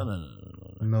 sir. No.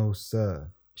 No, sir.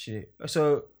 Shit.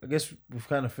 So, I guess we've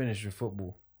kind of finished with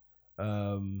football.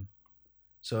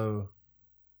 So,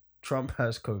 Trump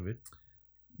has COVID.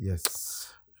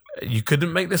 Yes. You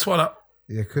couldn't make this one up.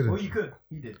 Yeah, couldn't. Well, you could.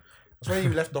 He did. That's why he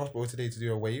left the hospital today to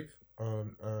do a wave.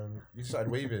 He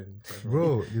started waving.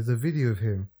 Bro, there's a video of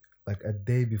him like a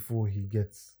day before he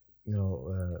gets,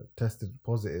 tested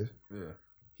positive. Yeah.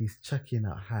 He's chucking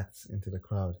out hats into the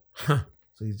crowd.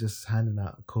 So he's just handing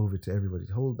out COVID to everybody.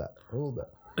 Hold that.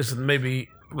 Listen, maybe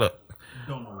look.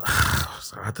 Don't know.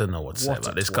 I don't know what to say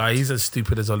about this guy. He's as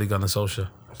stupid as Ole Gunnar Solskjaer.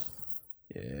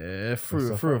 Yeah,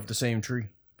 fruit of the same tree.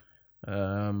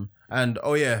 And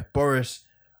oh yeah, Boris.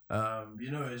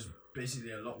 It's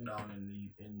basically a lockdown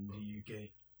in the UK.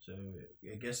 So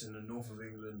I guess in the north of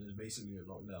England, there's basically a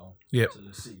lockdown. Yep. So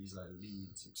the cities like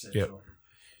Leeds, etc. Yep.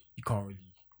 You can't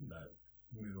really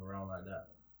move around like that.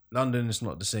 London is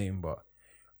not the same, but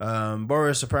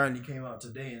Boris apparently came out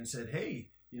today and said, "Hey,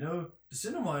 the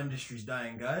cinema industry's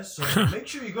dying, guys. So make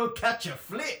sure you go catch a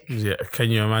flick." Yeah, can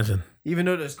you imagine? Even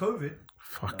though there's COVID.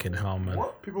 Fucking hell, man.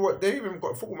 What? People, they even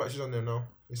got football matches on there now.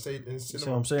 It's in cinema. That's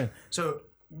what I'm saying. So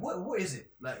what is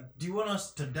it? Like, do you want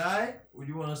us to die or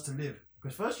do you want us to live?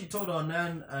 Because first you told our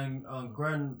nan and our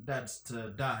granddads to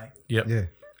die. Yep. Yeah.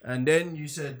 And then you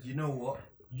said, you know what?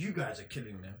 You guys are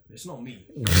killing them. It's not me.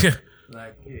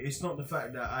 Like, it's not the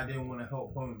fact that I didn't want to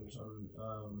help homes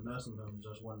and nursing homes.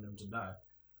 I just want them to die.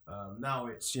 Now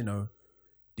it's, the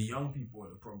young people are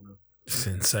the problem. It's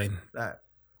insane. That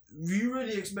you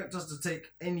really expect us to take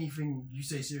anything you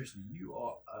say seriously? You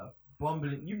are a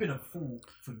bumbling. You've been a fool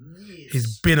for years.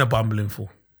 He's been a bumbling fool.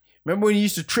 Remember when he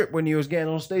used to trip when he was getting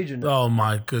on stage? And oh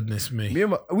my goodness me!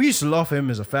 We used to laugh at him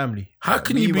as a family. How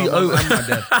can you be my over? mum and my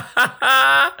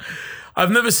dad.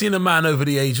 I've never seen a man over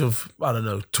the age of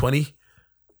 20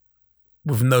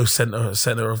 with no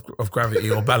center of gravity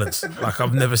or balance. Like,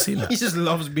 I've never seen that. He just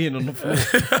loves being on the floor.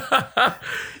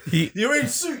 You're in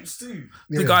suits too.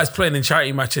 The guy's playing in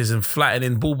charity matches and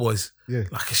flattening ball boys. Yeah.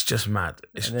 Like, it's just mad.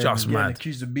 It's And then just getting mad.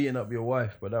 accused of beating up your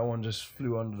wife, but that one just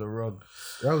flew under the rug.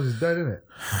 That was his dad, isn't it?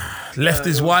 Left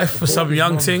his wife for some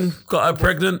young thing, got her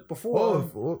pregnant.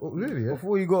 Before, really? Yeah?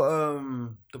 Before you got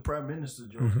the prime minister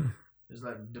job, it's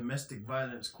like domestic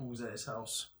violence calls at his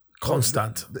house.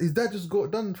 Constant. His dad just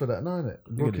got done for that, isn't it?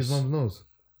 Broke his mum's nose.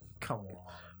 Come on.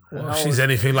 Well, if she's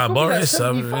anything like Boris, They're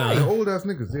old ass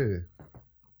niggas, yeah.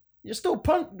 You're still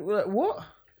what?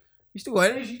 You still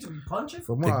got energy to be punching?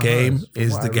 The game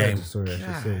is the game. Sorry, I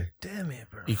should say. Damn it,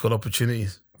 bro. Equal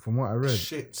opportunities. From what I read,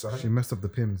 Shit, son. she messed up the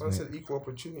pins. I Mate. said equal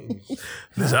opportunities.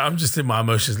 Listen, I'm just in my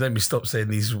emotions. Let me stop saying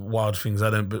these wild things.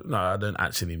 I don't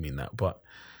actually mean that. But,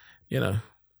 Have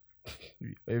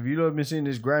you not been seeing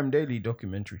this Grime Daily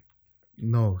documentary?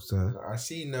 No, sir. I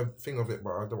seen the thing of it,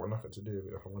 but I don't want nothing to do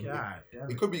with it. God damn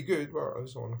it could be good, but I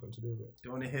just don't want nothing to do with it. Do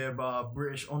you want to hear about a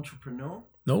British entrepreneur?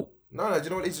 Nope. No, do you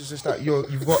know what it is? It's just that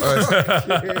you've got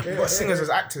you've got singers as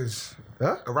actors,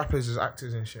 rappers as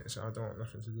actors and shit. So I don't want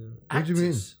nothing to do with it. What do you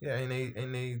mean? Yeah,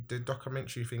 in the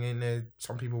documentary thing, in there,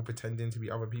 some people pretending to be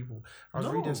other people. I was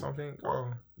reading something.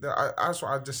 That's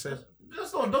what I just said.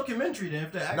 That's not a documentary then.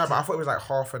 If they're acting. No, but I thought it was like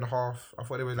half and half. I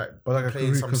thought it was like like a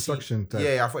playing some reconstruction type.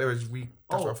 Yeah, I thought it was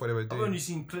that's what I thought they were doing. I've only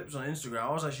seen clips on Instagram. I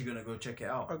was actually gonna go check it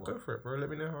out. Oh, go for it, bro. Let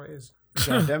me know how it is.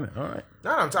 God damn it! All right.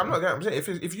 No, I'm not. I'm saying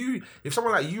if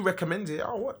someone like you recommends it,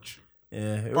 I'll watch.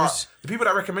 Yeah, but the people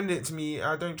that recommend it to me,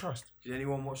 I don't trust. Did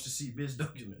anyone watch the CBiz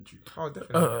documentary? Oh,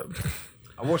 definitely.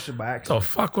 I watched it by accident. So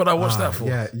fuck would I watch that for?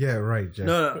 Yeah, right, Jeff.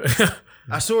 No.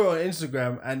 I saw it on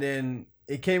Instagram and then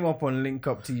it came up on Link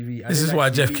Up TV. This is why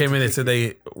Jeff came in here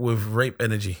today with rape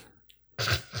energy.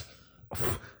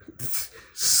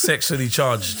 Sexually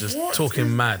charged, just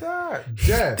talking mad.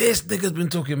 Yeah. This nigga's been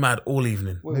talking mad all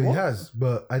evening. No, he has,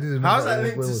 but I didn't know. How's that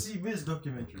linked to CBiz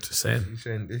documentary? Just saying.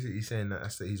 He's saying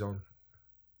that's that he's on.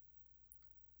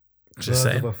 Just Birds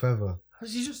saying. of a feather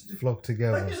You just flock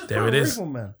together. Like you just There put it rape is.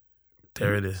 on man.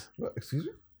 There it is. What, excuse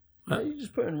me? Yeah, you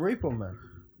just putting rape on man.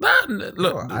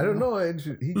 Look, I don't know.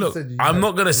 He look, said you I'm had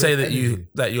not gonna say rape energy.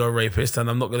 that you're a rapist, and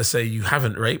I'm not gonna say you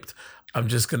haven't raped. I'm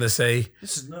just gonna say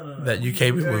that you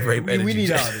came in with rape energy. We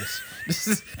need out of this. This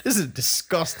is a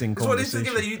disgusting That's what these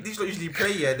conversation. things that these lot usually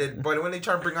play, yeah. But when they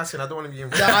try and bring us in, I don't want to be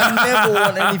involved. I never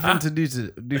want anything to do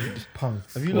with this.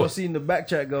 Punks. Have you not seen the back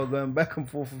chat girl going back and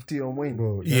forth with Tion Wayne?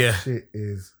 Bro, that Yeah. shit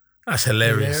is That's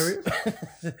hilarious.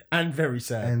 And very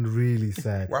sad. and really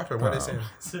sad. What happened? What are they saying?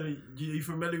 So you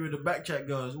familiar with the back chat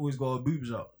girl who's always got her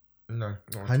boobs up? No.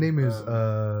 Her name is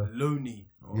Loney.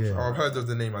 yeah, Oh, I've heard of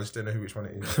the name. I just don't know which one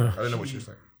it is. I don't know what she was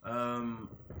like.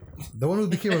 the one who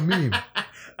became a meme.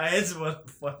 I answered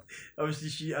one.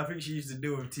 Obviously, I think she used to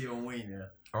deal with Tion Wayne. Yeah.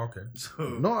 Oh, okay. So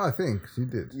No, I think she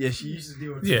did. yeah, she used to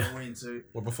deal with Yeah. Tion Wayne. So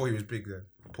Well, before he was big, then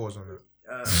pause on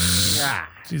that.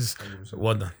 Jesus,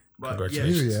 well done. But,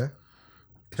 Congratulations. Yeah,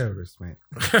 terrorist, mate.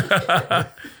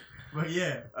 but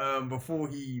yeah, before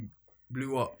he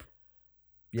blew up.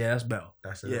 Yeah, that's better.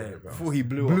 That's a little yeah. bit better. Before he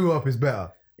blew Blew up is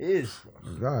better. It is.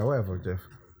 Alright, whatever, Jeff.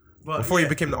 But Before yeah, he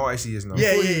became the artist he is now.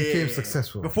 Yeah, Before yeah, he yeah, became yeah.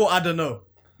 successful. Before I don't know.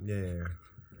 Yeah.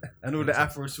 And all the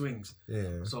Afro swings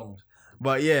Yeah. songs.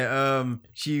 But yeah,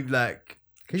 she like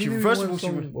Can she you name first one of all she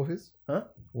song was of his? Huh?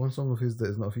 One song of his that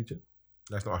is not a feature.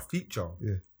 That's not a feature.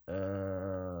 Yeah,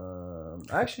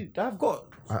 actually I've got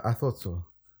I thought so.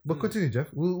 But continue, Jeff.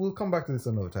 We'll come back to this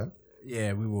another time.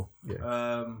 yeah, we will.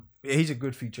 Yeah. Yeah, he's a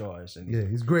good feature artist and Yeah,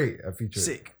 he's great at featuring.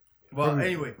 sick. But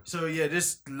anyway, so yeah,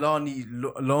 this Lani,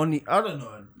 I don't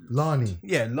know. Lani.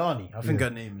 Yeah, Lani, I think Yeah.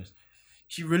 her name is.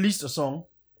 She released a song.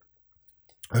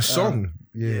 A song.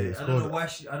 Yeah, Yeah, it's I don't know called why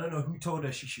I don't know who told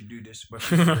her she should do this, but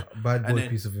she Bad and Boy then-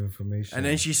 Piece of Information. And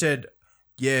then she said,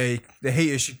 yeah, the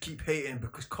haters should keep hating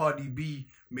because Cardi B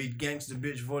made Gangsta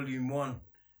Bitch Volume 1.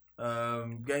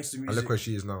 Gangsta And Music. look where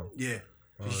she is now. Yeah.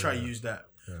 Oh, She's trying to yeah. use that.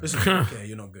 Yeah. Listen, okay,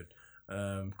 you're not good.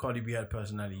 Cardi B had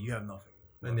personality. You have nothing.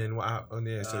 And then what happened?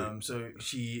 Yeah, so So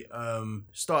she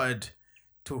started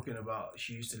talking about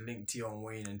she used to link Tion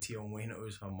Wayne and Tion Wayne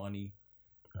owes her money.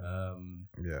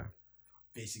 yeah,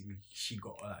 Basically, she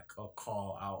got like a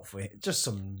car out for it. Just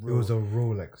some it was a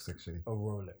Rolex actually. a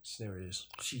Rolex. There it is.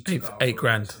 She Eight- took out a eight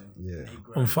grand. Rolex and Yeah. 8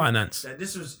 grand. On finance. Like,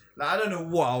 this was like I don't know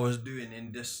what I was doing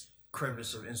in this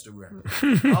crevice of Instagram.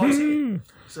 I was here.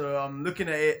 So I'm looking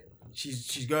at it.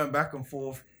 She's going back and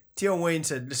forth. Tion Wayne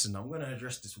said, "Listen, I'm gonna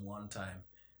address this one time.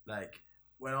 Like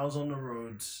when I was on the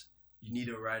roads, you need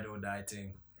a ride or die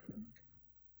thing."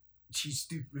 She's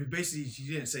stupid. Basically, she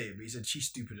didn't say it, but he said she's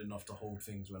stupid enough to hold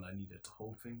things when I needed to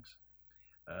hold things.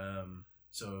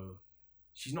 So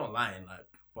she's not lying, like,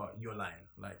 but you're lying.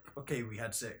 Like, okay, we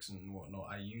had sex and whatnot.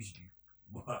 I used you,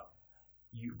 but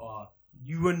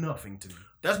you were nothing to me.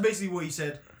 That's basically what he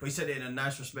said. But he said it in a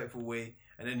nice, respectful way,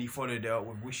 and then he followed it up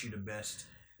with "Wish you the best,"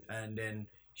 and then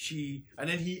he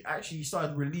actually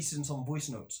started releasing some voice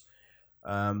notes.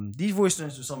 These voice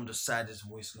notes were some of the saddest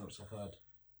voice notes I've heard.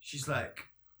 She's like,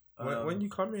 when you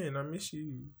come in, I miss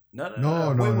you. No, way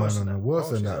no, worse no, than no, that. worse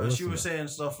than that. worse She than was that. saying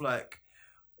stuff like,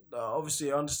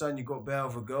 obviously, I understand you got bare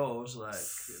other girls,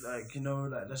 like you know,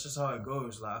 like that's just how it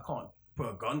goes. Like I can't put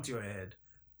a gun to your head,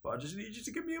 but I just need you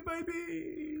to give me a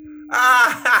baby.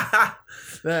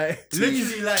 Like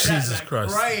literally, like Jesus that, like,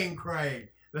 Christ. crying,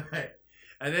 like,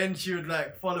 and then she would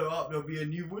like follow up. There'll be a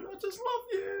new one. I just love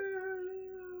you.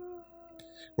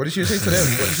 What did she say to them?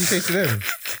 What did she say to them?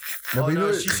 No, Oh, but you no,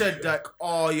 know- she said like,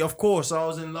 oh, yeah, of course, I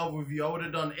was in love with you. I would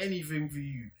have done anything for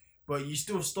you, but you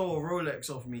still stole a Rolex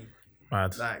off me.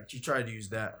 Mad. Like she tried to use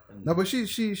that. And No, but she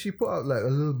put out like a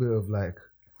little bit of like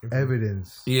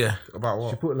evidence. Yeah. About She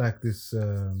what? put like this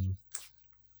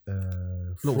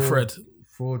Little thread.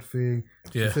 fraud thing.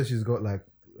 Yeah. She said she's got like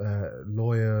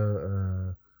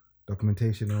lawyer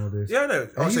documentation and all this. Yeah, no.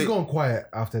 And I'll he's say- gone quiet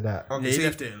after that. Okay, he so,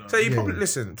 left it alone. so you Yeah, probably yeah.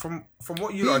 listen from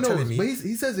what you He are knows, telling me. but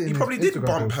he says it in He his probably did Instagram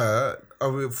bump post.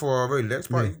 her for a Rolex,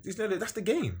 but Yeah. it's no, that's the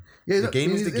game. Yeah, the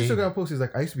game in is his the game. Instagram post is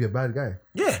like, I used to be a bad guy.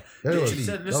 Yeah, That was, she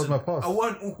said, that was my past. I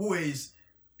wasn't always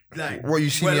like What you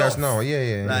see well me as off. now,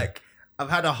 yeah. Like I've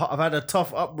had a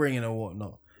tough upbringing and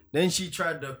whatnot. Then she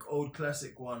tried the old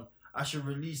classic one. I should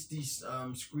release these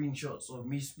screenshots of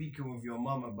me speaking with your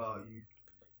mum about you.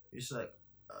 It's like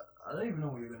I don't even know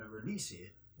what you're gonna release here,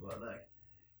 but like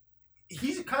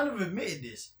he's kind of admitted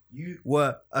this. You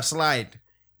were a slide.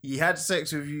 He had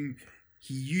sex with you.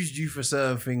 He used you for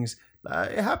certain things.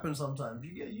 Like it happens sometimes.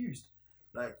 You get used.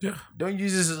 Like don't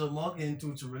use this as a marketing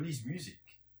tool to release music.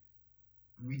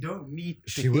 We don't need to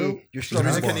She hear will. your Is strong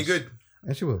music bars. any good?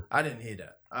 And she will. I didn't hear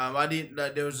that. I didn't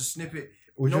like. There was a snippet.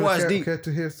 Would you you know why it's deep? care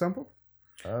to hear a sample?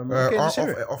 Okay, let's hear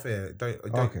it. Off air. Don't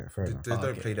Okay, fair enough.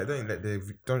 don't play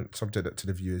that. Don't subject that to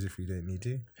the viewers if you don't need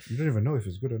to. You don't even know if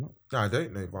it's good or not. No, I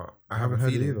don't know, but I I have haven't a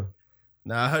heard it feeling. either.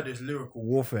 Nah, I heard it's lyrical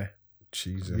warfare.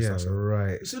 Jesus. Yeah, that's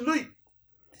right. It's a night.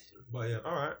 But yeah,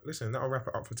 all right. Listen, that'll wrap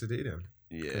it up for today then.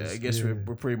 Yeah, I guess we're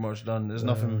pretty much done. There's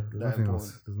nothing that nothing important.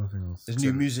 else. There's nothing else. There's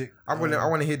new music. I want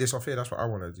to hear this off here. That's what I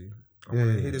want to do. I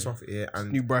want to hear this off here.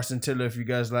 And New Bryson Tiller, if you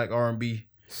guys like R&B.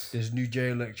 There's new J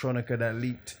Electronica that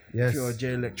leaked. Yes. If you're a J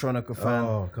Electronica fan.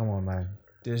 Oh, come on, man.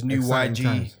 There's new Exciting YG.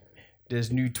 times.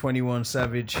 There's new 21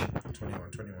 Savage. 21.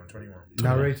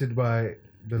 Narrated by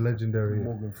the legendary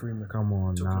Morgan Freeman. Come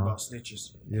on Talking now. about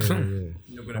snitches. Yeah.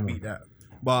 You're going Come to on. beat that.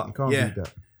 But You can't yeah, beat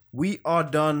that. we are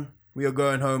done. We are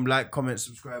going home. Like, comment,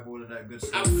 subscribe, all of that good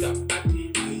stuff. After party.